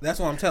book. That's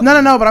what I'm telling no,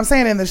 you. but I'm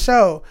saying in the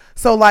show.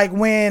 So like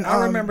when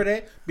I remember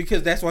that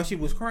because that's why she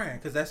was crying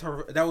because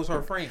that was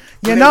her friend.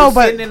 You When know, they was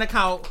but- sitting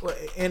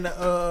in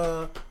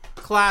the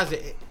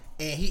closet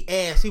and he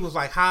asked, he was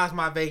like, "How's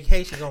my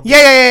vacation gonna be?"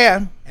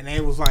 Yeah. And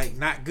they was like,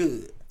 "Not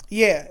good."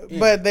 Yeah,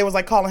 but they was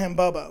like calling him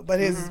Bobo. But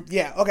his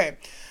okay.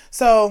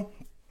 So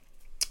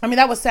I mean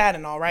that was sad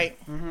and all right.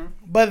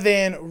 But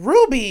then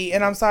Ruby,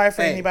 and I'm sorry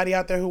for Hey, anybody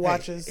out there who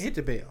watches. Hit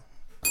the bell.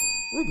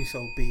 Ruby's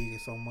so big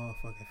and so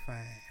motherfucking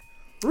fine.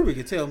 Ruby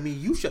can tell me,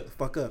 "You shut the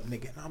fuck up,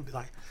 nigga," and I'm be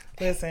like,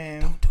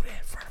 Listen, "Don't do that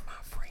in front of my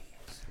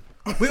friends."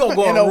 We gonna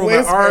go in In a the room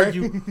whisper. and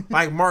argue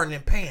like Martin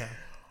and Pam.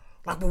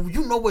 Like, well,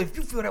 you know what? If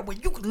you feel that way,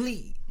 you can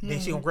leave. Then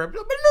she gonna grab.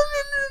 No.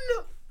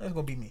 That's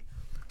gonna be me.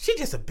 She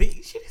just a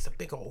big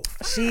old.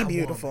 Fine she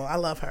beautiful. woman. I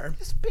love her.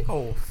 Just big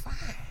old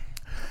fine.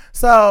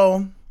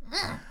 So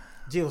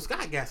Jill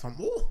Scott got some.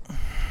 Ooh.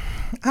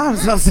 I'm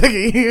so sick of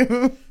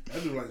you. I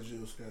do like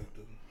Jill Scott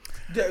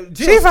though.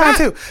 She fine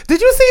too.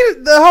 Did you see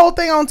the whole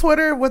thing on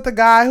Twitter with the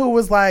guy who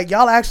was like,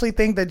 "Y'all actually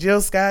think that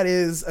Jill Scott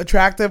is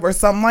attractive or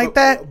something like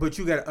that?" But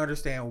you gotta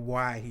understand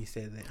why he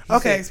said that. He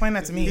Okay, said- explain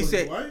that to me. He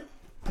said White?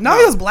 No,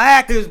 he was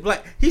black he was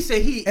black. He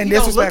said he and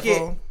don't look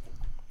disrespectful. at.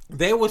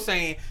 They were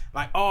saying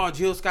like, "Oh,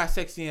 Jill Scott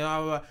sexy," and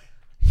blah, blah, blah.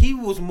 He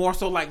was more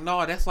so like,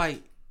 "No, that's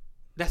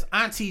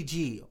Auntie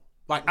Jill."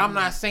 Like, I'm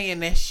not saying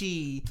that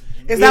she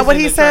Is that what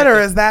isn't he said, or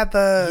attractive. is that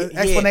the Yeah,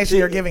 explanation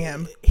you're giving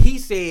him? He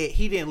said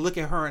he didn't look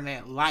at her in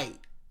that light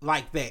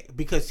like that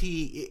because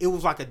it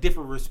was like a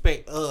different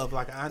respect of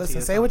like an auntie. Listen,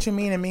 or say what something. you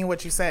mean and mean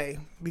what you say,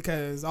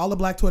 because all the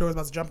black Twitter was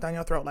about to jump down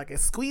your throat like,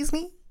 "Excuse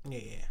me."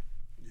 Yeah.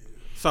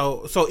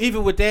 So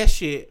even with that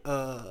shit,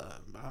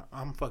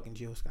 I'm fucking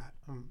Jill Scott.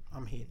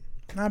 I'm hitting.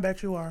 I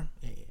bet you are.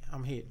 Yeah,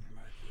 I'm hitting.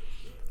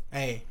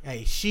 Hey,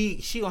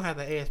 she gonna have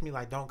to ask me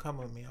like, "Don't come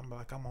with me." I'm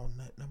like, I'm on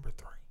nut number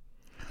 3.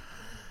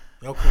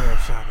 Your club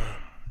shot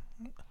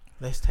up.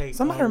 Let's take.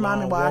 Somebody a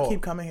remind me long why walk. I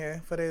keep coming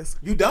here for this.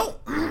 You don't.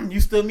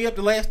 You stood me up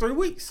the last 3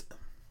 weeks.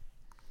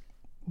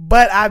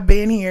 But I've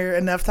been here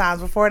enough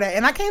times before that,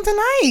 and I came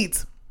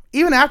tonight,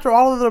 even after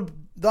all of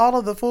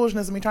the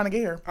foolishness of me trying to get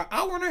here. An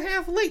hour and a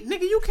half late,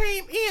 nigga. You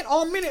came in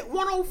on minute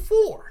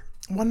 104.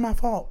 Wasn't my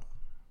fault.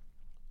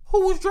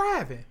 Who was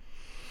driving?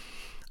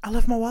 I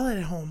left my wallet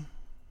at home.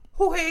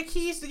 Who had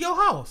keys to your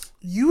house?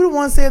 You the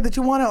one said that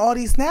you wanted all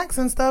these snacks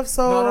and stuff.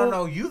 So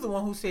No. You the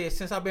one who said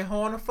since I've been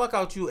hoeing the fuck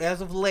out you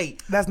as of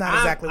late. That's not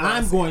exactly what I'm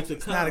I said. going to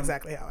It's come. not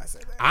exactly how I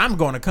said that. I'm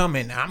going to come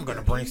in. I'm going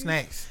to bring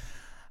snacks.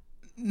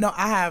 No,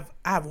 I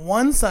have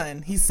one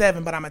son. He's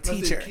 7, but I'm a I said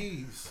teacher.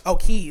 keys. Oh,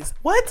 keys.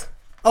 What?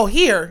 Oh,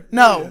 here?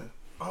 No. Yeah.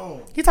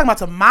 Oh. He's talking about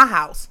to my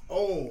house.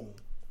 Oh.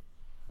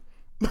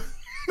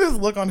 This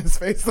look on his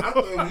face. I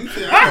thought you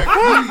said I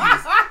got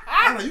keys.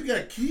 I'm like, you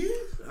got keys?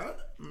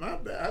 My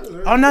bad. I just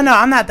heard Oh, no,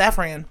 I'm not that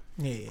friend.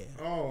 Yeah.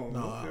 Oh,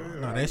 okay.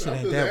 no, that shit I'm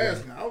ain't just that way.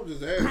 asking. I was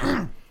just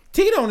asking.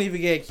 T don't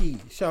even get keys.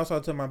 Shouts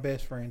out to my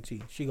best friend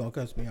T. She gonna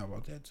cuss me out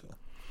about that too.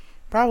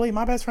 Probably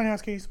my best friend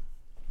has keys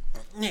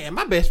Yeah,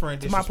 my best friend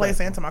to my place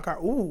and to my car.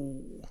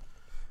 Ooh.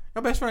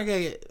 My best friend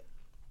got.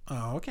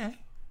 Oh, okay.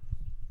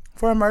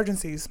 For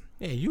emergencies.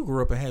 Yeah, you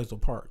grew up in Hazel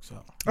Park, so.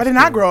 I did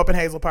not grow up in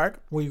Hazel Park.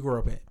 Where you grew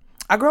up at?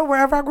 I grew up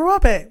wherever I grew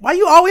up at. Why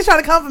you always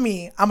trying to come for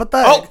me? I'm a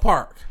thug. Oak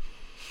Park.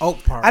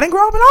 Oak Park. I didn't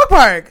grow up in Oak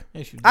Park.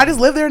 Yes, you did. I just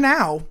live there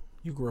now.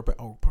 You grew up at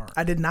Oak Park.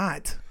 I did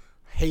not.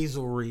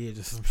 Hazel Ridge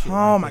or some shit. Oh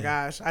like my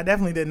that. gosh. I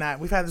definitely did not.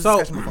 We've had this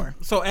discussion before.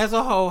 So as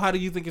a whole, how do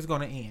you think it's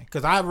gonna end?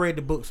 Because I've read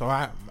the book, so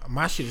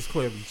my shit is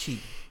clearly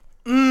cheap.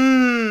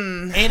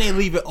 And they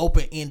leave it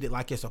open ended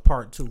like it's a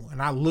part 2.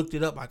 And I looked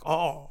it up like,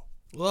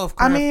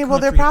 Lovecraft. I mean, well,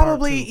 they're Country Part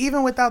probably, 2.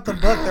 even without the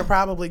book, they're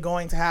probably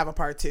going to have a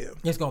part 2.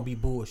 It's gonna be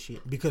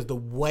bullshit because the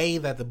way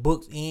that the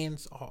book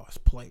ends, it's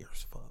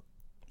players fuck.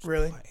 It's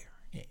Really? player.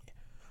 Yeah.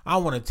 I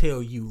want to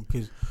tell you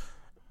because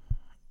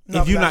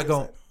No, if you're but not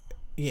gonna,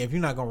 if you're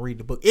not gonna read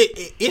the book,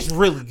 it's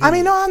really good. I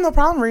mean, no, I have no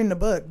problem reading the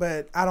book,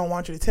 but I don't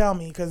want you to tell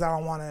me because I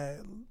don't want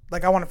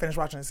to, I want to finish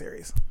watching the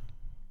series.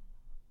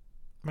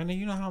 Man,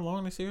 you know how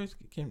long the series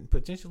can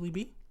potentially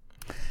be?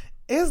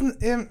 There's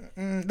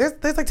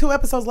like 2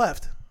 episodes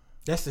left.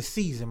 That's the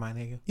season, my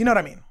nigga. You know what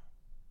I mean?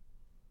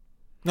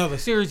 No, the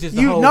series is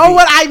the You whole know beat.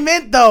 what I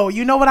meant, though.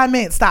 You know what I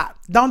meant. Stop.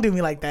 Don't do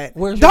me like that.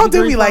 Where's your Don't do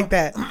degree me from? like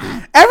that.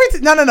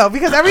 No.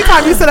 Because every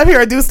time you sit up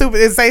here and do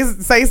stupid and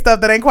say stuff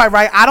that ain't quite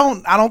right, I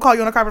don't call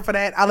you on the carpet for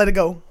that. I let it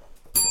go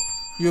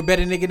You're a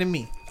better nigga than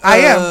me. I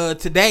am.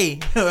 Today.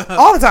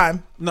 all the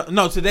time.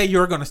 No, today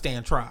you're gonna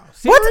stand trial.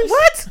 What? Series?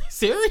 What?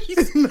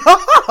 Series? No.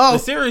 The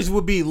series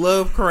would be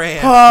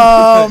Lovecraft.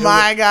 Oh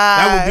my god.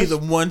 That would be the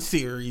one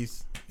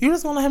series. You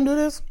just want to let him do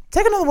this?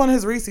 Take another one of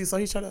his Reese's so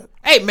he shut up.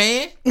 Hey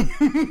man.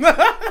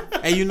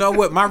 Hey, you know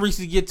what? My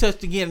Reese's get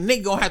touched again. A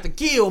nigga gonna have to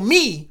kill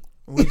me.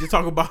 We just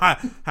talk about how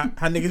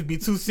niggas be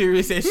too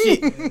serious and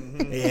shit.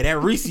 Yeah,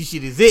 that Reese's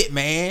shit is it,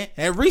 man.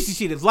 That Reese's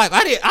shit is life.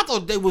 I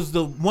thought they was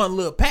the one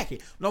little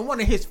packet. No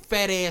wonder his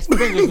fat ass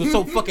fingers was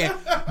so fucking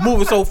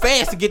moving so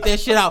fast to get that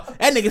shit out.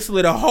 That nigga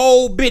slid a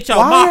whole bitch out.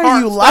 Why My are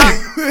heart you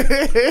stopped.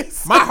 like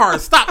this? My heart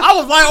stopped. I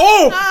was like,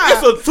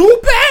 it's a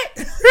 2-pack?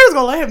 You're just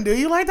gonna let him do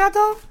you like that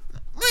though?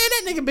 Man,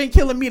 that nigga been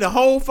killing me the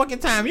whole fucking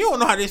time. You don't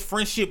know how this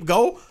friendship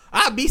go.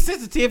 I'll be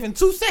sensitive in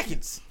 2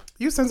 seconds.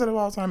 You sensitive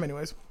all the time,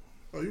 anyways.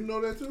 Oh, you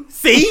know that too?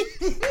 See?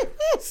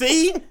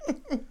 See?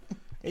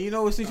 And you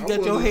know what? Since you I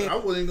got your wasn't- hair, I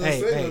wasn't gonna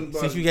say nothing about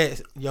since it. you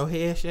got your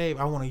hair shaved,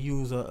 I want to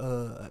use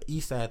a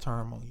East Side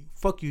term on you.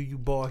 Fuck you, you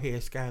bald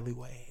head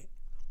scallywag.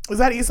 Is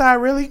that East Side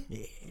really?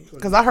 Yeah.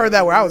 Because I heard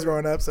that where I was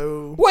growing up.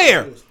 So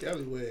Where? It was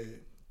Scallywag.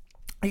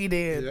 he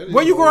did. That is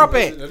Where you grew old- up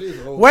at? That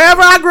is old.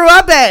 Wherever I grew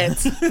up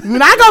at. We're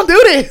not gonna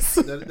do this.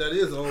 That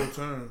is an old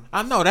term.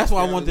 I know. That's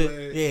why I want to.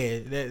 Scallywag.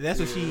 Yeah,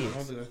 that's what she I don't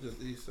is. think that's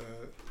just East Side.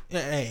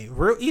 Yeah, hey,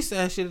 real East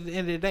Side shit at the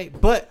end of the day.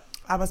 But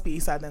I must be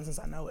East Side then since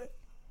I know it.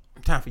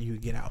 time for you to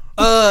get out.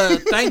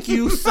 Thank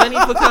you, Sonny,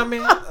 for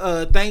coming.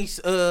 Thanks,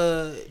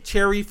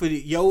 Cherry, for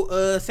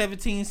your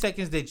 17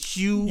 seconds that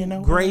you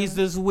know grazed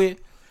us with,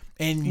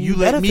 and you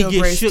better let me feel get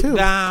grazed, shook too.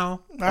 down.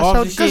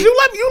 Because you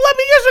let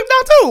me get shook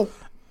down too.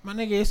 My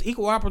nigga, it's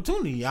equal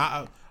opportunity.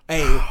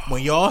 Hey,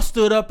 when y'all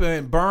stood up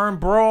and burned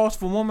bras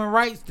for women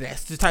rights,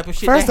 that's the type of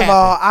shit. First that of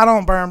all, happened. I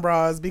don't burn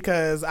bras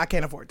because I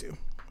can't afford to.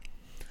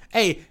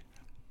 Hey,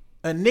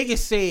 a nigga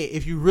said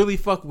if you really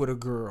fuck with a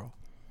girl,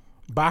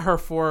 buy her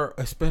 4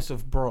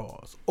 expensive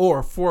bras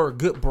or 4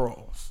 good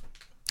bras.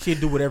 She'll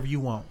do whatever you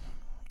want.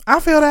 I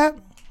feel that.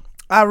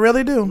 I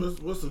really do.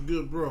 What's a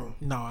good bro?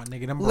 Nah,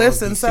 nigga, them bras Lifts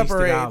be and $60.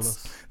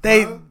 separates.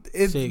 They Huh?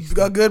 it,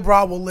 60. a good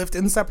bra will lift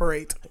and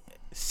separate.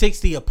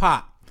 60 a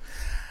pop.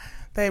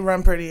 They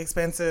run pretty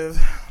expensive.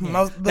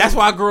 That's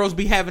why girls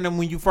be having them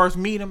when you first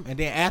meet them, and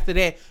then after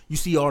that, you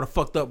see all the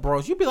fucked up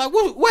bras. You be like,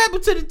 what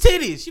happened to the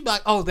titties? You be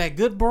like, oh, that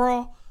good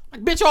bra?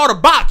 Like, bitch, I ought to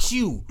box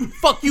you.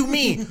 Fuck you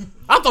mean?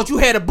 I thought you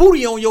had a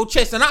booty on your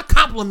chest, and I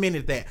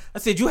complimented that. I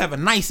said you have a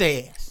nice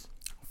ass.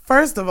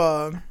 First of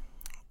all,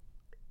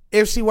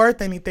 if she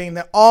worth anything,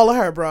 then all of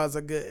her bras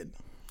are good.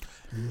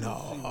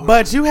 No.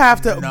 But you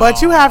have to.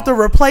 But you have to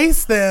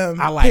replace them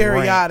I like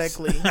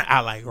periodically. Rats. I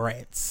like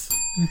rats.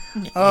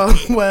 Oh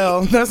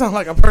well, that sounds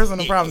like a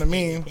personal problem to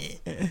me.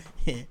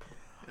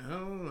 I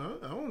don't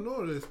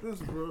know. They're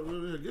expensive,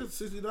 bro. I guess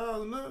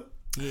 $60 enough.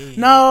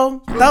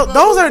 No,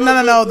 those are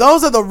no.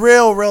 Those are the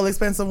real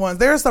expensive ones.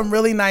 There are some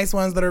really nice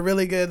ones that are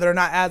really good that are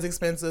not as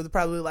expensive.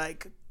 Probably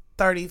like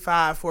 $35,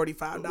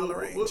 $45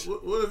 range.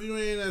 What if you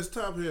ain't as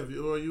top heavy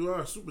or you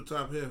are super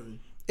top heavy?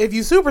 If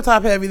you super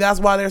top heavy, that's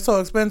why they're so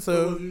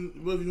expensive.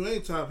 What if you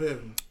ain't top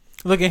heavy?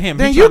 Look at him.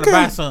 Then He's you trying to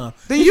can- buy some.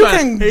 then He's you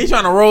trying, can- He's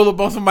trying to roll up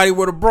on somebody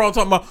with a bra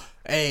talking about,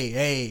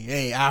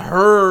 hey, I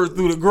heard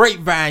through the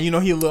grapevine. You know,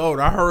 he a little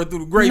older. I heard through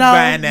the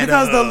grapevine that.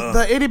 Because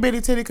the itty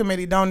bitty titty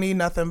committee don't need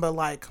nothing but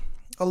like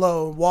a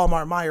little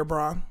Walmart Meyer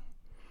bra.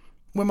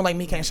 Women like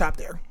me can't shop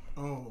there.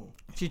 Oh,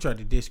 She tried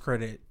to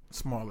discredit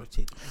smaller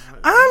titties.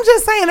 I'm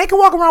just saying they can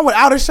walk around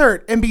without a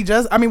shirt and be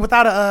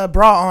without a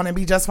bra on and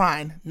be just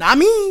fine. Not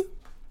me.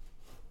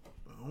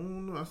 I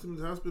don't know. I see them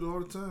in the hospital all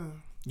the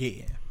time.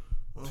 Yeah.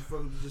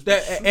 Motherfuckers just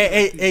That, shooting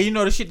hey, at people. you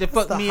know the shit that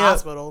fucked The me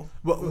hospital. up.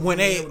 But when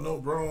they, have no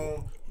bra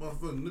on,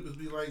 motherfucking nipples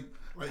be like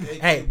AK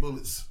Hey.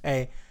 bullets.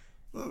 hey,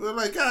 They're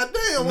like, God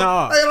damn.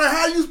 Nah. Hey, like,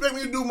 how you expect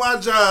me to do my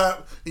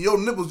job and your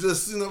nipples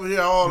just sitting over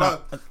here all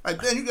out?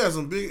 Like, damn, you got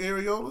some big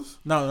areolas?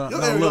 no, Your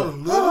look.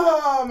 areolas little?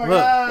 Oh my Look.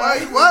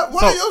 god.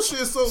 Why your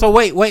shit so... So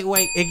wait.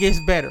 It gets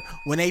better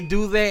when they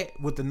do that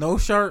with the no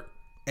shirt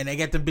and they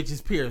got them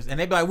bitches pierced and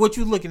they be like, "What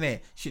you looking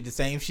at?" Shit, the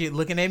same shit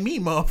looking at me,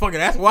 motherfucker.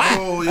 That's why.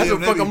 Oh, That's yeah, what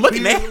the when fuck they I'm be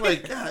looking peeling, at.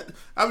 Like, God,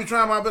 I be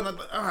trying my best. I'm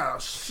like, oh,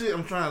 shit,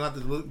 I'm trying not to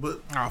look, but...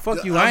 Oh,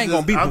 fuck you. I ain't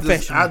gonna be I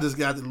professional. just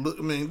got to look.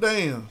 I mean,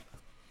 damn.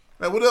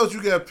 Like, what else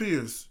you got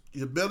pierced?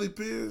 Your belly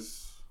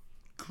pierced?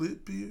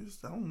 Clit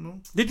pierced? I don't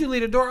know. Did you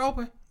leave the door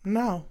open?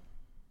 No.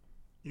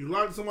 You locked somebody